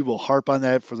will harp on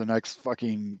that for the next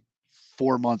fucking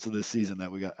 4 months of this season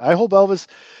that we got. I hope Elvis.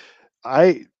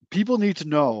 People need to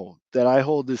know that I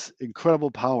hold this incredible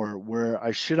power where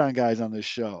I shit on guys on this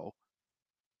show,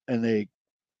 and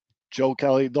Joe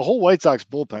Kelly, the whole White Sox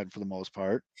bullpen for the most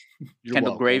part.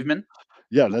 Kendall Graveman.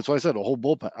 Yeah, that's why I said the whole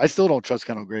bullpen. I still don't trust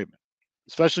Kendall Graveman,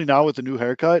 especially now with the new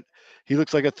haircut. He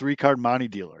looks like a 3-card Monty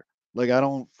dealer. Like I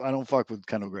don't fuck with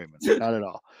Kendall Graveman, not at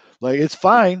all. Like it's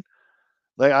fine.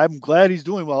 Like I'm glad he's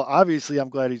doing well. Obviously, I'm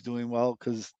glad he's doing well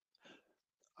because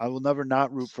I will never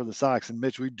not root for the Sox. And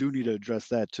Mitch, we do need to address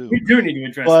that too. We do need to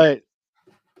address that.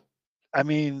 I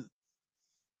mean,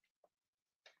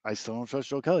 I still don't trust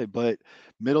Joe Kelly, but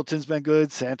Middleton's been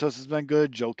good. Santos has been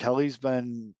good. Joe Kelly's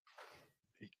been,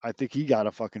 I think he got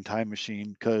a fucking time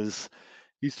machine because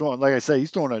he's throwing, like I said, he's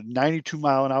throwing a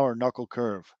 92-mile-an-hour knuckle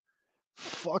curve.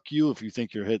 Fuck you if you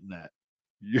think you're hitting that.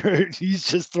 He's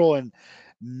just throwing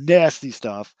nasty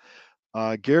stuff.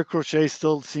 Garrett Crochet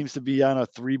still seems to be on a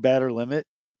 3-batter limit,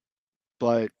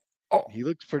 but he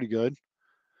looks pretty good.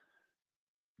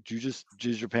 Did you just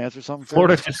jizz your pants or something?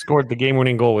 Florida just scored the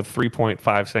game-winning goal with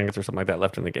 3.5 seconds or something like that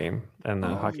left in the game. And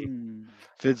hockey.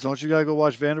 Fitz, don't you gotta go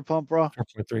watch Vanderpump, bro?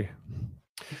 4.3.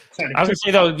 I was gonna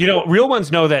say though, real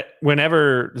ones know that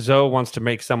whenever Zoe wants to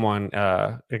make someone,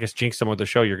 I guess jinx someone with the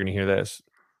show, you're gonna hear this.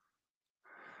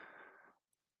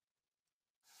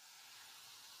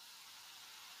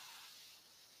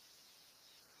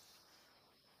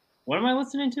 What am I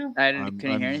listening to? I'm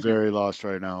very lost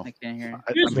right now. I can't hear.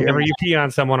 Whenever you pee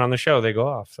on someone on the show, they go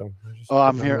off. So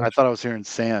I'm here. I thought I was hearing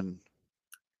sand.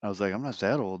 I was like, I'm not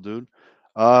that old, dude.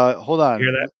 Hold on. You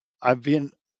hear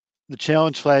that? The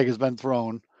challenge flag has been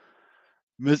thrown.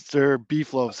 Mr.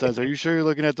 Beefloaf says, "Are you sure you're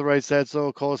looking at the right stats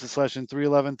though? Colas is slashing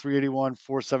 311, 381,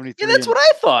 473." Yeah, that's what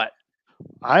I thought.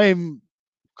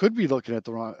 Could be looking at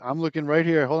the wrong. I'm looking right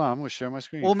here. Hold on, I'm gonna share my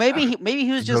screen. Well, maybe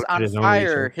he was just on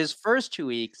fire his first 2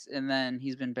 weeks, and then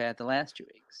he's been bad the last 2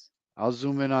 weeks. I'll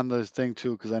zoom in on the thing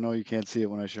too, because I know you can't see it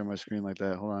when I share my screen like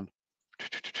that. Hold on.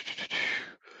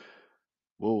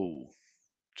 Whoa,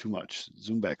 too much.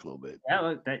 Zoom back a little bit. Yeah,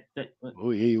 look,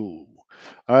 Oh yeah. All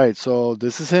right, so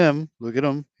this is him. Look at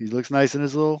him. He looks nice in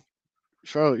his little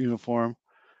Charlotte uniform.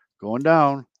 Going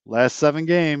down. Last 7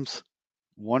 games.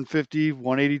 150,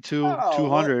 182,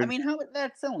 200. I mean,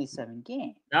 that's only 7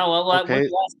 games. Okay.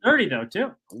 Last 30 though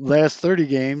too. Last 30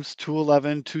 games,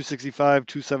 211, 265,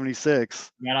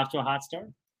 276. Got off to a hot start.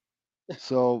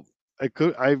 So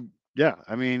I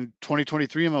mean,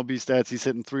 2023 MLB stats, he's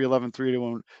hitting 311,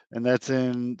 381, and that's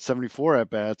in 74 at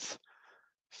bats.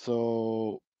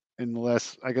 So in the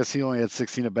last, I guess he only had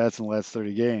 16 at bats in the last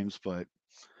 30 games, but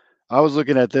I was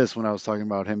looking at this when I was talking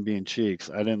about him being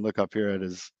Cheeks. I didn't look up here at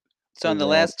his. So in the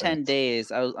last 10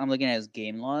 days, I'm looking at his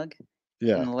game log.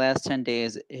 Yeah. In the last 10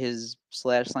 days, his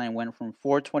slash line went from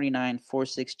 429,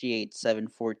 468,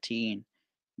 714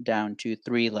 down to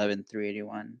 311,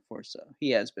 381. So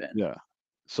he has been. Yeah.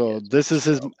 So this is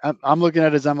his. I'm looking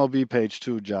at his MLB page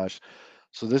too, Josh.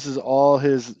 So this is all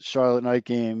his Charlotte night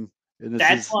game. And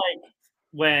That's like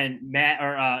when Matt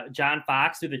or John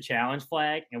Fox threw the challenge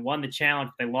flag and won the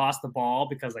challenge. They lost the ball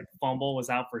because like fumble was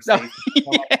out for safety.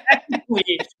 So, like,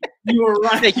 technically, you were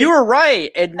right. Like, you were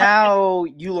right, and now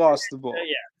you lost the ball.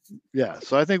 Yeah.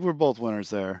 So I think we're both winners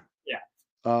there.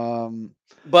 Yeah.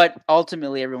 But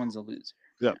ultimately, everyone's a loser.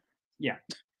 Yeah. Yeah.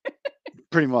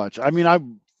 Pretty much. I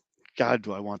mean, God,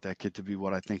 do I want that kid to be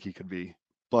what I think he could be?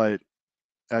 But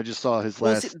I just saw his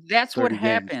last. See, that's what games.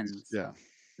 happens. Yeah.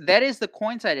 That is the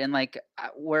coin side, and like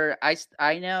where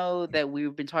I know that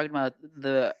we've been talking about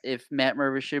if Matt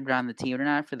Mervis should have been on the team or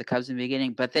not for the Cubs in the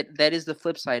beginning, but that is the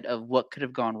flip side of what could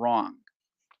have gone wrong.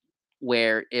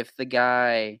 Where if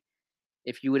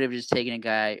you would have just taken a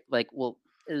guy it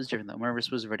was different though.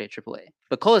 Mervis was already at AAA,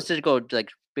 but Colas did go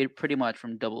like pretty much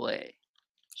from AA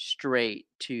straight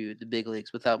to the big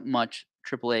leagues without much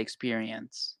AAA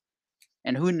experience,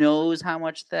 and who knows how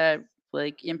much that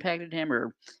impacted him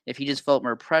or if he just felt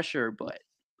more pressure. But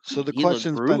so the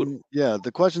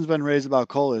question's been raised about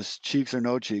Colas, Cheeks or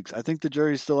no Cheeks. I think the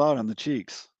jury's still out on the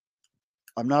Cheeks.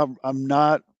 I'm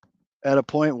not at a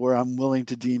point where I'm willing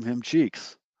to deem him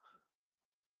cheeks.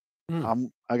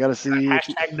 I got to see.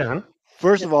 Hashtag done.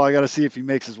 First of all, I got to see if he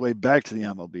makes his way back to the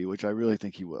MLB, which I really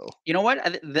think he will. You know what?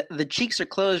 The cheeks are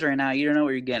closed right now. You don't know what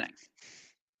you're getting.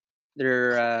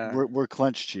 They're We're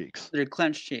clenched cheeks. they're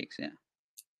clenched cheeks. Yeah.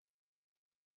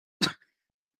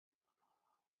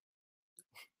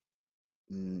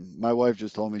 My wife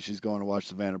just told me she's going to watch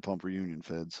the Vanderpump reunion,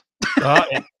 Fids.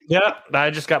 Yeah, I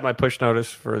just got my push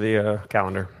notice for the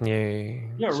calendar. Yay!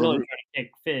 You're really trying to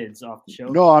kick Fids off the show.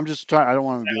 No, I'm just trying. I don't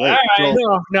want to be late. All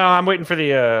right. No, I'm waiting for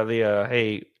the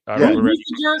hey. Yeah. Who's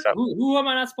the jerk? Who am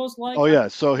I not supposed to like? Oh yeah.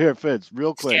 So here, Fids,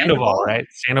 real quick. Sandoval, right?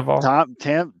 Sandoval.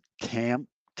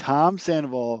 Tom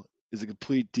Sandoval is a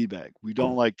complete d-bag. We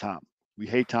don't like Tom. We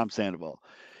hate Tom Sandoval.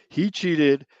 He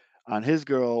cheated on his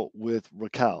girl with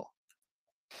Raquel.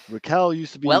 Raquel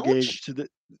used to be engaged to the.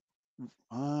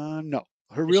 No,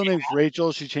 her real name's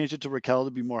Rachel. She changed it to Raquel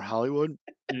to be more Hollywood.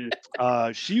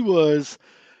 She was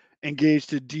engaged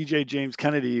to DJ James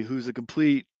Kennedy, who's a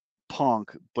complete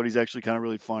punk, but he's actually kind of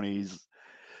really funny.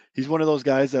 He's one of those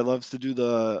guys that loves to do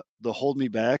the hold me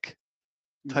back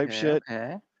type shit.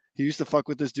 Okay. He used to fuck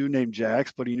with this dude named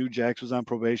Jax, but he knew Jax was on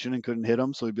probation and couldn't hit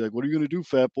him. So he'd be like, "What are you gonna do,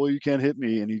 fat boy? You can't hit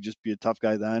me." And he'd just be a tough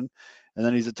guy then. And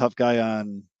then he's a tough guy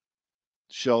on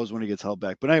shows when he gets held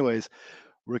back. But anyways,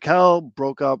 Raquel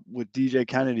broke up with DJ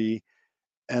Kennedy,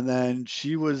 and then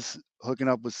she was hooking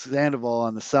up with Sandoval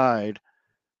on the side.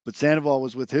 But Sandoval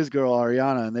was with his girl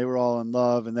Ariana, and they were all in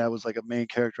love, and that was like a main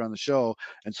character on the show.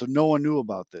 And so no one knew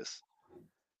about this.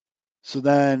 So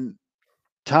then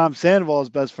Tom Sandoval's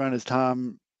best friend is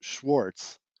Tom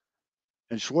Schwartz.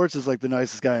 And Schwartz is like the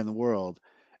nicest guy in the world.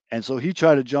 And so he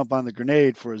tried to jump on the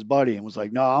grenade for his buddy and was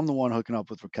like, "No, I'm the one hooking up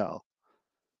with Raquel."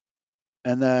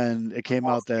 And then it came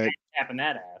out that tapping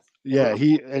that ass. Yeah,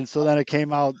 so then it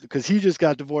came out because he just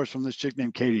got divorced from this chick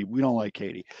named Katie. We don't like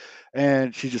Katie,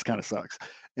 and she just kind of sucks.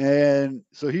 And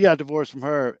so he got divorced from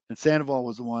her, and Sandoval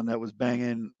was the one that was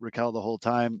banging Raquel the whole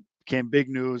time. Became big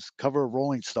news, cover of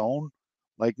Rolling Stone,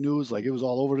 like news, like it was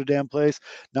all over the damn place.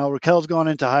 Now Raquel's gone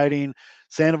into hiding.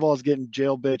 Sandoval's getting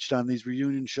jail bitched on these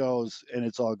reunion shows, and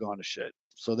it's all gone to shit.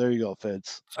 So there you go,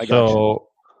 Fids. I got you.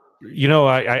 You know,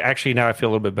 I actually now I feel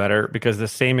a little bit better because the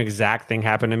same exact thing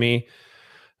happened to me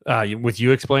with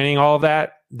you explaining all of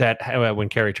that. That when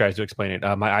Carrie tries to explain it,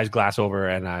 my eyes glass over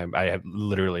and I have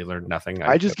literally learned nothing.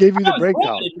 I just gave you the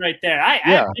breakdown right there. I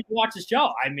didn't watch the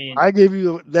show. I mean, I gave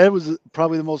you that was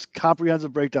probably the most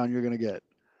comprehensive breakdown you're gonna get.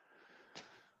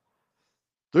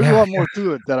 There's a lot more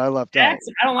to it that I left out.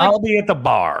 I'll be at the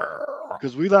bar.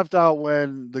 Because we left out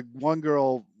when the one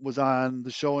girl was on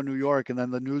the show in New York, and then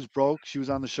the news broke. She was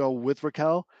on the show with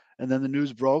Raquel, and then the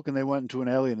news broke, and they went into an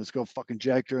alley, and this girl fucking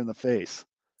jacked her in the face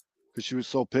because she was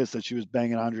so pissed that she was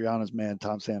banging Adriana's man,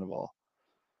 Tom Sandoval.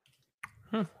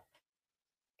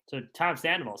 So Tom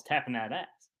Sandoval's tapping that ass.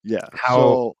 Yeah.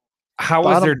 How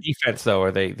is their defense though?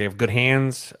 Are they have good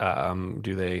hands?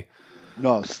 Do they?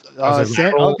 No.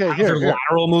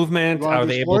 Lateral movement. Are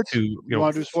they able to? You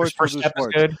want to do sports? First step is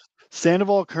good.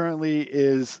 Sandoval currently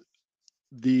is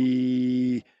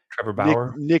the Trevor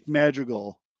Bauer, Nick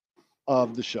Madrigal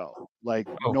of the show. Like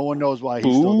no one knows why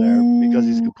he's still there because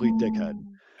he's a complete dickhead.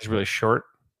 He's really short.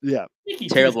 Yeah,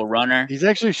 terrible runner. He's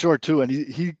actually short too, and he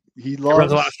loves. He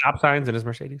runs a lot of stop signs in his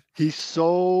Mercedes. He's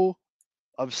so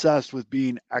obsessed with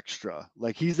being extra.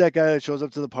 Like he's that guy that shows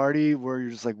up to the party where you're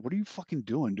just like, "What are you fucking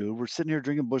doing, dude? We're sitting here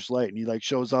drinking Busch Light," and he like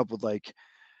shows up with like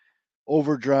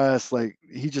overdressed, like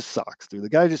he just sucks, dude. The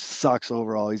guy just sucks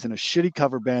overall. He's in a shitty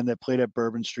cover band that played at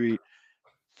Bourbon Street.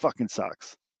 Fucking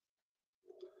sucks.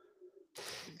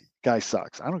 Guy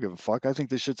sucks. I don't give a fuck. I think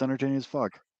this shit's entertaining as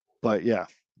fuck. But yeah,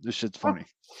 this shit's funny.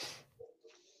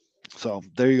 So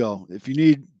there you go. If you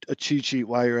need a cheat sheet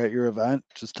while you're at your event,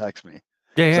 just text me.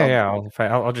 Yeah.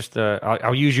 I'll just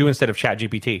I'll use you instead of Chat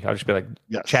GPT. I'll just be like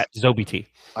Chat ZoBT.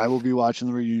 I will be watching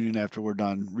the reunion after we're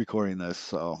done recording this.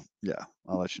 So yeah,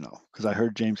 I'll let you know because I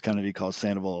heard James Kennedy call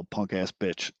Sandoval a punk ass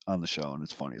bitch on the show, and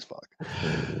it's funny as fuck.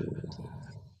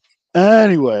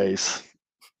 Anyways,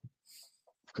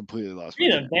 completely lost.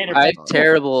 I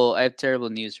have terrible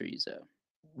news for you, Zoe.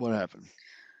 What happened?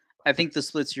 I think the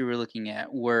splits you were looking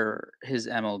at were his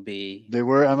MLB. They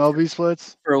were MLB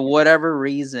splits? For whatever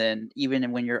reason,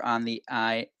 even when you're on the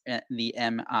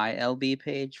MILB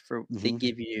page, they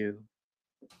give you.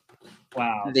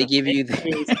 Wow. They give you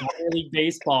the early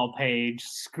baseball page.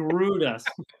 Screwed us.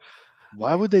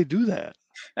 Why would they do that?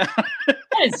 That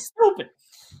is stupid.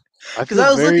 Because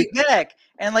I was looking back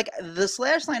and like the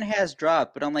slash line has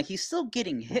dropped, but I'm like, he's still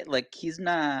getting hit. Like he's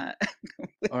not.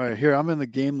 All right, here I'm in the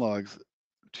game logs.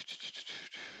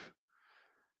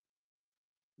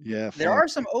 Yeah, There fuck. are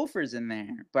some offers in there,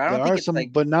 but I don't There think are it's some,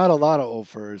 like. but not a lot of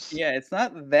offers. Yeah, it's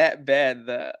not that bad.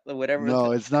 The whatever.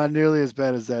 No, it's not nearly as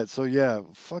bad as that. So yeah,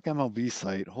 fuck MLB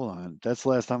site. Hold on, that's the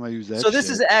last time I used that. So this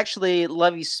shit. is actually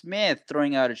Lovie Smith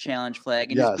throwing out a challenge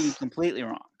flag and just being Yes. completely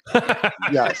wrong.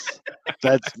 Yes,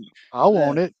 I'll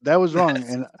own it. That was wrong,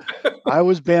 and I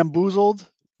was bamboozled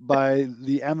by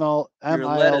the You're led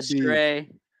MILB.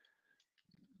 astray.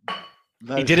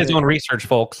 He did his own research,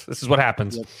 folks. This is what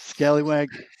happens. Yep. Scallywag,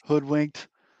 hoodwinked.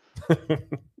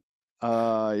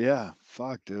 Yeah,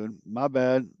 fuck, dude. My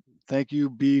bad. Thank you,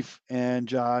 Beef and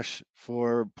Josh,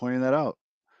 for pointing that out.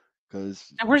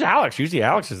 Because Where's Alex? Usually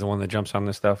Alex is the one that jumps on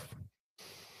this stuff.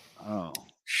 oh,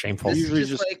 Shameful. This is Usually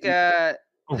just just- like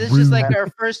this is just like our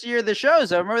first year of the show.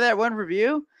 So remember that one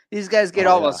review? These guys get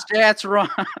Oh, all the stats wrong.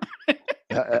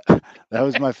 that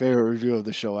was my favorite review of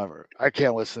the show ever. I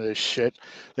can't listen to this shit.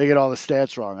 They get all the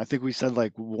stats wrong. I think we said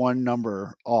like one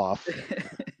number off,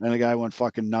 and the guy went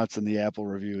fucking nuts in the Apple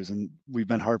reviews, and we've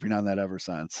been harping on that ever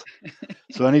since.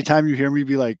 So anytime you hear me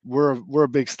be like, "We're a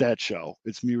big stat show,"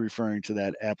 it's me referring to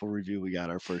that Apple review we got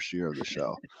our first year of the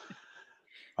show.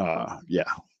 Yeah.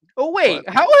 Oh wait,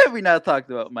 how have we not talked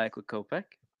about Michael Kopech?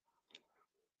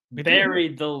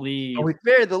 Buried the lead.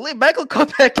 Buried the lead. Michael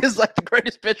Kopech is like the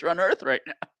greatest pitcher on earth right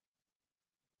now.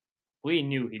 We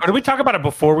knew he. Or did we talk about it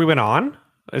before we went on?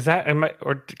 Is that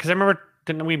or because I remember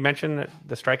didn't we mention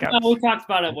the strikeouts? No, we talked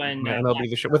about it when MLB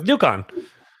the show with Duke on,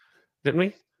 didn't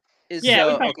we? Is Yeah,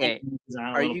 we so, talked okay. about it a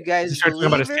Are little you bit. He guys started talking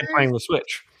about his kid believers? playing the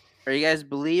Switch. Are you guys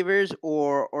believers,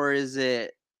 or is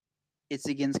it? It's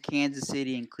against Kansas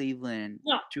City and Cleveland.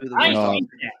 No, Two of the I, worst.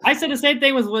 I said the same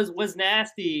thing was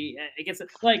nasty against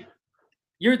like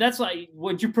you're. That's like.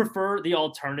 Would you prefer the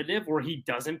alternative where he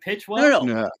doesn't pitch well?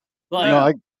 No. Yeah.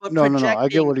 Like, No, no, I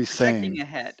get what he's projecting saying.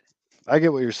 ahead. I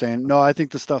get what you're saying. No, I think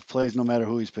the stuff plays no matter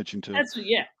who he's pitching to. that's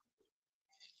yeah.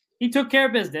 He took care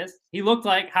of business. He looked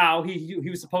like how he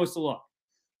was supposed to look.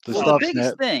 The Well, the stuff's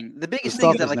biggest na- thing, the biggest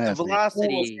stuff thing is that is like the nasty.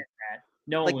 velocity,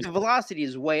 No, like one the was, velocity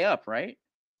is way up, right?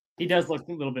 he does look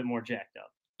a little bit more jacked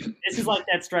up. This is like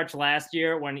that stretch last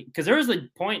year when because there was a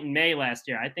point in May last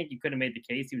year. I think you could have made the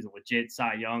case he was a legit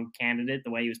Cy Young candidate the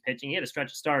way he was pitching. He had a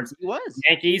stretch of starts. He was.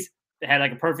 Yankees had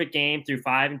like a perfect game through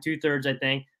 5 2/3. I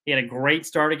think he had a great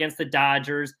start against the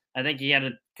Dodgers. I think he had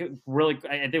a really.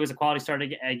 I think it was a quality start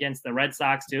against the Red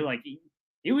Sox too. Like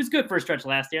he was good for a stretch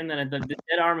last year, and then the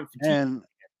dead arm and fatigue. And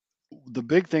the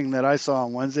big thing that I saw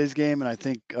on Wednesday's game, and I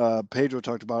think Pedro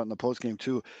talked about it in the post game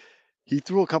too, he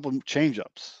threw a couple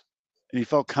changeups, and he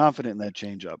felt confident in that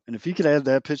changeup. And if he could add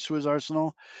that pitch to his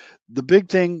arsenal, the big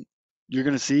thing you're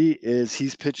going to see is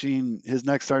he's pitching. His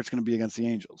next start's going to be against the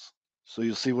Angels, so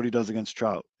you'll see what he does against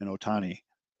Trout and Ohtani,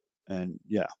 and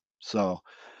yeah, so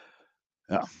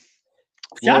yeah.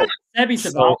 Shout out to Sebi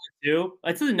Sabathia too.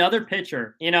 This is another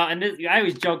pitcher, you know. And I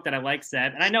always joke that I like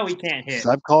Seb, and I know he can't hit.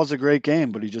 Seb calls a great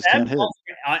game, but he just can't hit.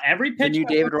 Every The pitcher new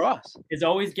David Ross. is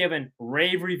always given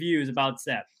rave reviews about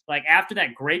Seb. Like after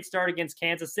that great start against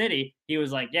Kansas City, he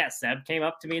was like, "Yeah, Seb came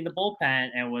up to me in the bullpen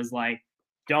and was like,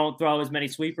 don't throw as many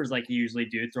sweepers like you usually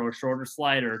do. Throw a shorter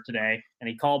slider today." And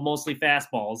he called mostly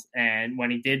fastballs. And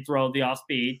when he did throw the off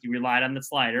speed, he relied on the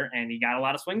slider, and he got a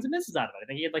lot of swings and misses out of it. I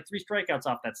think he had like 3 strikeouts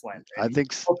off that slider. I think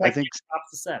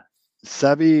props to Seb.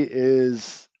 Sebi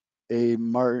is a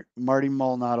Marty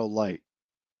Maldonado light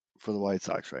for the White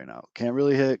Sox right now. Can't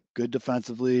really hit, good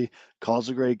defensively, calls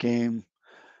a great game.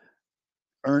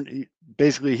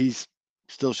 Basically, he's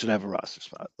still should have a roster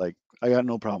spot. Like, I got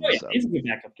no problem with He's a Sebi. good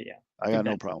backup kid, yeah. I got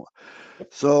no problem.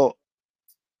 So,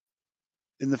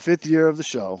 in the 5th year of the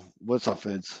show, what's up,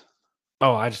 Fids?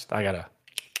 Oh, I gotta.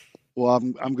 Well,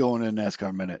 I'm going in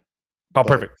NASCAR minute. Oh,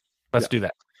 perfect. Let's do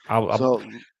that. I'll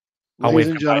Ladies wait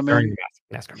and for my gentlemen,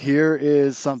 turn. NASCAR. here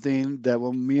is something that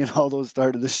when me and Aldo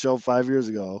started this show 5 years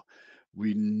ago,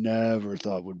 we never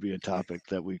thought would be a topic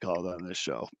that we called on this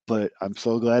show. But I'm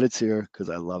so glad it's here because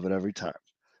I love it every time.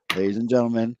 Ladies and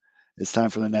gentlemen, it's time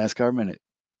for the NASCAR Minute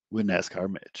with NASCAR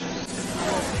Mitch.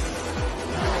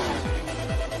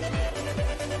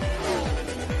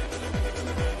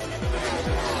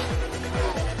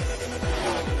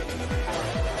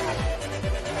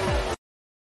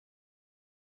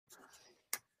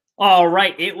 All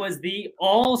right, it was the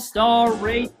All-Star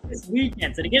race this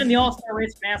weekend. So to get in the All-Star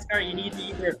race for NASCAR, you need to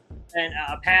either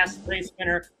a past race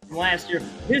winner from last year,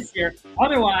 this year.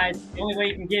 Otherwise, the only way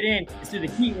you can get in is through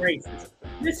the heat races.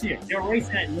 This year, they're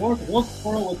racing at North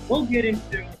Wilkesboro, which we'll get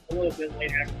into a little bit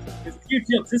later. It's a huge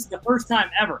deal because this is the first time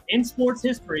ever in sports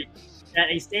history that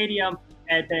a stadium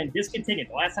had been discontinued.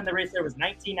 The last time they raced there was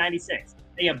 1996.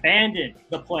 They abandoned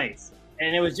the place.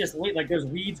 And it was just like there's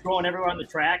weeds growing everywhere on the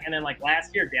track. And then like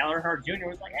last year, Dale Earnhardt Jr.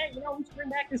 was like, hey, we should bring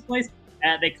back this place.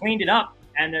 They cleaned it up,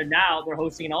 and they're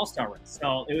hosting an all-star race.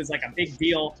 So it was like a big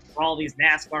deal for all these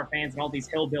NASCAR fans and all these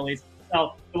hillbillies.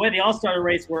 So the way the all-star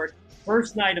race worked,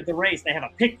 first night of the race, they have a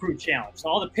pit crew challenge. So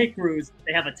all the pit crews,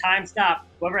 they have a time stop.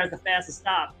 Whoever has the fastest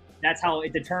stop, that's how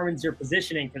it determines your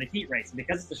positioning for the heat race. And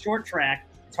because it's a short track,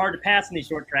 it's hard to pass in these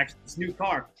short tracks with this new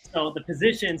car. So the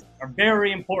positions are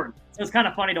very important. So it's kind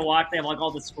of funny to watch. They have like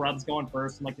all the scrubs going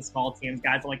first and like the small teams.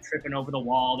 Guys are like tripping over the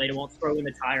wall. They won't throw in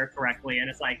the tire correctly. And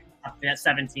it's like a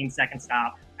 17-second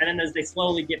stop. And then as they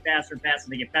slowly get faster and faster,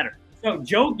 they get better. So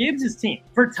Joe Gibbs' team,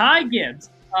 for Ty Gibbs,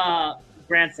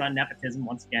 grandson, nepotism,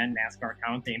 once again, NASCAR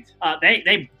counting,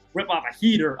 they rip off a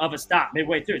heater of a stop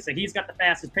midway through. So he's got the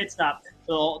fastest pit stop,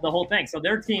 the whole thing. So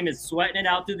their team is sweating it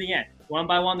out to the end. One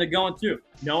by one, they're going through.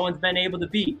 No one's been able to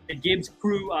beat the Gibbs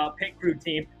crew, pit crew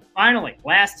team. Finally,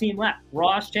 last team left,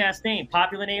 Ross Chastain,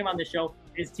 popular name on the show.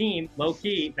 His team,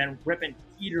 low-key, been ripping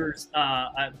heaters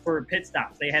for pit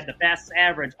stops. They had the fastest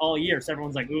average all year. So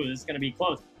everyone's like, ooh, this is going to be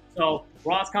close. So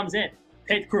Ross comes in,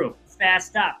 pit crew, fast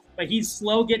stop. But he's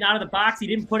slow getting out of the box. He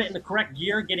didn't put it in the correct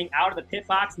gear getting out of the pit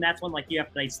box, and that's when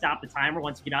they stop the timer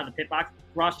once you get out of the pit box.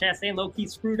 Ross Chastain low-key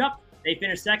screwed up. They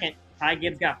finished second. Ty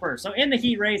Gibbs got first. So in the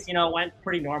heat race, went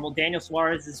pretty normal. Daniel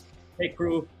Suarez's pit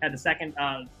crew had the second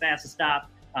fastest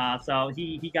stop. So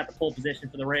he got the pole position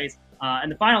for the race.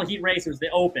 And the final heat race was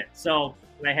the open. So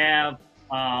they have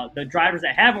the drivers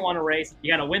that haven't won a race.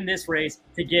 You got to win this race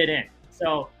to get in.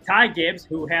 So Ty Gibbs,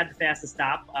 who had the fastest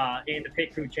stop in the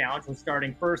pit crew challenge, was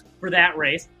starting first for that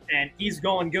race, and he's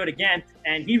going good again.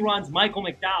 And he runs Michael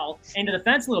McDowell into the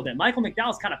fence a little bit. Michael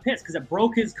McDowell's kind of pissed because it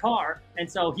broke his car, and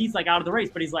so he's like out of the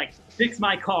race. But he's like, "Fix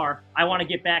my car! I want to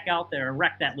get back out there and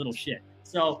wreck that little shit."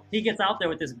 So he gets out there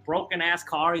with this broken ass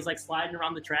car. He's like sliding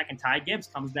around the track, and Ty Gibbs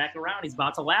comes back around. He's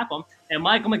about to lap him, and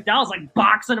Michael McDowell's like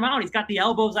boxing him out. He's got the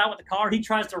elbows out with the car. He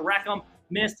tries to wreck him.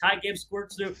 Missed. Ty Gibbs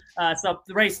squirts through. So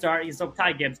the race starts. So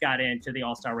Ty Gibbs got into the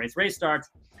All-Star race. Race starts.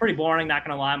 Pretty boring, not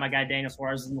going to lie. My guy Daniel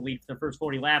Suarez is in the lead for the first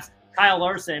 40 laps. Kyle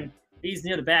Larson, he's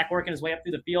near the back working his way up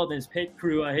through the field, and his pit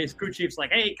crew, his crew chief's like,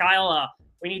 hey, Kyle,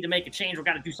 we need to make a change. We've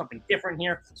got to do something different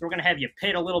here. So we're going to have you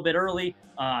pit a little bit early.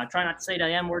 Try not to say the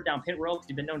M word down pit road because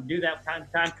you've been known to do that from time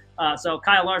to time. So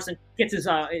Kyle Larson gets his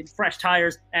fresh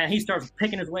tires, and he starts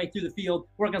picking his way through the field,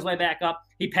 working his way back up.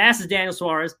 He passes Daniel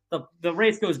Suarez. The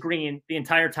race goes green the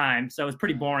entire time, so it's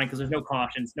pretty boring because there's no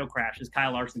cautions, no crashes.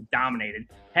 Kyle Larson dominated.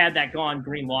 Had that gone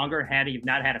green longer, had he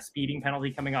not had a speeding penalty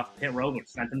coming off the pit road, which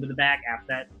sent him to the back after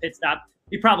that pit stop,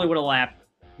 he probably would have lapped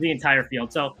the entire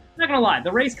field. So, not going to lie,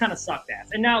 the race kind of sucked ass.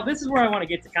 And now this is where I want to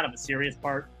get to kind of a serious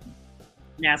part,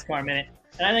 NASCAR Minute.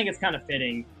 And I think it's kind of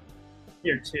fitting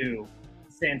here too,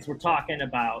 since we're talking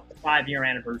about the 5-year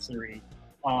anniversary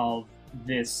of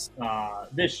this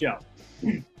show.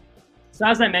 So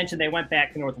as I mentioned, they went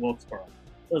back to North Wilkesboro.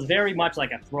 So it was very much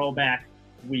like a throwback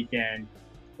weekend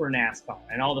for NASCAR,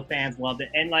 and all the fans loved it.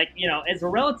 And as a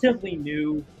relatively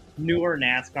newer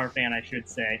NASCAR fan, I should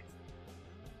say,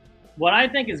 what I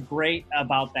think is great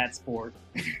about that sport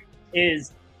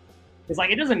is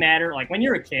it doesn't matter, when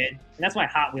you're a kid, and that's why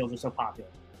Hot Wheels are so popular.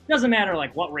 It doesn't matter,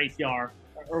 what race you are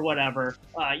or whatever.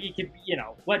 You could,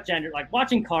 what gender,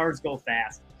 watching cars go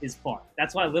fast is fun.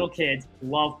 That's why little kids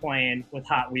love playing with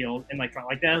Hot Wheels and,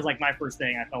 that was, my first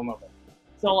thing I fell in love with.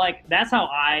 So, that's how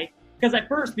because at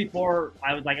first, before,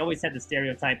 I was, always had the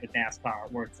stereotype with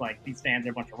NASCAR where it's, these fans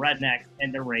are a bunch of rednecks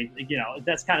and they're racing,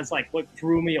 that's kind of, what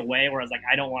drew me away, where I was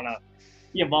I don't want to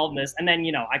be involved in this. And then,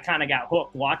 I kind of got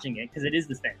hooked watching it because it is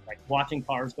the thing. Watching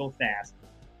cars go fast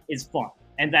is fun.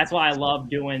 And that's why I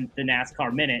love doing the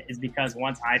NASCAR Minute, is because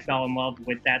once I fell in love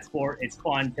with that sport, it's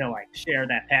fun to, share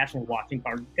that passion of watching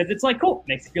cars because it's, cool. It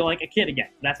makes you feel like a kid again.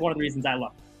 That's one of the reasons I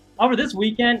love it. However, this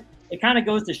weekend, it kind of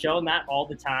goes to show not all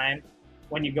the time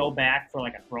when you go back for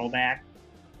a throwback,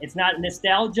 it's not,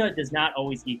 nostalgia does not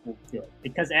always equal good,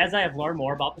 because as I have learned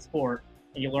more about the sport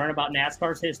and you learn about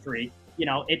NASCAR's history,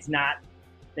 it's not,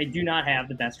 they do not have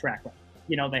the best track record.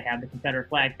 They have the Confederate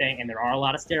flag thing, and there are a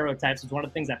lot of stereotypes. It's one of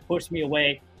the things that pushed me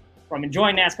away from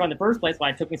enjoying NASCAR in the first place, why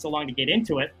it took me so long to get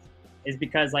into it, is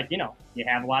because you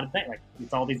have a lot of things,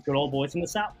 it's all these good old boys from the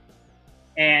South.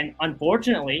 And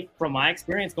unfortunately, from my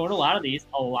experience going to a lot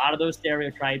of those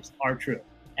stereotypes are true.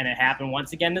 And it happened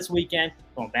once again this weekend,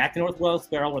 going back to North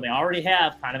Wilkesboro, where they already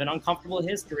have kind of an uncomfortable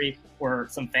history, where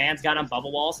some fans got on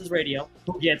Bubba Wallace's radio,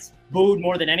 who gets booed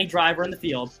more than any driver in the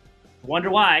field.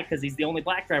 Wonder why? Because he's the only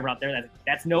black driver out there.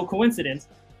 That's no coincidence.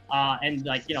 And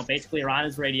basically are on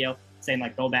his radio saying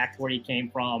go back to where you came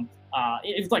from.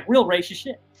 It was real racist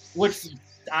shit, which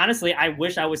honestly, I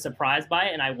wish I was surprised by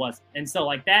it, and I wasn't. And so,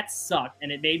 like, that sucked,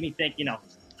 and it made me think,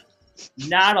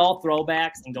 not all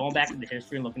throwbacks and going back into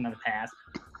history and looking at the past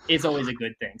is always a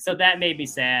good thing. So that made me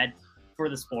sad for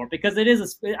the sport because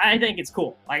I think it's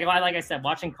cool. Like I said,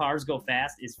 watching cars go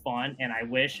fast is fun, and I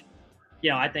wish,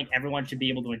 I think everyone should be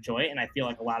able to enjoy it. And I feel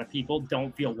like a lot of people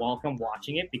don't feel welcome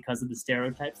watching it because of the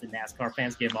stereotypes that NASCAR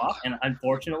fans give off. And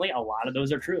unfortunately, a lot of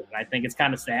those are true. And I think it's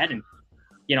kind of sad. And,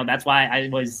 that's why I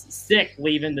was sick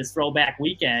leaving this throwback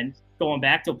weekend, going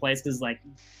back to a place because, like,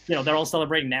 they're all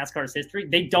celebrating NASCAR's history.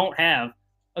 They don't have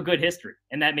a good history.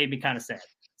 And that made me kind of sad.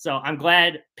 So I'm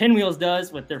glad Pinwheels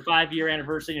does with their 5-year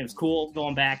anniversary. It was cool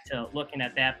going back to looking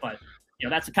at that. But,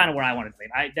 that's kind of where I wanted to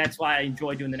be. That's why I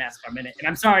enjoy doing the NASCAR Minute. And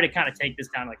I'm sorry to kind of take this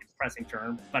down like a depressing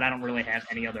term, but I don't really have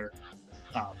any other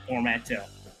format to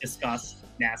discuss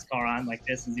NASCAR on like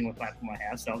this is the only platform I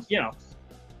have. So,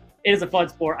 it is a fun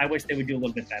sport. I wish they would do a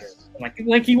little bit better.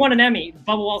 Like he won an Emmy.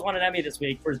 Bubba Wallace won an Emmy this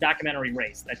week for his documentary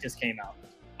Race that just came out.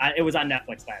 It was on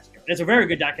Netflix last year. It's a very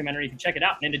good documentary. You can check it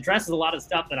out. And it addresses a lot of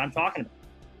stuff that I'm talking about.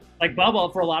 Like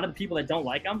Bubba, for a lot of the people that don't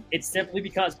like him, it's simply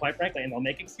because, quite frankly, and they'll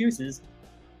make excuses,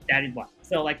 that is why.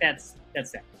 So, like, that's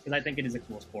sad. Because I think it is a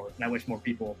cool sport. And I wish more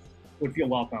people would feel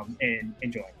welcome and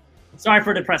enjoy it. Sorry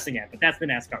for depressing it, but that's the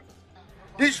NASCAR.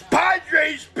 This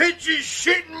Padres pitch is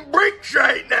shitting bricks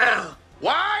right now.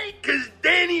 Why? Because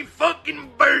Danny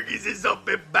fucking Burgess is up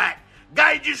and back.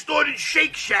 Guy just ordered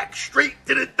Shake Shack straight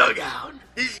to the dugout.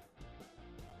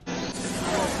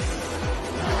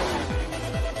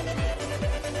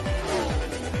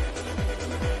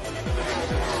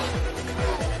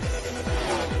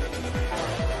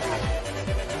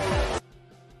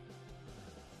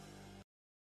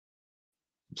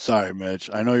 Sorry, Mitch.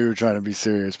 I know you were trying to be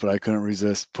serious, but I couldn't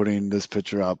resist putting this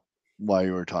picture up while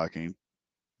you were talking.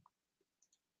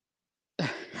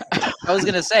 I was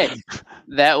gonna say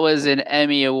that was an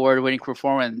Emmy award-winning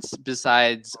performance.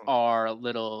 Besides our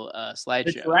little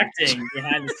slideshow, directing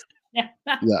behind the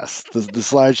Yes, the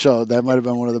slideshow that might have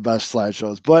been one of the best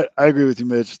slideshows. But I agree with you,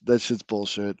 Mitch. That shit's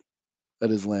bullshit.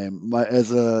 That is lame.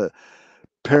 As a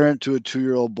parent to a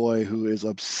 2-year-old boy who is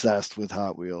obsessed with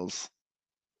Hot Wheels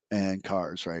and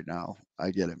cars right now,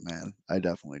 I get it, man. I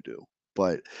definitely do.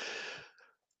 But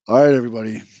all right,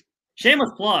 everybody.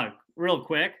 Shameless plug, real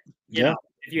quick. You know,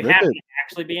 if you happen to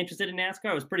actually be interested in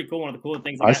NASCAR, it was pretty cool. One of the cool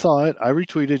things I saw it. I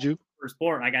retweeted you. For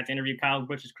sport, I got to interview Kyle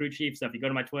Busch's crew chief. So if you go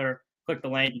to my Twitter, click the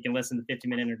link, you can listen to the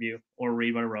 50-minute interview or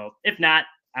read what I wrote. If not,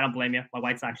 I don't blame you. My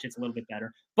White Sox shit's a little bit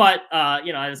better. But,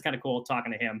 it was kind of cool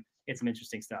talking to him. Get some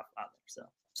interesting stuff out there. So,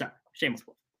 sorry. Shameless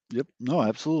plug. Yep. No,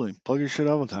 absolutely. Plug your shit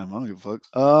all the time. I don't give a fuck.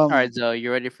 All right, so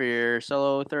you ready for your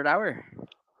solo third hour?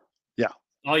 Yeah.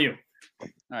 All you. All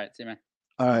right, see you, man.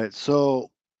 All right, so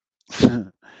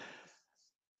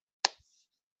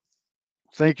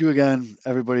thank you again,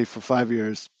 everybody, for 5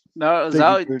 years. No,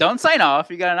 don't sign off.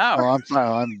 You got an hour. Oh,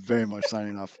 I'm very much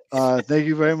signing off. Thank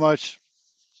you very much.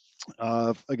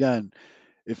 Again,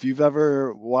 if you've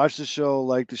ever watched the show,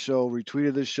 liked the show,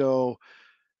 retweeted the show,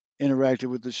 interacted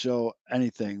with the show,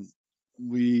 anything,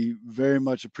 we very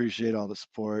much appreciate all the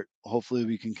support. Hopefully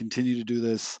we can continue to do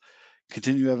this,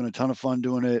 continue having a ton of fun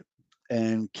doing it,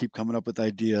 and keep coming up with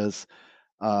ideas.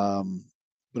 But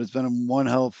it's been one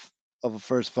hell of a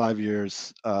first 5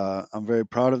 years. I'm very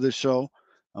proud of this show.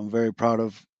 I'm very proud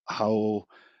of how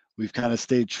we've kind of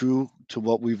stayed true to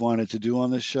what we've wanted to do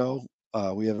on this show.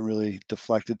 We haven't really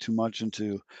deflected too much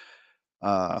into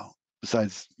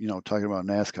besides, talking about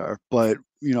NASCAR, but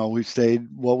we've stayed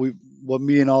what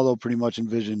me and Aldo pretty much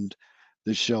envisioned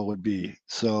this show would be.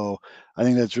 So I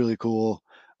think that's really cool.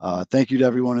 Thank you to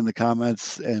everyone in the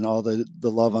comments and all the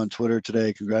love on Twitter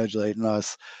today, congratulating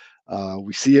us.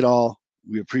 We see it all.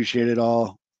 We appreciate it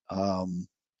all. And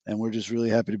we're just really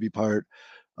happy to be part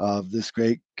of this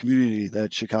great community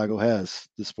that Chicago has,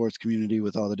 the sports community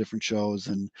with all the different shows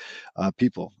and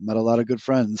people. Met a lot of good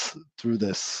friends through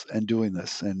this and doing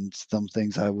this, and some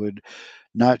things I would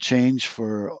not change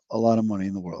for a lot of money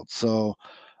in the world. So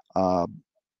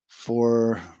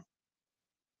for,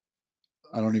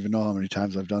 I don't even know how many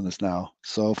times I've done this now.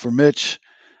 So for Mitch,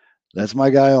 that's my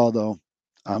guy Aldo.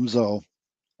 I'm Zoe.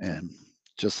 And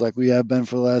just like we have been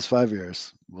for the last 5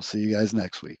 years, we'll see you guys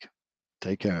next week.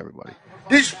 Take care, everybody.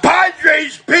 This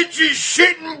Padres pitch is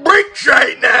shitting bricks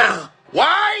right now.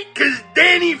 Why? Because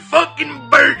Danny fucking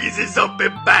Burgess is up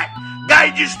and back.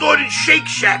 Guy just ordered Shake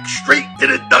Shack straight to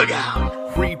the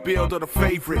dugout. Rebuild of the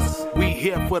favorites. We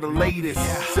here for the latest.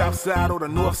 South side or the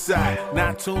north side.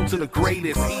 Not tuned to the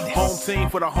greatest. Home team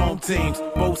for the home teams.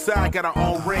 Both sides got our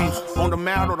own rings. On the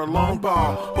mound or the long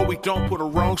ball. But we don't put the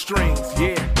wrong strings.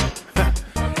 Yeah.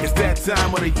 It's that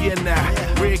time of the year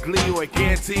now. Wrigley or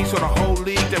guarantee, so the whole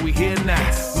league that we hear now.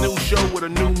 New show with a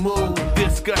new mood,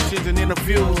 discussions and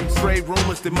interviews, trade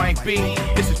rumors that might be.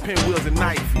 This is Pinwheels and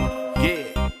Knife.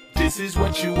 Yeah, this is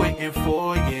what you waiting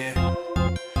for, yeah.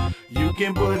 You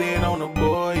can put it on the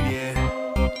board,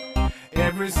 yeah.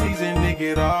 Every season, nigga,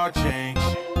 it all change.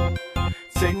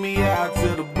 Take me out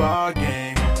to the ball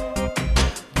game.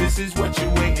 This is what you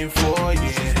waiting for,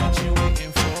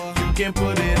 yeah. You can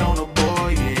put it on the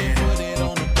board,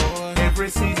 yeah. Every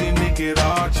season, nigga, it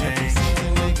all change.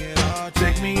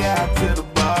 Take me out to the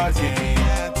ball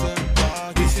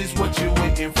game. This is what you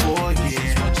waiting for,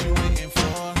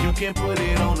 yeah. You can put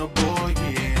it on the board,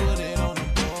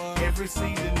 yeah. Every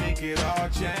season, nigga, it all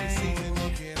change.